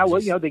organizations. Yeah,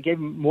 well, they gave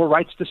them more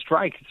rights to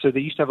strike. So they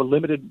used to have a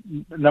limited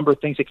number of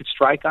things they could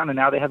strike on, and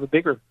now they have a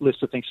bigger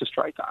list of things to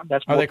strike on.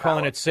 That's Are they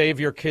calling it Save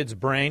Your Kid's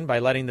Brain by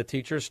letting the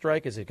teachers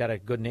strike? Has it got a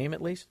good name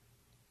at least?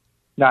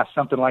 Nah,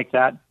 something like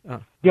that.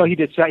 Oh. He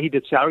did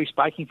salary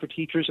spiking for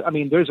teachers. I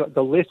mean,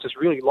 the list is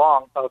really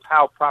long of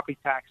how property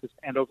taxes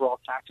and overall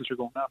taxes are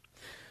going up.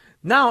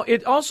 Now,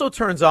 it also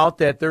turns out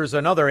that there's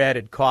another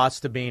added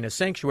cost to being a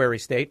sanctuary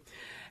state.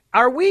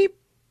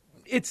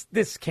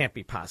 This can't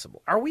be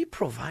possible. Are we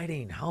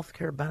providing health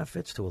care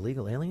benefits to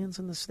illegal aliens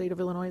in the state of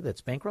Illinois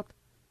that's bankrupt?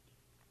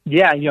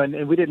 Yeah,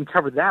 and we didn't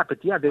cover that,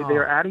 but yeah,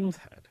 they're adding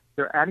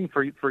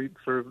for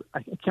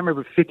I can't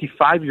remember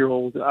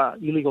 55-year-old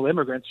illegal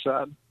immigrants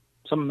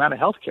some amount of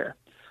health care.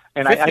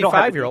 And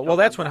 55-year-old. Well,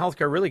 that's when health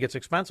care really gets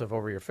expensive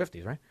over your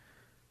 50s, right?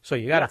 So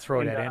you got to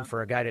throw that in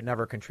for a guy that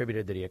never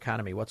contributed to the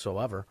economy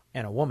whatsoever,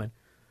 and a woman.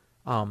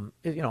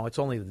 It's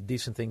only the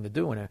decent thing to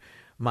do in a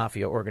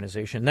mafia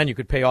organization. Then you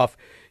could pay off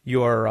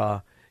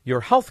your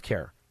health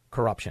care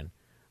corruption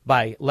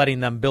by letting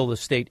them bill the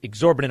state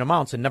exorbitant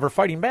amounts and never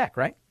fighting back,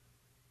 right?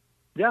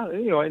 Yeah,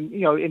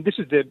 and this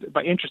is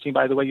interesting,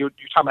 by the way. You're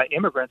talking about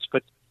immigrants,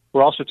 but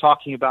we're also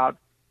talking about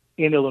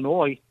in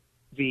Illinois,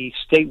 the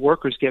state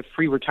workers get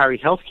free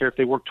retiree health care if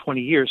they work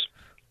 20 years,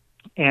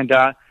 and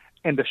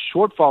the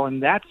shortfall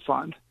in that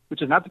fund,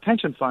 which is not the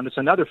pension fund, it's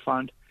another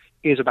fund,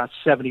 is about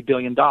 $70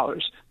 billion.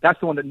 That's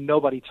the one that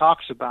nobody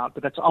talks about,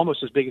 but that's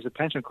almost as big as the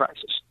pension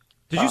crisis.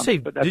 Did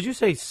you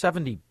say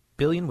 70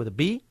 billion with a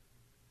B?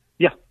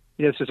 Yeah.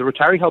 This is a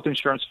retiree health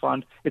insurance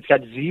fund. It's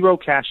got zero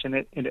cash in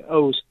it, and it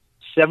owes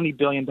 $70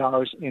 billion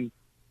in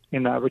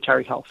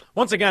retiree health.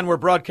 Once again, we're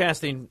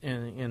broadcasting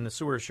in the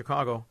sewer of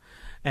Chicago,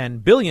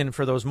 and billion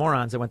for those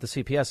morons that went to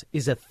CPS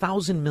is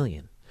 1,000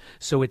 million.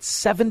 So it's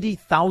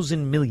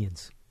 70,000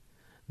 millions.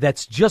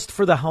 That's just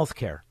for the health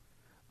care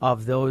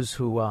of those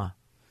who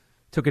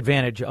took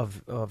advantage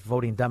of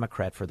voting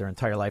Democrat for their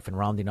entire life and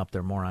rounding up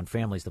their moron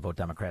families to vote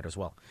Democrat as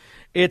well.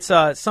 It's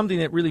something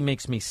that really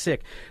makes me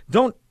sick.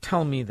 Don't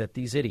tell me that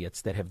these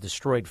idiots that have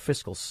destroyed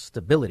fiscal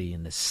stability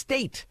in the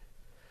state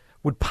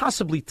would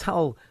possibly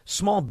tell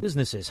small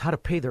businesses how to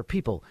pay their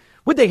people.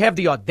 Would they have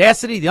the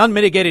audacity, the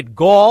unmitigated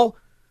gall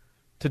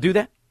to do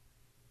that?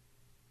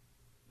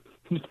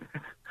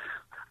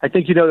 I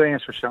think you know the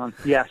answer, Sean.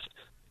 Yes.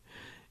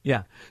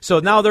 Yeah. So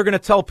now they're going to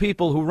tell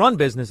people who run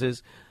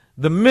businesses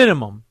the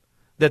minimum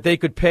that they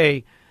could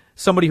pay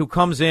somebody who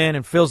comes in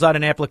and fills out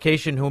an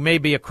application who may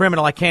be a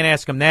criminal. I can't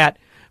ask him that.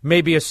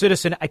 Maybe a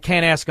citizen. I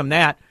can't ask him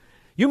that.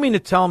 You mean to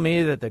tell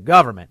me that the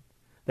government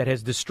that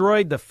has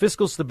destroyed the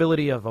fiscal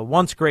stability of a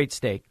once great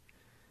state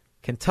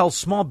can tell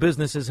small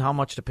businesses how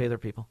much to pay their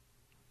people?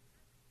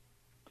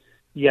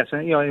 Yes,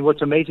 and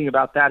what's amazing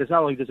about that is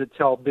not only does it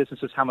tell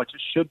businesses how much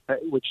it should pay,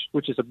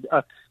 which is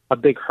a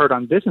big hurt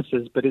on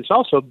businesses, but it's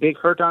also a big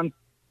hurt on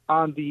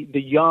the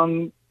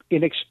young,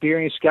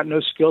 inexperienced, got no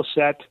skill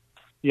set,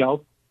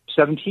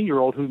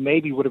 17-year-old who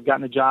maybe would have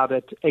gotten a job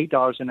at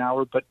 $8 an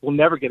hour, but will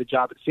never get a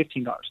job at $15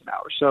 an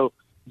hour. So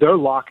they're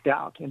locked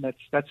out, and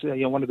that's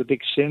one of the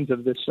big sins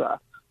of this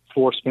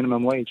forced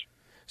minimum wage.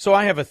 So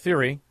I have a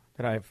theory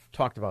that I've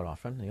talked about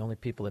often. The only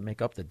people that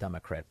make up the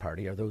Democrat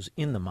Party are those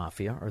in the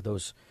mafia, or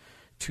those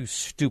too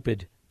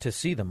stupid to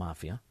see the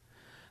mafia.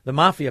 The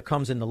mafia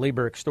comes in the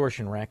labor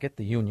extortion racket,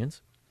 the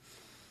unions.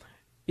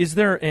 Is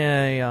there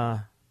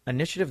a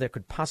initiative that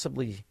could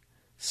possibly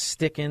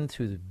stick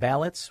into the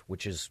ballots,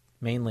 which is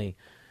mainly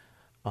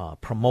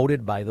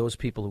promoted by those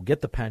people who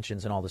get the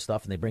pensions and all this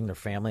stuff, and they bring their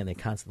family and they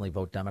constantly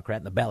vote Democrat,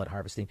 and the ballot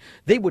harvesting?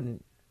 They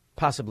wouldn't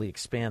possibly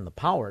expand the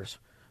powers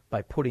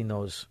by putting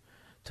those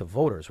to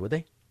voters, would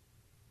they?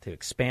 To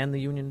expand the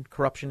union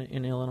corruption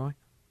in Illinois?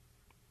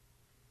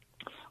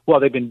 Well,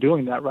 they've been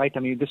doing that, right? I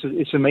mean,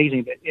 it's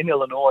amazing that in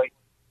Illinois,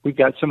 we've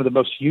got some of the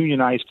most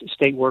unionized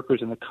state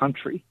workers in the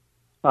country.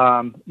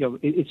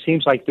 It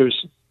seems like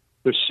there's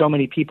so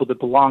many people that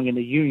belong in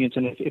the unions,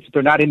 and if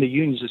they're not in the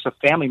unions, it's a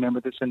family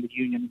member that's in the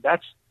union.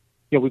 That's,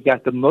 we've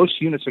got the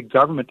most units of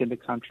government in the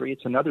country.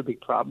 It's another big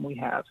problem we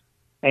have.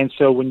 And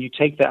so when you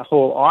take that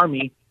whole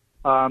army,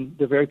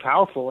 they're very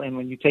powerful, and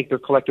when you take their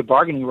collective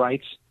bargaining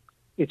rights,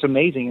 it's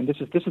amazing. And this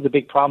is a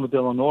big problem with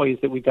Illinois, is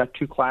that we've got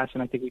two classes,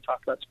 and I think we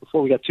talked about this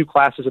before. We got two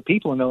classes of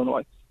people in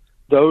Illinois.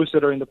 Those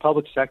that are in the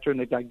public sector, and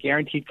they've got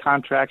guaranteed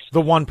contracts.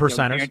 The 1%ers.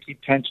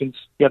 Guaranteed pensions.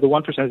 Yeah, the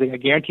 1%ers, they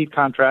got guaranteed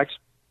contracts.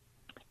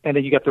 And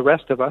then you got the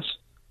rest of us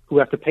who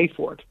have to pay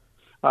for it.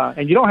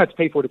 And you don't have to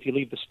pay for it if you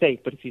leave the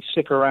state, but if you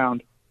stick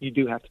around, you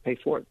do have to pay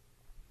for it.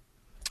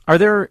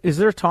 Is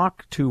there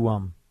talk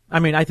to,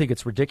 I think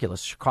it's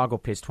ridiculous. Chicago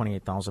pays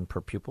 $28,000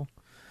 per pupil.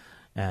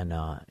 And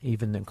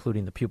even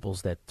including the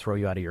pupils that throw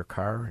you out of your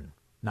car and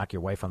knock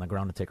your wife on the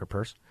ground to take her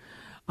purse.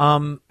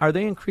 Are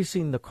they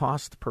increasing the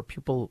cost per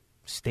pupil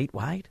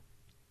statewide?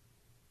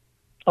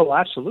 Oh,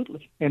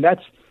 absolutely. And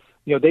that's,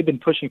 they've been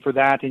pushing for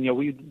that.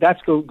 And,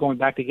 that's going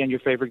back to, again, your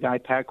favorite guy,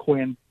 Pat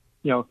Quinn,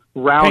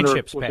 Rauner. Paint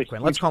Chips Pat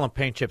Quinn. Let's call him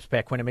Paint Chips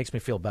Pat Quinn. It makes me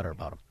feel better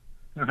about him.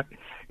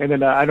 And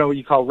then I know what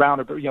you call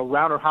Rauner, but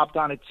Rauner hopped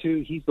on it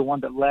too. He's the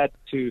one that led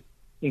to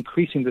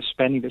increasing the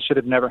spending that should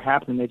have never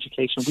happened in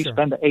education. We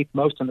spend the 8th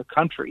most in the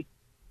country.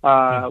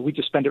 We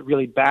just spend it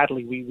really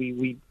badly.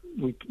 We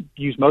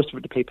use most of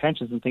it to pay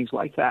pensions and things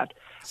like that.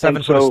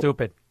 7 for the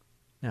stupid.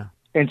 Yeah.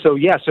 And so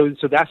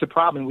that's a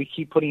problem. We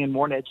keep putting in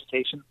more in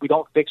education. We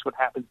don't fix what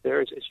happens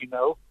there, as you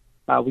know.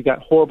 We got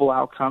horrible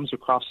outcomes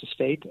across the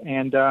state,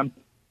 and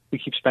we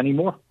keep spending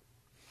more.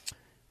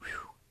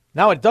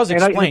 Now it does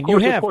explain.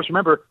 Of course,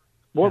 remember,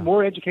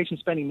 more education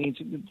spending means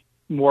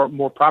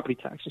more property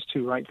taxes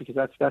too, right? Because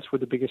that's where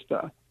the biggest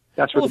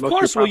that's where well, the of most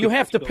course. Well, you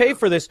have to pay up.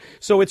 for this,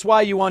 so it's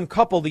why you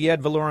uncouple the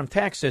ad valorem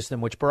tax system,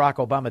 which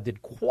Barack Obama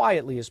did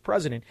quietly as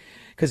president,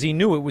 because he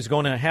knew it was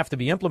going to have to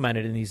be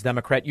implemented in these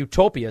Democrat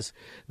utopias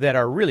that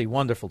are really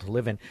wonderful to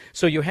live in.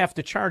 So you have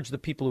to charge the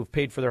people who've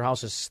paid for their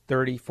houses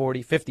 30,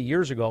 40, 50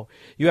 years ago.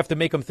 You have to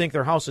make them think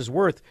their house is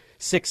worth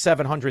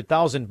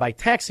 $600,000-$700,000 by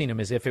taxing them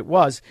as if it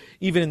was,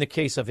 even in the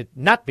case of it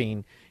not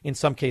being, in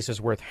some cases,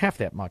 worth half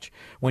that much.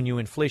 When you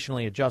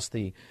inflationally adjust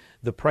the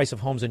price of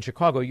homes in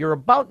Chicago, you're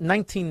about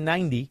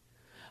 1990.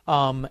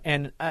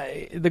 And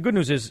the good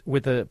news is,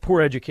 with the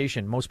poor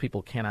education, most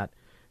people cannot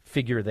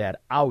figure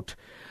that out.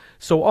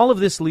 So all of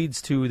this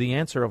leads to the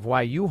answer of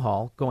why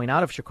U-Haul going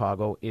out of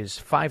Chicago is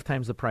 5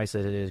 times the price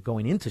that it is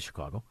going into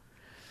Chicago.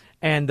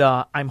 And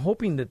I'm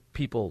hoping that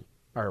people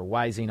are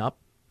wising up.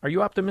 Are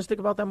you optimistic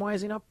about them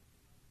wising up?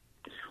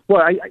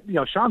 Well,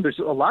 Sean, there's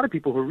a lot of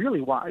people who are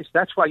really wise.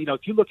 That's why,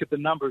 if you look at the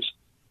numbers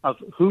of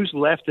who's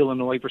left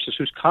Illinois versus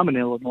who's come in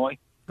Illinois,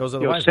 those are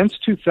the wise since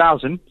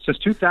 2000,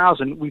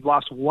 we've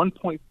lost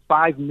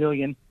 1.5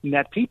 million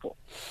net people.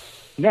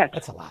 Net.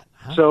 That's a lot.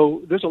 Huh?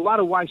 So there's a lot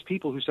of wise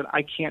people who said,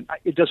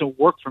 it doesn't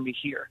work for me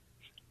here.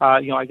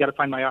 I got to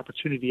find my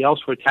opportunity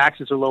elsewhere.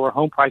 Taxes are lower,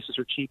 home prices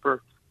are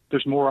cheaper.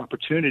 There's more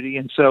opportunity.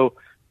 And so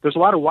there's a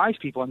lot of wise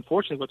people.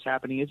 Unfortunately, what's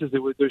happening is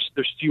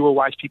there's fewer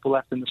wise people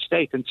left in the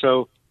state. And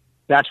so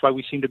that's why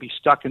we seem to be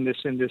stuck in this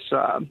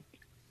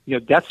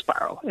death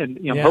spiral. And,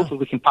 hopefully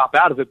we can pop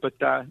out of it, but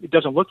it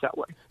doesn't look that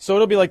way. So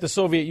it'll be like the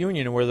Soviet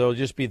Union, where there'll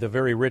just be the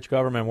very rich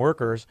government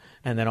workers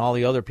and then all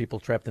the other people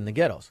trapped in the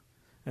ghettos.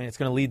 And it's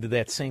going to lead to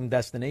that same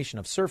destination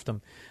of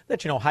serfdom that,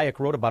 Hayek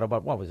wrote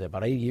about what was it,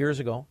 about 80 years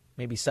ago,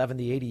 maybe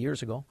 70, 80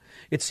 years ago.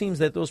 It seems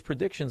that those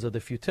predictions of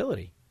the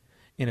futility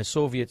in a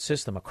Soviet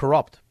system, a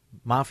corrupt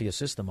mafia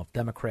system of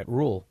Democrat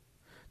rule,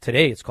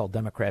 today it's called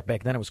Democrat,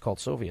 back then it was called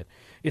Soviet.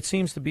 It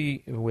seems to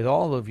be, with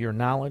all of your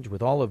knowledge,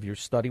 with all of your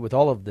study, with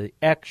all of the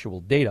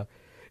actual data,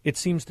 it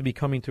seems to be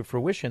coming to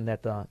fruition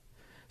that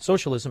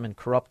socialism and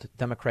corrupt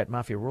Democrat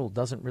mafia rule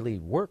doesn't really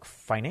work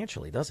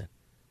financially, does it?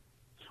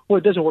 Well,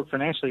 it doesn't work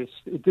financially.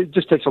 It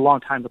just takes a long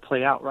time to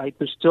play out, right?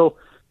 There's still,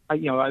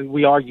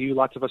 we argue,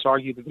 lots of us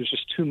argue that there's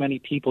just too many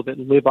people that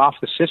live off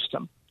the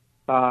system.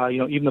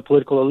 Even the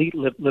political elite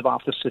live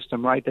off the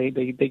system, right? They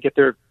get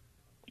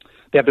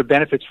they have their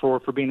benefits for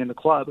being in the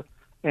club,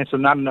 and so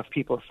not enough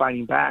people are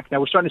fighting back.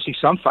 Now we're starting to see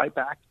some fight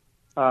back,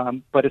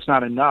 but it's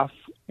not enough,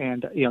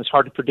 and it's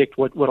hard to predict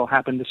what'll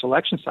happen this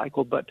election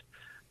cycle. But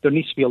there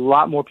needs to be a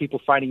lot more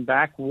people fighting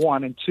back.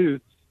 1 and 2.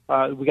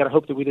 We got to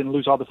hope that we didn't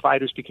lose all the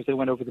fighters because they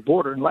went over the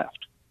border and left.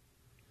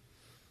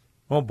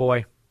 Oh,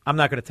 boy. I'm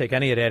not going to take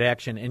any of that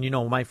action.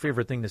 And, my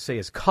favorite thing to say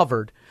is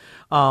covered.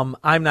 I'm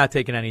not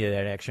taking any of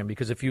that action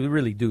because if you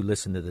really do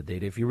listen to the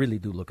data, if you really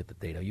do look at the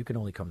data, you can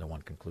only come to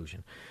one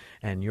conclusion.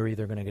 And you're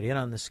either going to get in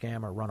on the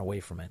scam or run away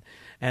from it.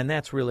 And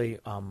that's really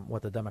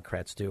what the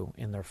Democrats do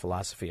in their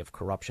philosophy of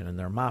corruption and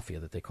their mafia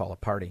that they call a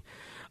party.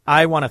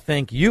 I want to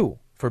thank you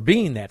for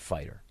being that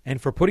fighter and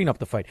for putting up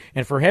the fight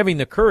and for having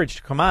the courage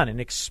to come on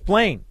and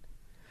explain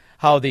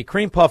how the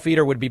cream puff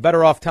eater would be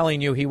better off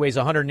telling you he weighs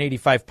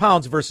 185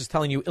 pounds versus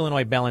telling you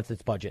Illinois balanced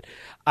its budget.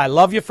 I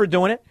love you for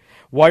doing it.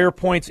 Wire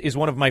Points is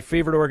one of my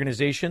favorite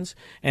organizations,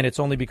 and it's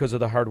only because of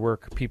the hard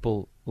work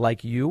people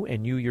like you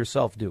and you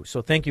yourself do.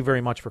 So thank you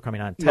very much for coming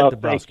on. Ted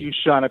Dabrowski. Thank you,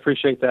 Sean. I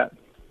appreciate that.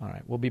 All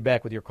right. We'll be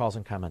back with your calls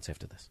and comments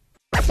after this.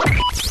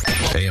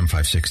 AM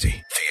 560, The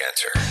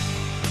Answer.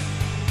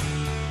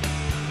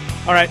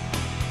 All right.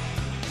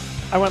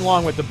 I went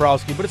along with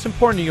Dabrowski, but it's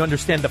important you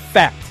understand the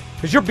fact.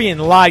 Because you're being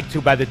lied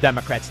to by the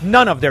Democrats.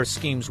 None of their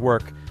schemes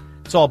work.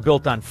 It's all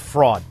built on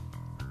fraud.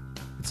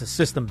 It's a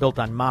system built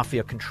on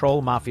mafia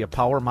control, mafia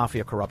power,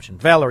 mafia corruption.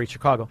 Valerie,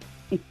 Chicago.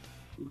 Oh,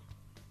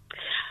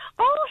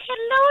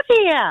 hello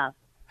there.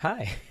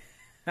 Hi.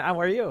 How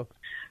are you?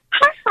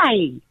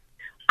 Hi.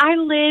 I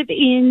live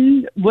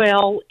in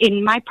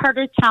my part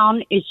of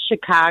town is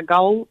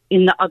Chicago.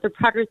 In the other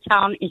part of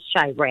town is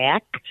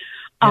Chirac.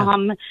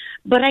 Yeah.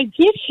 But I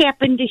did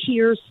happen to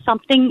hear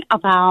something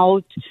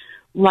about,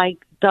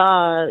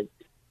 the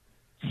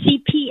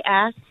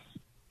CPS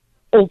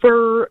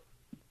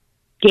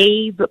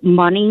gave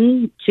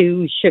money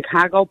to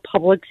Chicago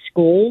public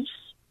schools,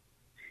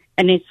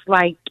 and it's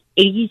like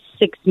 $86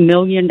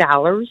 million.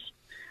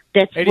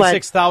 That's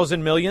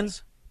 86,000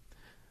 millions?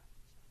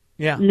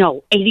 Yeah.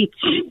 No,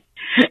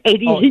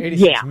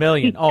 86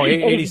 million. Oh,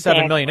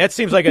 87 million. That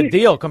seems like a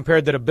deal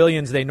compared to the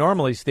billions they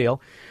normally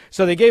steal.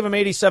 So they gave him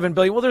 87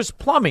 billion. Well, there's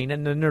plumbing,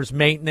 and then there's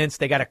maintenance.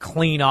 They got to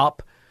clean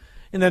up.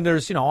 And then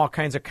there's, all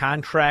kinds of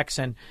contracts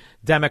and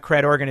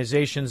Democrat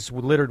organizations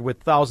littered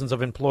with thousands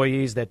of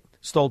employees that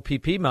stole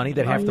PP money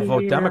that have to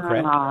vote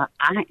Democrat.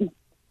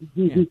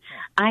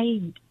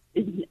 I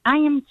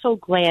am so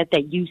glad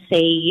that you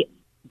say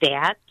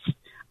that.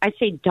 I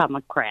say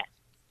Democrat.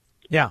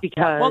 Yeah.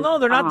 Because, well, no,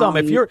 they're not dumb.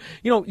 If you're,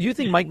 you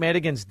think Mike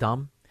Madigan's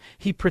dumb?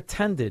 He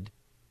pretended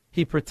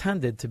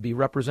to be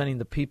representing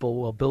the people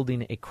while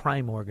building a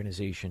crime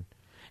organization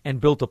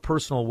and built a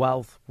personal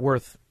wealth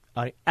worth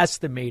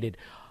estimated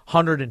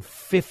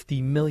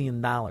 $150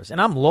 million.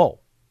 And I'm low.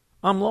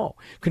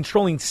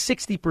 Controlling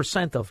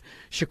 60% of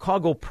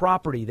Chicago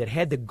property that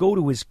had to go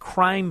to his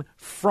crime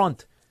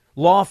front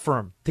law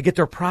firm to get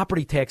their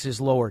property taxes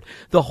lowered.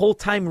 The whole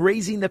time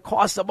raising the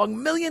costs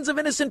among millions of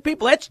innocent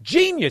people. That's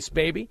genius,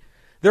 baby.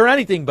 They're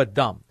anything but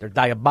dumb. They're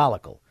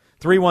diabolical.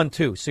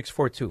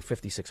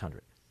 312-642-5600.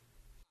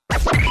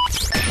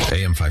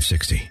 AM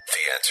 560. The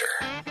Answer.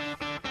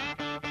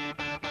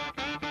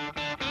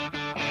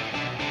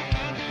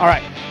 All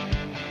right.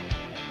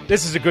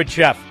 This is a good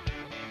chef.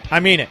 I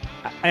mean it.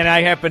 And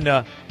I happen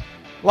to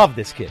love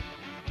this kid.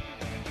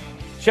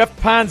 Chef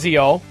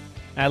Ponzio.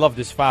 And I love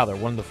this father.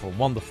 Wonderful,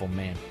 wonderful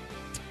man.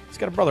 He's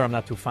got a brother I'm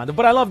not too fond of,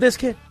 but I love this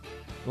kid.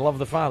 I love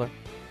the father.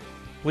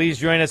 Please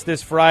join us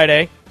this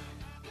Friday,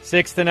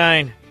 6 to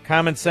 9,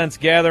 Common Sense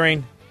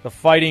Gathering, the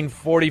Fighting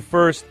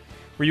 41st,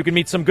 where you can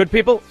meet some good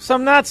people,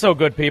 some not so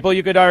good people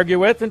you could argue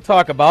with and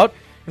talk about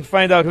and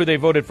find out who they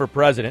voted for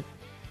president.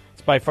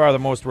 It's by far the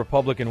most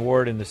Republican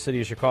ward in the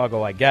city of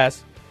Chicago, I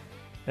guess.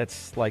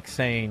 That's like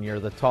saying you're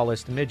the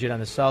tallest midget on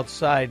the South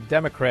Side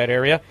Democrat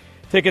area.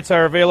 Tickets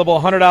are available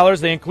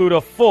 $100. They include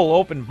a full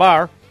open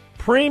bar,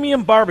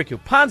 premium barbecue.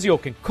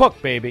 Ponzio can cook,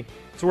 baby.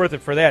 It's worth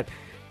it for that.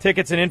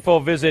 Tickets and info,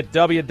 visit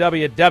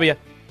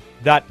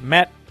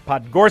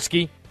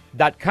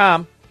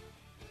www.mattpodgorski.com.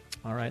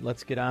 All right,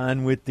 let's get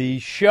on with the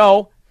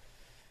show.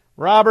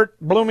 Robert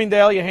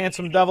Bloomingdale, you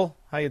handsome devil.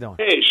 How you doing?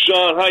 Hey,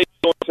 Sean, how you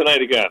doing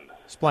tonight again?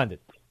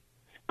 Splendid.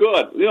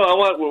 Good.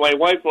 My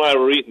wife and I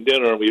were eating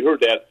dinner, and we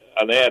heard an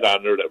ad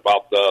on there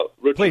about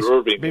Richard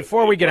Irving.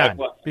 Before we get on,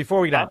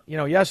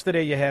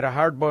 yesterday you had a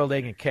hard-boiled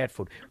egg and cat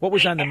food. What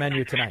was on the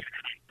menu tonight?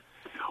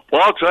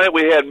 Well, tonight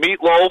we had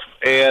meatloaf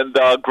and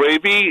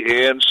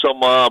gravy and some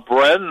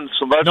bread and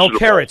some vegetables. No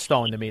carrots,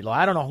 though, in the meatloaf.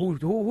 I don't know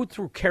who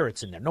threw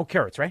carrots in there. No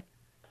carrots, right?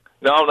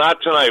 No,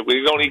 not tonight.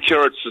 We don't eat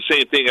carrots the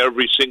same thing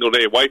every single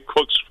day. Wife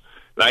cooks,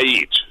 and I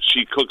eat.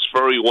 She cooks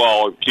very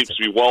well and keeps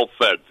me well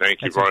fed.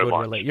 Thank you very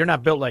much. You're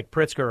not built like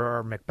Pritzker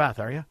or Macbeth,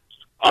 are you?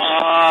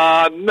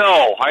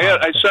 No.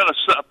 I sent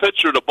a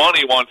picture to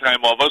Bunny one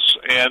time of us,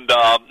 and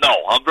no,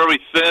 I'm very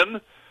thin,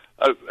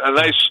 a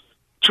nice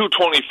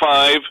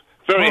 225,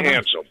 very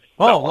handsome.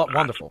 Oh,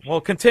 wonderful.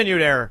 Well, continue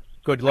there.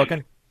 Good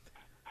looking.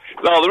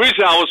 No, the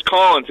reason I was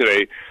calling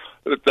today,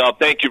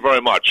 thank you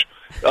very much.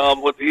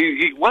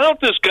 Why don't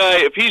this guy,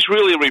 if he's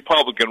really a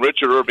Republican,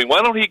 Richard Irving,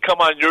 why don't he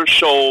come on your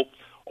show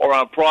or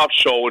on Prof's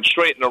show and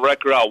straighten the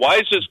record out? Why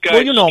is this guy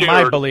Well, you know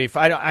scared? my belief.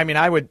 I'm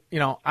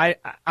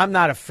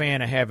not a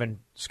fan of having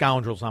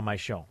scoundrels on my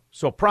show.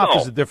 So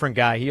Prof is a different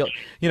guy. He'll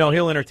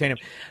entertain him.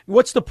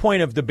 What's the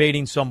point of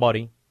debating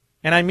somebody,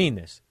 and I mean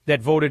this,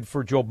 that voted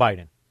for Joe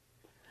Biden?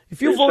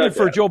 If you voted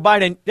for Joe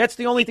Biden, that's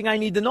the only thing I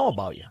need to know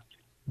about you.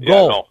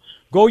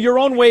 Go your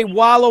own way,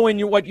 wallow in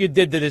what you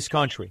did to this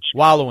country.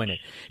 Wallow in it.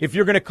 If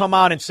you're going to come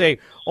out and say,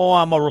 oh,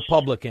 I'm a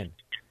Republican.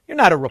 You're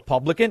not a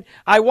Republican.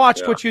 I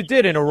watched what you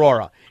did in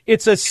Aurora.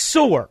 It's a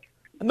sewer.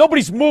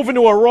 Nobody's moving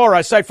to Aurora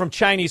aside from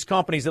Chinese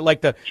companies that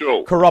like to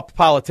corrupt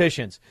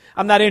politicians.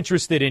 I'm not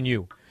interested in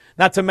you.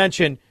 Not to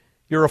mention,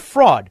 you're a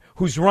fraud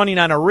who's running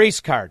on a race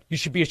card. You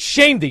should be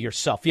ashamed of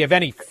yourself if you have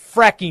any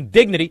fracking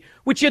dignity,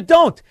 which you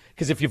don't,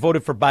 because if you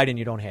voted for Biden,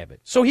 you don't have it.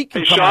 So he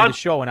can come on the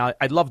show, and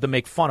I'd love to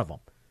make fun of him.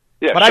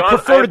 Yeah, but Sean, I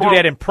prefer to do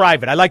that in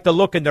private. I like to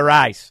look in their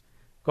eyes.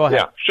 Go ahead.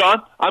 Yeah,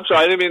 Sean, I'm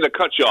sorry. I didn't mean to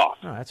cut you off.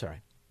 Oh, that's all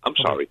right. I'm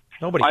sorry.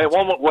 Nobody. I have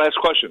one last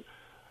question.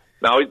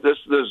 Now, this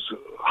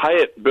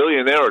Hyatt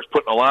billionaire is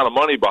putting a lot of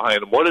money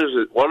behind him. What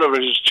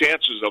are his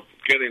chances of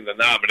getting the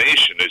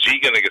nomination? Is he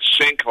going to get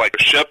sink like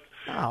a ship?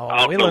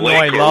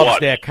 Illinois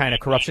loves that kind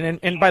of corruption.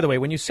 And by the way,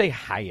 when you say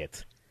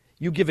Hyatt,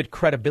 you give it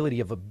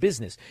credibility of a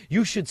business.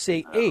 You should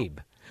say Abe,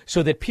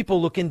 so that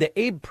people look into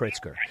Abe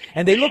Pritzker.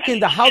 And they look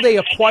into how they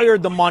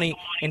acquired the money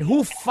and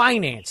who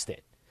financed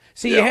it.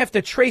 See, you have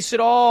to trace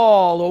it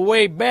all the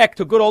way back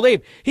to good old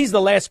Abe. He's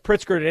the last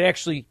Pritzker that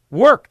actually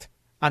worked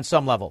on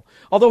some level.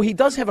 Although he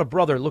does have a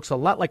brother that looks a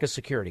lot like a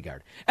security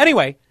guard.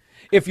 Anyway,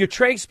 if you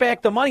trace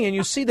back the money and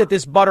you see that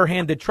this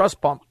butter-handed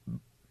trust fund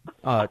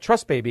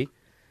baby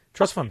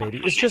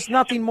is just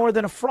nothing more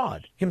than a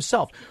fraud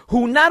himself,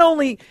 who not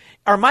only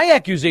are my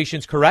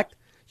accusations correct,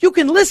 you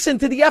can listen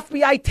to the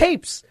FBI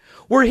tapes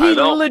where he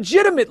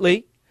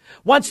legitimately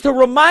wants to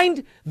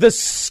remind the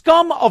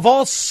scum of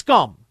all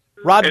scum,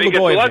 Rod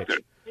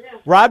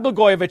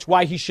Blagojevich,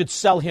 why he should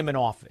sell him in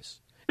office.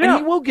 And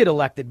he will get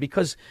elected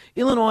because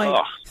Illinois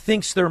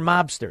thinks they're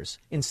mobsters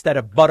instead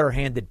of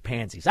butter-handed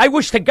pansies. I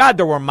wish to God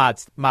there were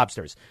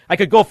mobsters. I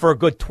could go for a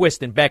good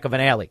twist in back of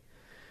an alley.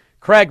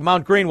 Craig,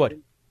 Mount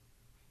Greenwood.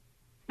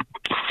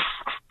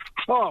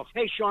 Oh,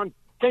 hey, Sean.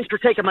 Thanks for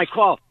taking my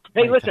call.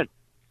 Hey, listen,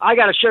 I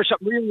got to share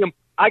something really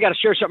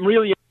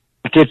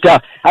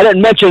important. I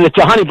didn't mention it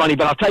to Honey Bunny,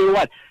 but I'll tell you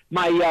what.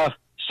 My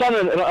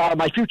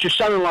my future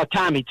son-in-law,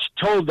 Tommy,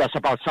 told us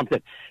about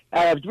something.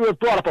 We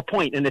brought up a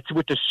point, and it's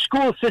with the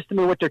school system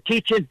and what they're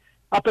teaching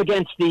up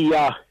against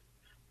the,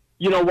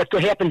 what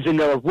happens in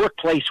the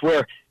workplace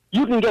where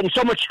you can get in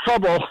so much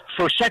trouble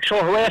for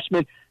sexual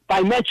harassment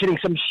by mentioning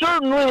some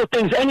certain little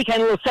things, any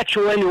kind of little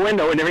sexual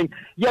innuendo and everything.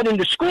 Yet in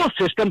the school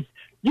system,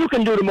 you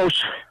can do the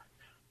most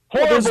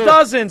horrible, there's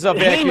dozens of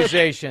heinous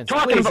accusations.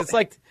 Please, it's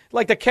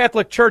like the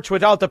Catholic Church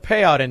without the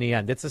payout in the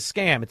end. It's a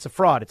scam. It's a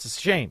fraud. It's a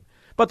shame.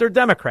 But they're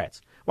Democrats.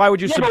 Why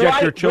would you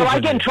subject your children? Will I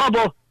get in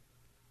trouble?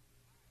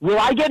 Will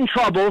I get in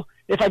trouble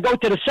if I go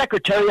to the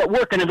secretary at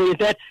work and everything like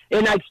that,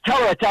 and I tell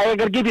her, I'm going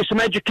to give you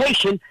some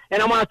education,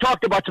 and I want to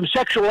talk about some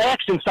sexual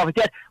acts and stuff like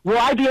that? Will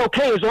I be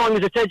okay as long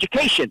as it's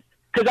education?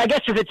 Because I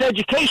guess if it's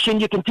education,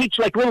 you can teach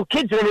like little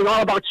kids and everything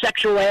all about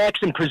sexual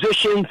acts and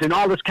positions and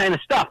all this kind of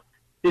stuff.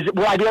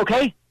 Will I be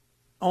okay?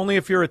 Only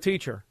if you're a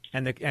teacher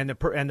and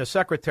the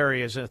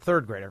secretary is a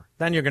third grader.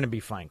 Then you're going to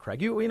be fine,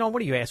 Craig. You know,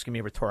 what are you asking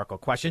me rhetorical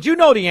questions? You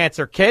know the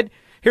answer, kid.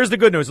 Here's the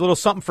good news. A little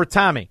something for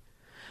Tommy.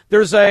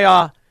 There was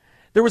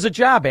a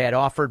job ad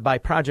offered by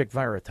Project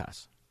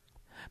Veritas.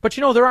 But,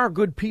 there are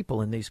good people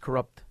in these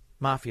corrupt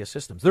mafia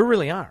systems. There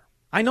really are.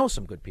 I know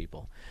some good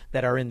people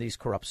that are in these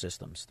corrupt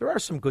systems. There are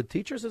some good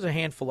teachers. There's a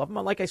handful of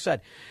them. Like I said,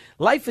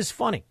 life is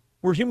funny.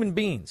 We're human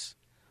beings.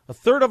 A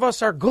third of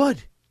us are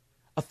good.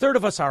 A third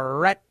of us are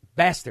rat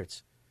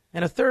bastards.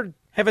 And a third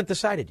haven't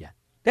decided yet.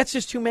 That's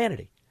just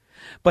humanity.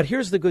 But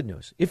here's the good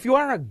news. If you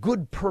are a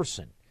good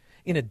person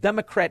in a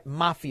Democrat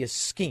mafia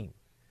scheme,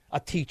 a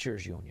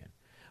teachers union,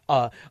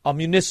 a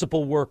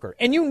municipal worker,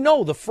 and you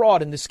know the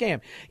fraud and the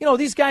scam,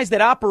 these guys that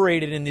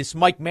operated in this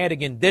Mike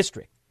Madigan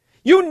district,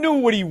 you knew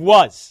what he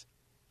was.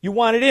 You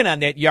wanted in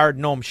on that yard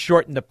gnome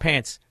short in the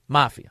pants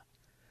mafia.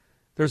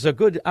 There's a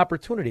good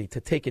opportunity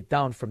to take it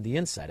down from the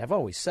inside. I've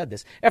always said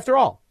this. After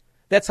all,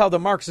 that's how the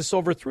Marxists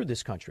overthrew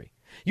this country.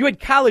 You had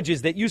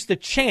colleges that used to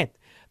chant,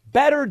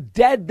 better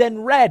dead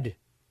than red,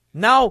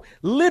 now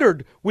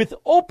littered with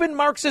open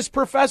Marxist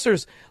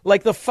professors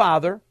like the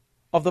father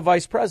of the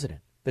vice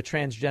president, the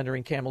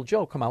transgendering Camel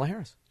Joe, Kamala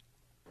Harris.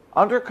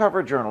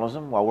 Undercover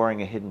journalism while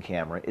wearing a hidden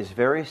camera is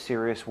very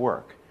serious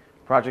work.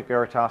 Project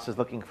Veritas is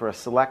looking for a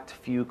select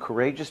few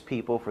courageous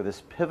people for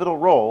this pivotal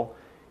role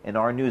in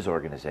our news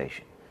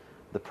organization.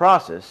 The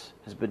process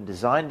has been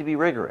designed to be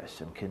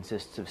rigorous and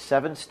consists of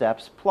 7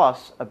 steps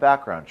plus a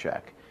background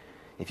check.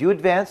 If you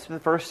advance to the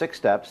first 6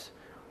 steps,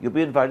 you'll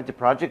be invited to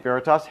Project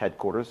Veritas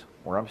headquarters,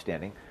 where I'm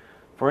standing,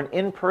 for an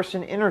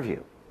in-person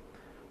interview.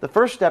 The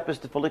first step is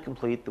to fully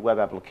complete the web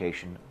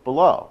application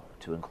below,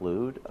 to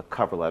include a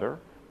cover letter,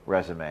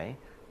 resume,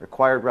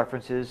 required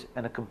references,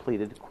 and a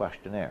completed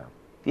questionnaire.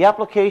 The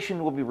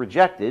application will be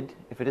rejected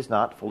if it is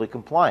not fully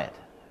compliant.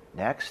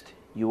 Next,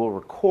 you will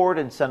record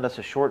and send us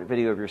a short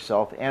video of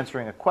yourself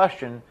answering a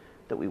question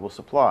that we will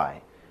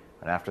supply.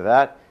 And after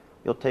that,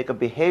 you'll take a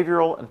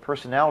behavioral and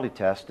personality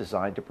test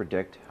designed to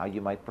predict how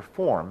you might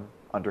perform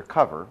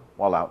undercover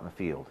while out in the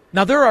field.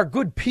 Now, there are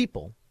good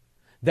people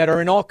that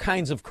are in all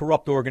kinds of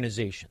corrupt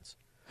organizations,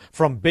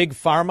 from big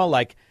pharma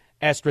like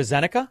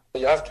AstraZeneca.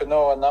 You have to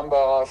know a number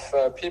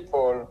of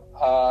people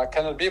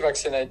cannot be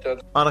vaccinated.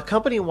 On a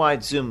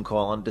company-wide Zoom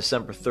call on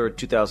December 3rd,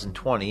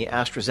 2020,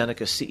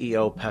 AstraZeneca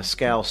CEO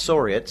Pascal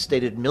Soriot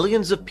stated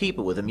millions of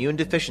people with immune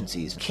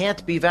deficiencies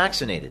can't be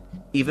vaccinated.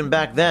 Even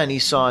back then, he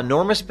saw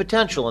enormous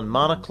potential in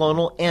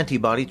monoclonal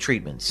antibody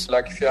treatments.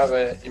 Like if you have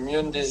an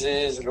immune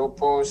disease,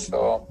 lupus,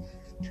 or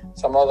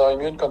some other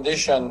immune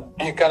condition,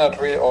 you cannot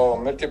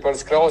or multiple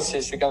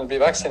sclerosis, you cannot be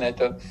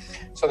vaccinated.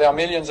 So there are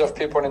millions of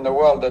people in the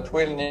world that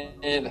will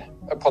need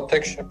a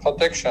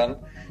protection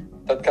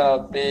that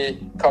cannot be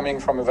coming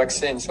from a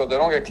vaccine. So the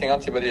long-acting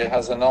antibody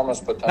has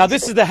enormous potential. Now,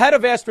 this is the head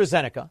of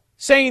AstraZeneca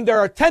saying there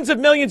are tens of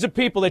millions of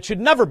people that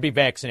should never be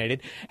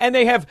vaccinated, and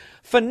they have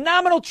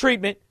phenomenal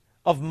treatment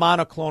of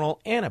monoclonal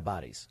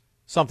antibodies,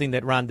 something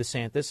that Ron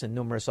DeSantis and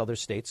numerous other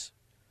states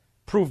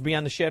proved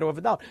beyond the shadow of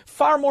a doubt.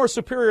 Far more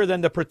superior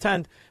than the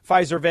pretend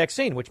Pfizer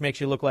vaccine, which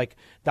makes you look like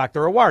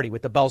Dr. Awardi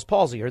with the Bell's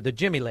palsy or the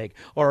Jimmy leg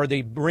or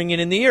the ringing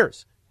in the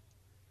ears.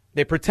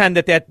 They pretend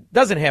that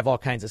doesn't have all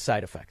kinds of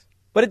side effects,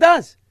 but it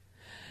does.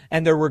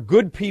 And there were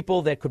good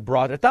people that could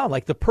brought it down,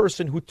 like the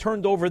person who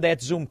turned over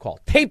that Zoom call,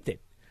 taped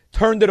it,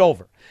 turned it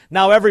over.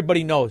 Now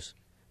everybody knows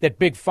that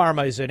Big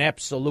Pharma is an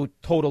absolute,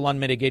 total,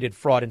 unmitigated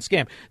fraud and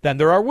scam. Then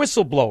there are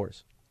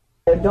whistleblowers.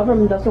 The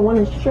government doesn't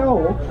want to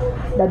show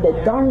that the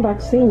darn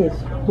vaccine is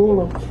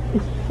full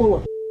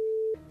of.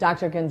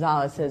 Dr.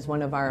 Gonzalez is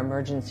one of our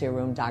emergency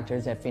room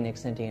doctors at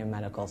Phoenix Indian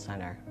Medical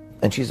Center.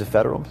 And she's a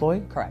federal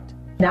employee? Correct.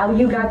 Now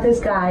you got this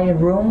guy in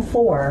room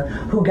 4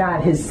 who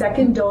got his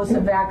second dose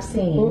of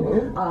vaccine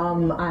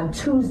on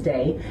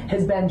Tuesday,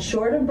 has been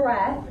short of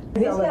breath.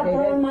 He's got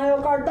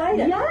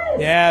myocarditis. Yes.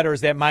 Yeah,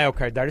 there's that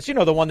myocarditis. You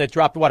know, the one that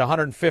dropped,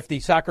 150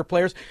 soccer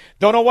players?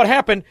 Don't know what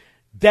happened.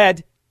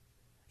 Dead.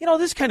 You know,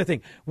 this kind of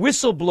thing.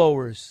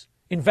 Whistleblowers,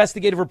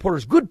 investigative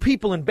reporters, good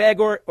people in bad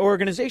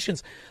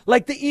organizations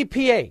like the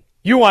EPA.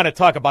 You want to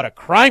talk about a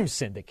crime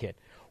syndicate.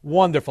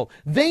 Wonderful.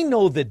 They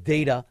know the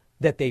data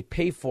that they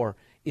pay for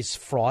is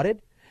frauded.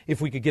 If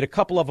we could get a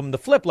couple of them to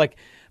flip, like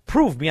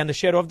proved beyond the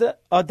shadow of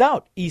a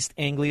doubt, East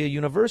Anglia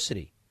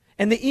University.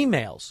 And the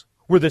emails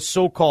where the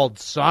so-called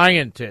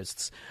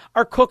scientists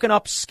are cooking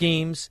up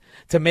schemes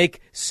to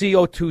make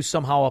CO2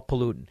 somehow a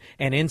pollutant.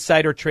 And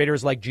insider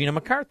traders like Gina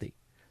McCarthy.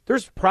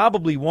 There's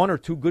probably one or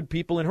two good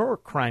people in her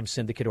crime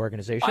syndicate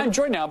organization. I'm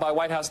joined now by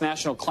White House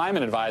National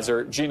Climate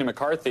Advisor Gina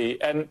McCarthy.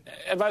 And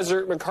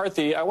Advisor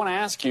McCarthy, I want to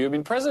ask you,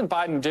 President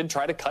Biden did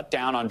try to cut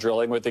down on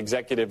drilling with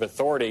executive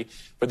authority,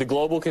 but the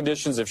global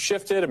conditions have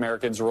shifted.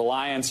 Americans'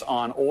 reliance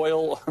on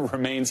oil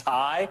remains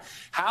high.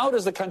 How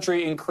does the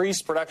country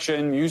increase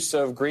production, use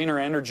of greener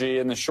energy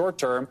in the short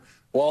term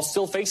while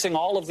still facing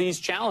all of these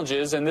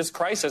challenges and this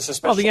crisis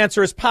especially? Well, the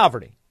answer is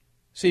poverty.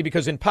 See,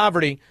 because in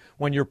poverty,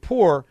 when you're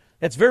poor,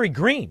 that's very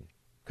green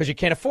because you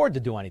can't afford to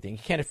do anything. You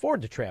can't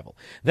afford to travel.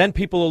 Then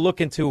people will look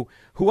into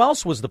who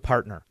else was the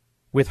partner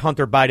with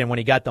Hunter Biden when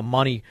he got the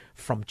money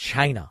from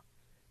China.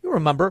 You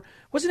remember,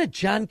 wasn't it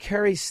John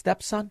Kerry's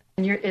stepson?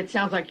 It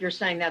sounds like you're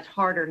saying that's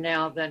harder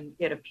now than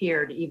it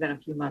appeared even a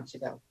few months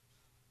ago.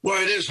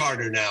 Well, it is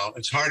harder now.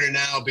 It's harder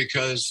now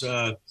because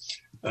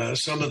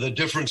some of the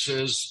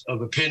differences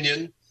of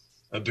opinion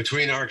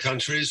between our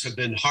countries have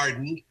been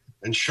hardened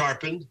and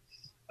sharpened.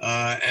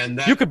 And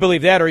that- You could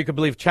believe that, or you could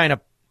believe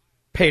China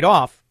paid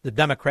off the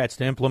Democrats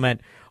to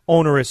implement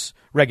onerous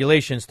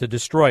regulations to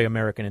destroy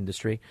American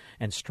industry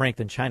and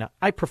strengthen China.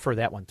 I prefer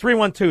that one.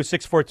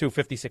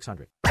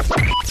 312-642-5600.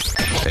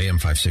 AM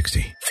 560.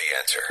 The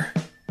Answer.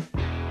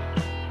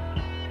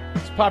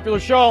 It's a popular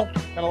show.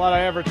 Got a lot of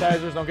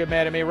advertisers. Don't get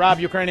mad at me. Rob,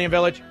 Ukrainian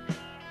Village.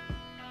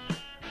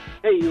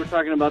 Hey, you were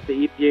talking about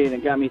the EPA, and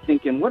it got me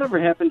thinking, whatever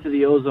happened to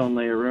the ozone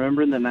layer?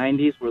 Remember in the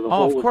 90s where the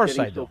hole was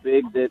getting so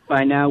big that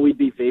by now we'd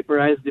be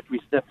vaporized if we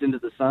stepped into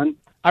the sun?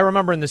 I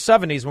remember in the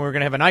 70s when we were going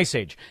to have an ice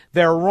age.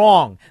 They're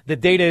wrong. The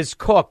data is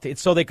cooked.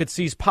 It's so they could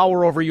seize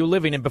power over you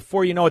living, and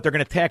before you know it, they're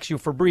going to tax you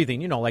for breathing.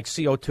 You know, like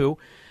CO2,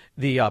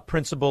 the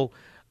principle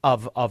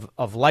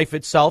of life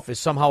itself is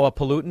somehow a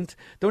pollutant.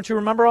 Don't you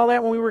remember all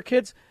that when we were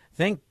kids?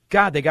 Thank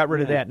God they got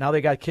rid of that. Now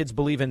they got kids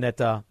believing that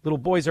little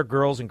boys are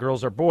girls and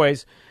girls are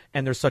boys,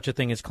 and there's such a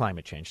thing as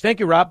climate change. Thank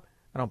you, Rob.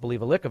 I don't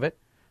believe a lick of it,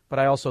 but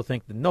I also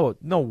think that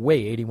no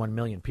way 81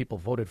 million people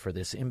voted for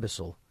this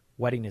imbecile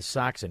wetting his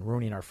socks and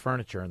ruining our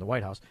furniture in the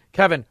White House.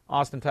 Kevin,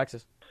 Austin,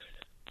 Texas.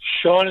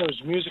 Sean, it was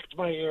music to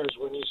my ears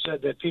when you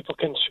said that people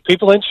in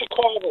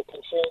Chicago can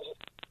change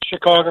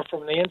Chicago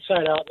from the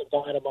inside out and the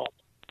bottom up.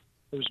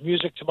 It was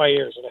music to my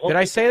ears. And Did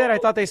I say that? I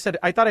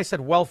thought I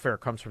said welfare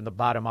comes from the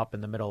bottom up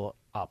and the middle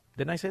up.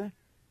 Didn't I say that?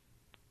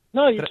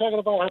 No, you're talking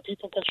about how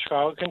people in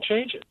Chicago can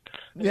change it.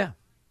 Yeah.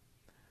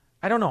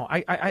 I don't know.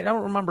 I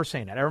don't remember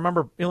saying that. I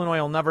remember Illinois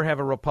will never have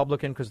a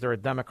Republican because they're a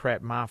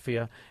Democrat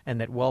mafia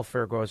and that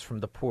welfare goes from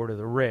the poor to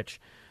the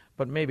rich.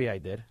 But maybe I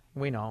did.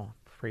 We know.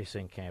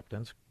 Precinct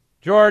captains.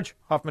 George,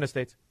 Hoffman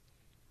Estates.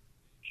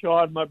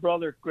 Sean, my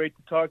brother, great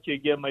to talk to you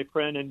again, my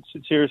friend, and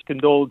sincerest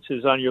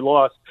condolences on your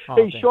loss. Oh,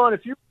 hey, thanks. Sean,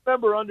 if you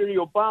remember under the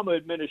Obama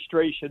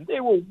administration, they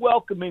were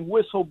welcoming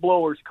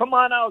whistleblowers. Come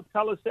on out,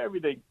 tell us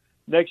everything.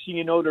 Next thing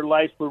you know, their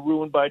lives were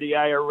ruined by the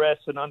IRS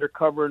and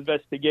undercover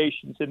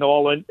investigations into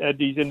all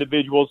these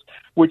individuals,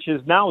 which has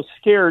now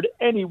scared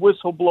any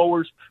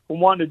whistleblowers who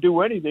want to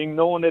do anything,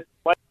 knowing that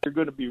lives are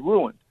going to be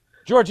ruined.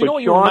 George, you But know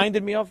what Sean, you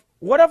reminded me of?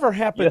 Whatever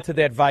happened to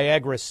that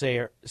Viagra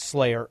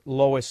slayer,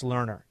 Lois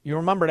Lerner? You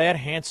remember that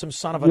handsome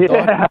son of a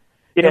dog?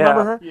 You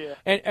remember her? Yeah.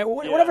 And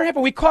whatever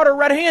happened? We caught her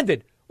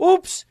red-handed.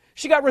 Oops,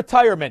 she got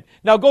retirement.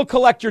 Now go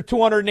collect your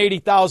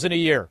 $280,000 a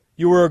year.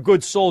 You were a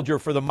good soldier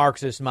for the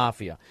Marxist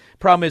mafia.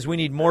 Problem is we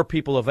need more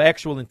people of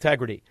actual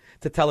integrity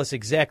to tell us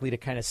exactly the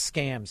kind of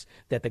scams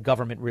that the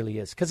government really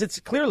is. Because it's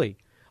clearly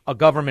a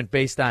government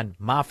based on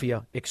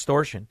mafia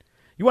extortion.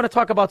 You want to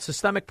talk about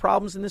systemic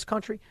problems in this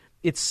country?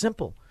 It's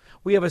simple.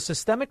 We have a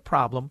systemic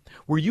problem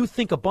where you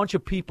think a bunch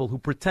of people who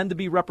pretend to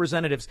be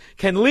representatives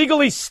can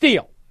legally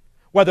steal,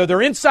 whether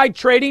they're inside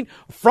trading,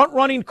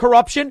 front-running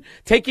corruption,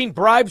 taking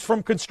bribes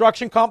from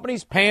construction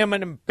companies, paying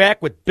them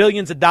back with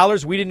billions of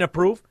dollars we didn't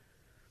approve.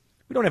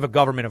 We don't have a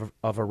government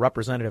of a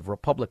representative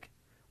republic.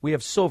 We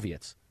have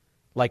Soviets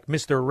like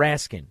Mr.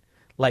 Raskin,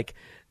 like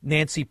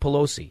Nancy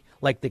Pelosi,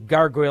 like the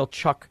gargoyle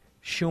Chuck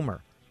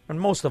Schumer, and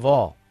most of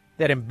all,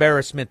 that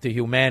embarrassment to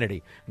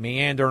humanity,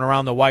 meandering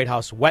around the White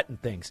House wetting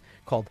things,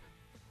 called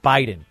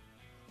Biden.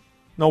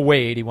 No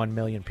way 81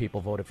 million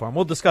people voted for him.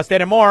 We'll discuss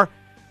that and more.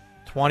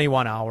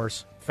 21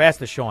 hours.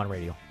 Fastest show on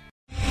radio.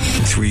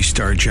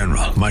 3-star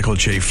General Michael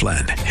J.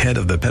 Flynn, head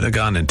of the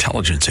Pentagon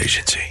Intelligence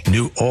Agency,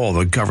 knew all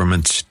the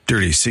government's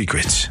dirty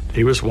secrets.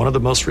 He was one of the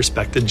most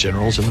respected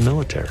generals in the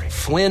military.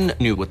 Flynn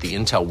knew what the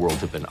intel world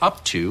had been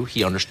up to.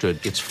 He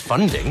understood its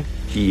funding.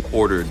 He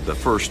ordered the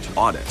first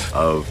audit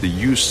of the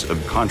use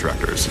of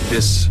contractors.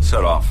 This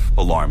set off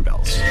alarm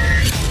bells.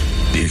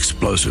 The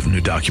explosive new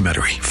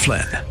documentary,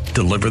 Flynn,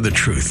 Deliver the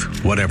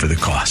Truth, Whatever the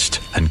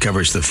Cost,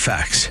 uncovers the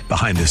facts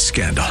behind this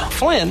scandal.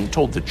 Flynn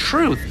told the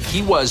truth.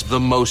 He was the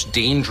most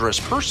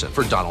dangerous person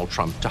for Donald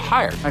Trump to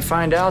hire. I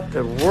find out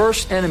the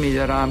worst enemy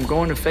that I'm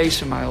going to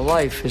face in my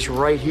life is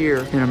right here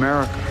in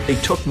America. They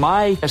took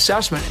my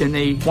assessment and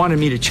they wanted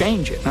me to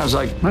change it. And I was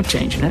like, I'm not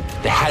changing it.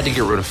 They had to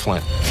get rid of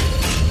Flynn.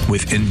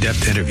 With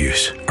in-depth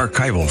interviews,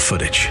 archival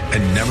footage,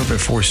 and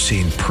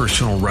never-before-seen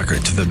personal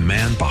records of the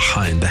man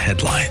behind the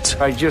headlines.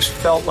 I just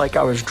felt like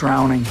I was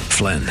drowning.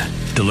 Flynn,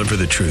 Deliver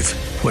the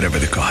Truth, Whatever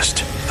the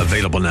Cost.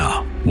 Available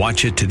now.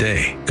 Watch it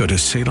today. Go to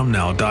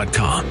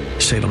salemnow.com.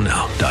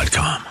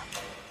 salemnow.com.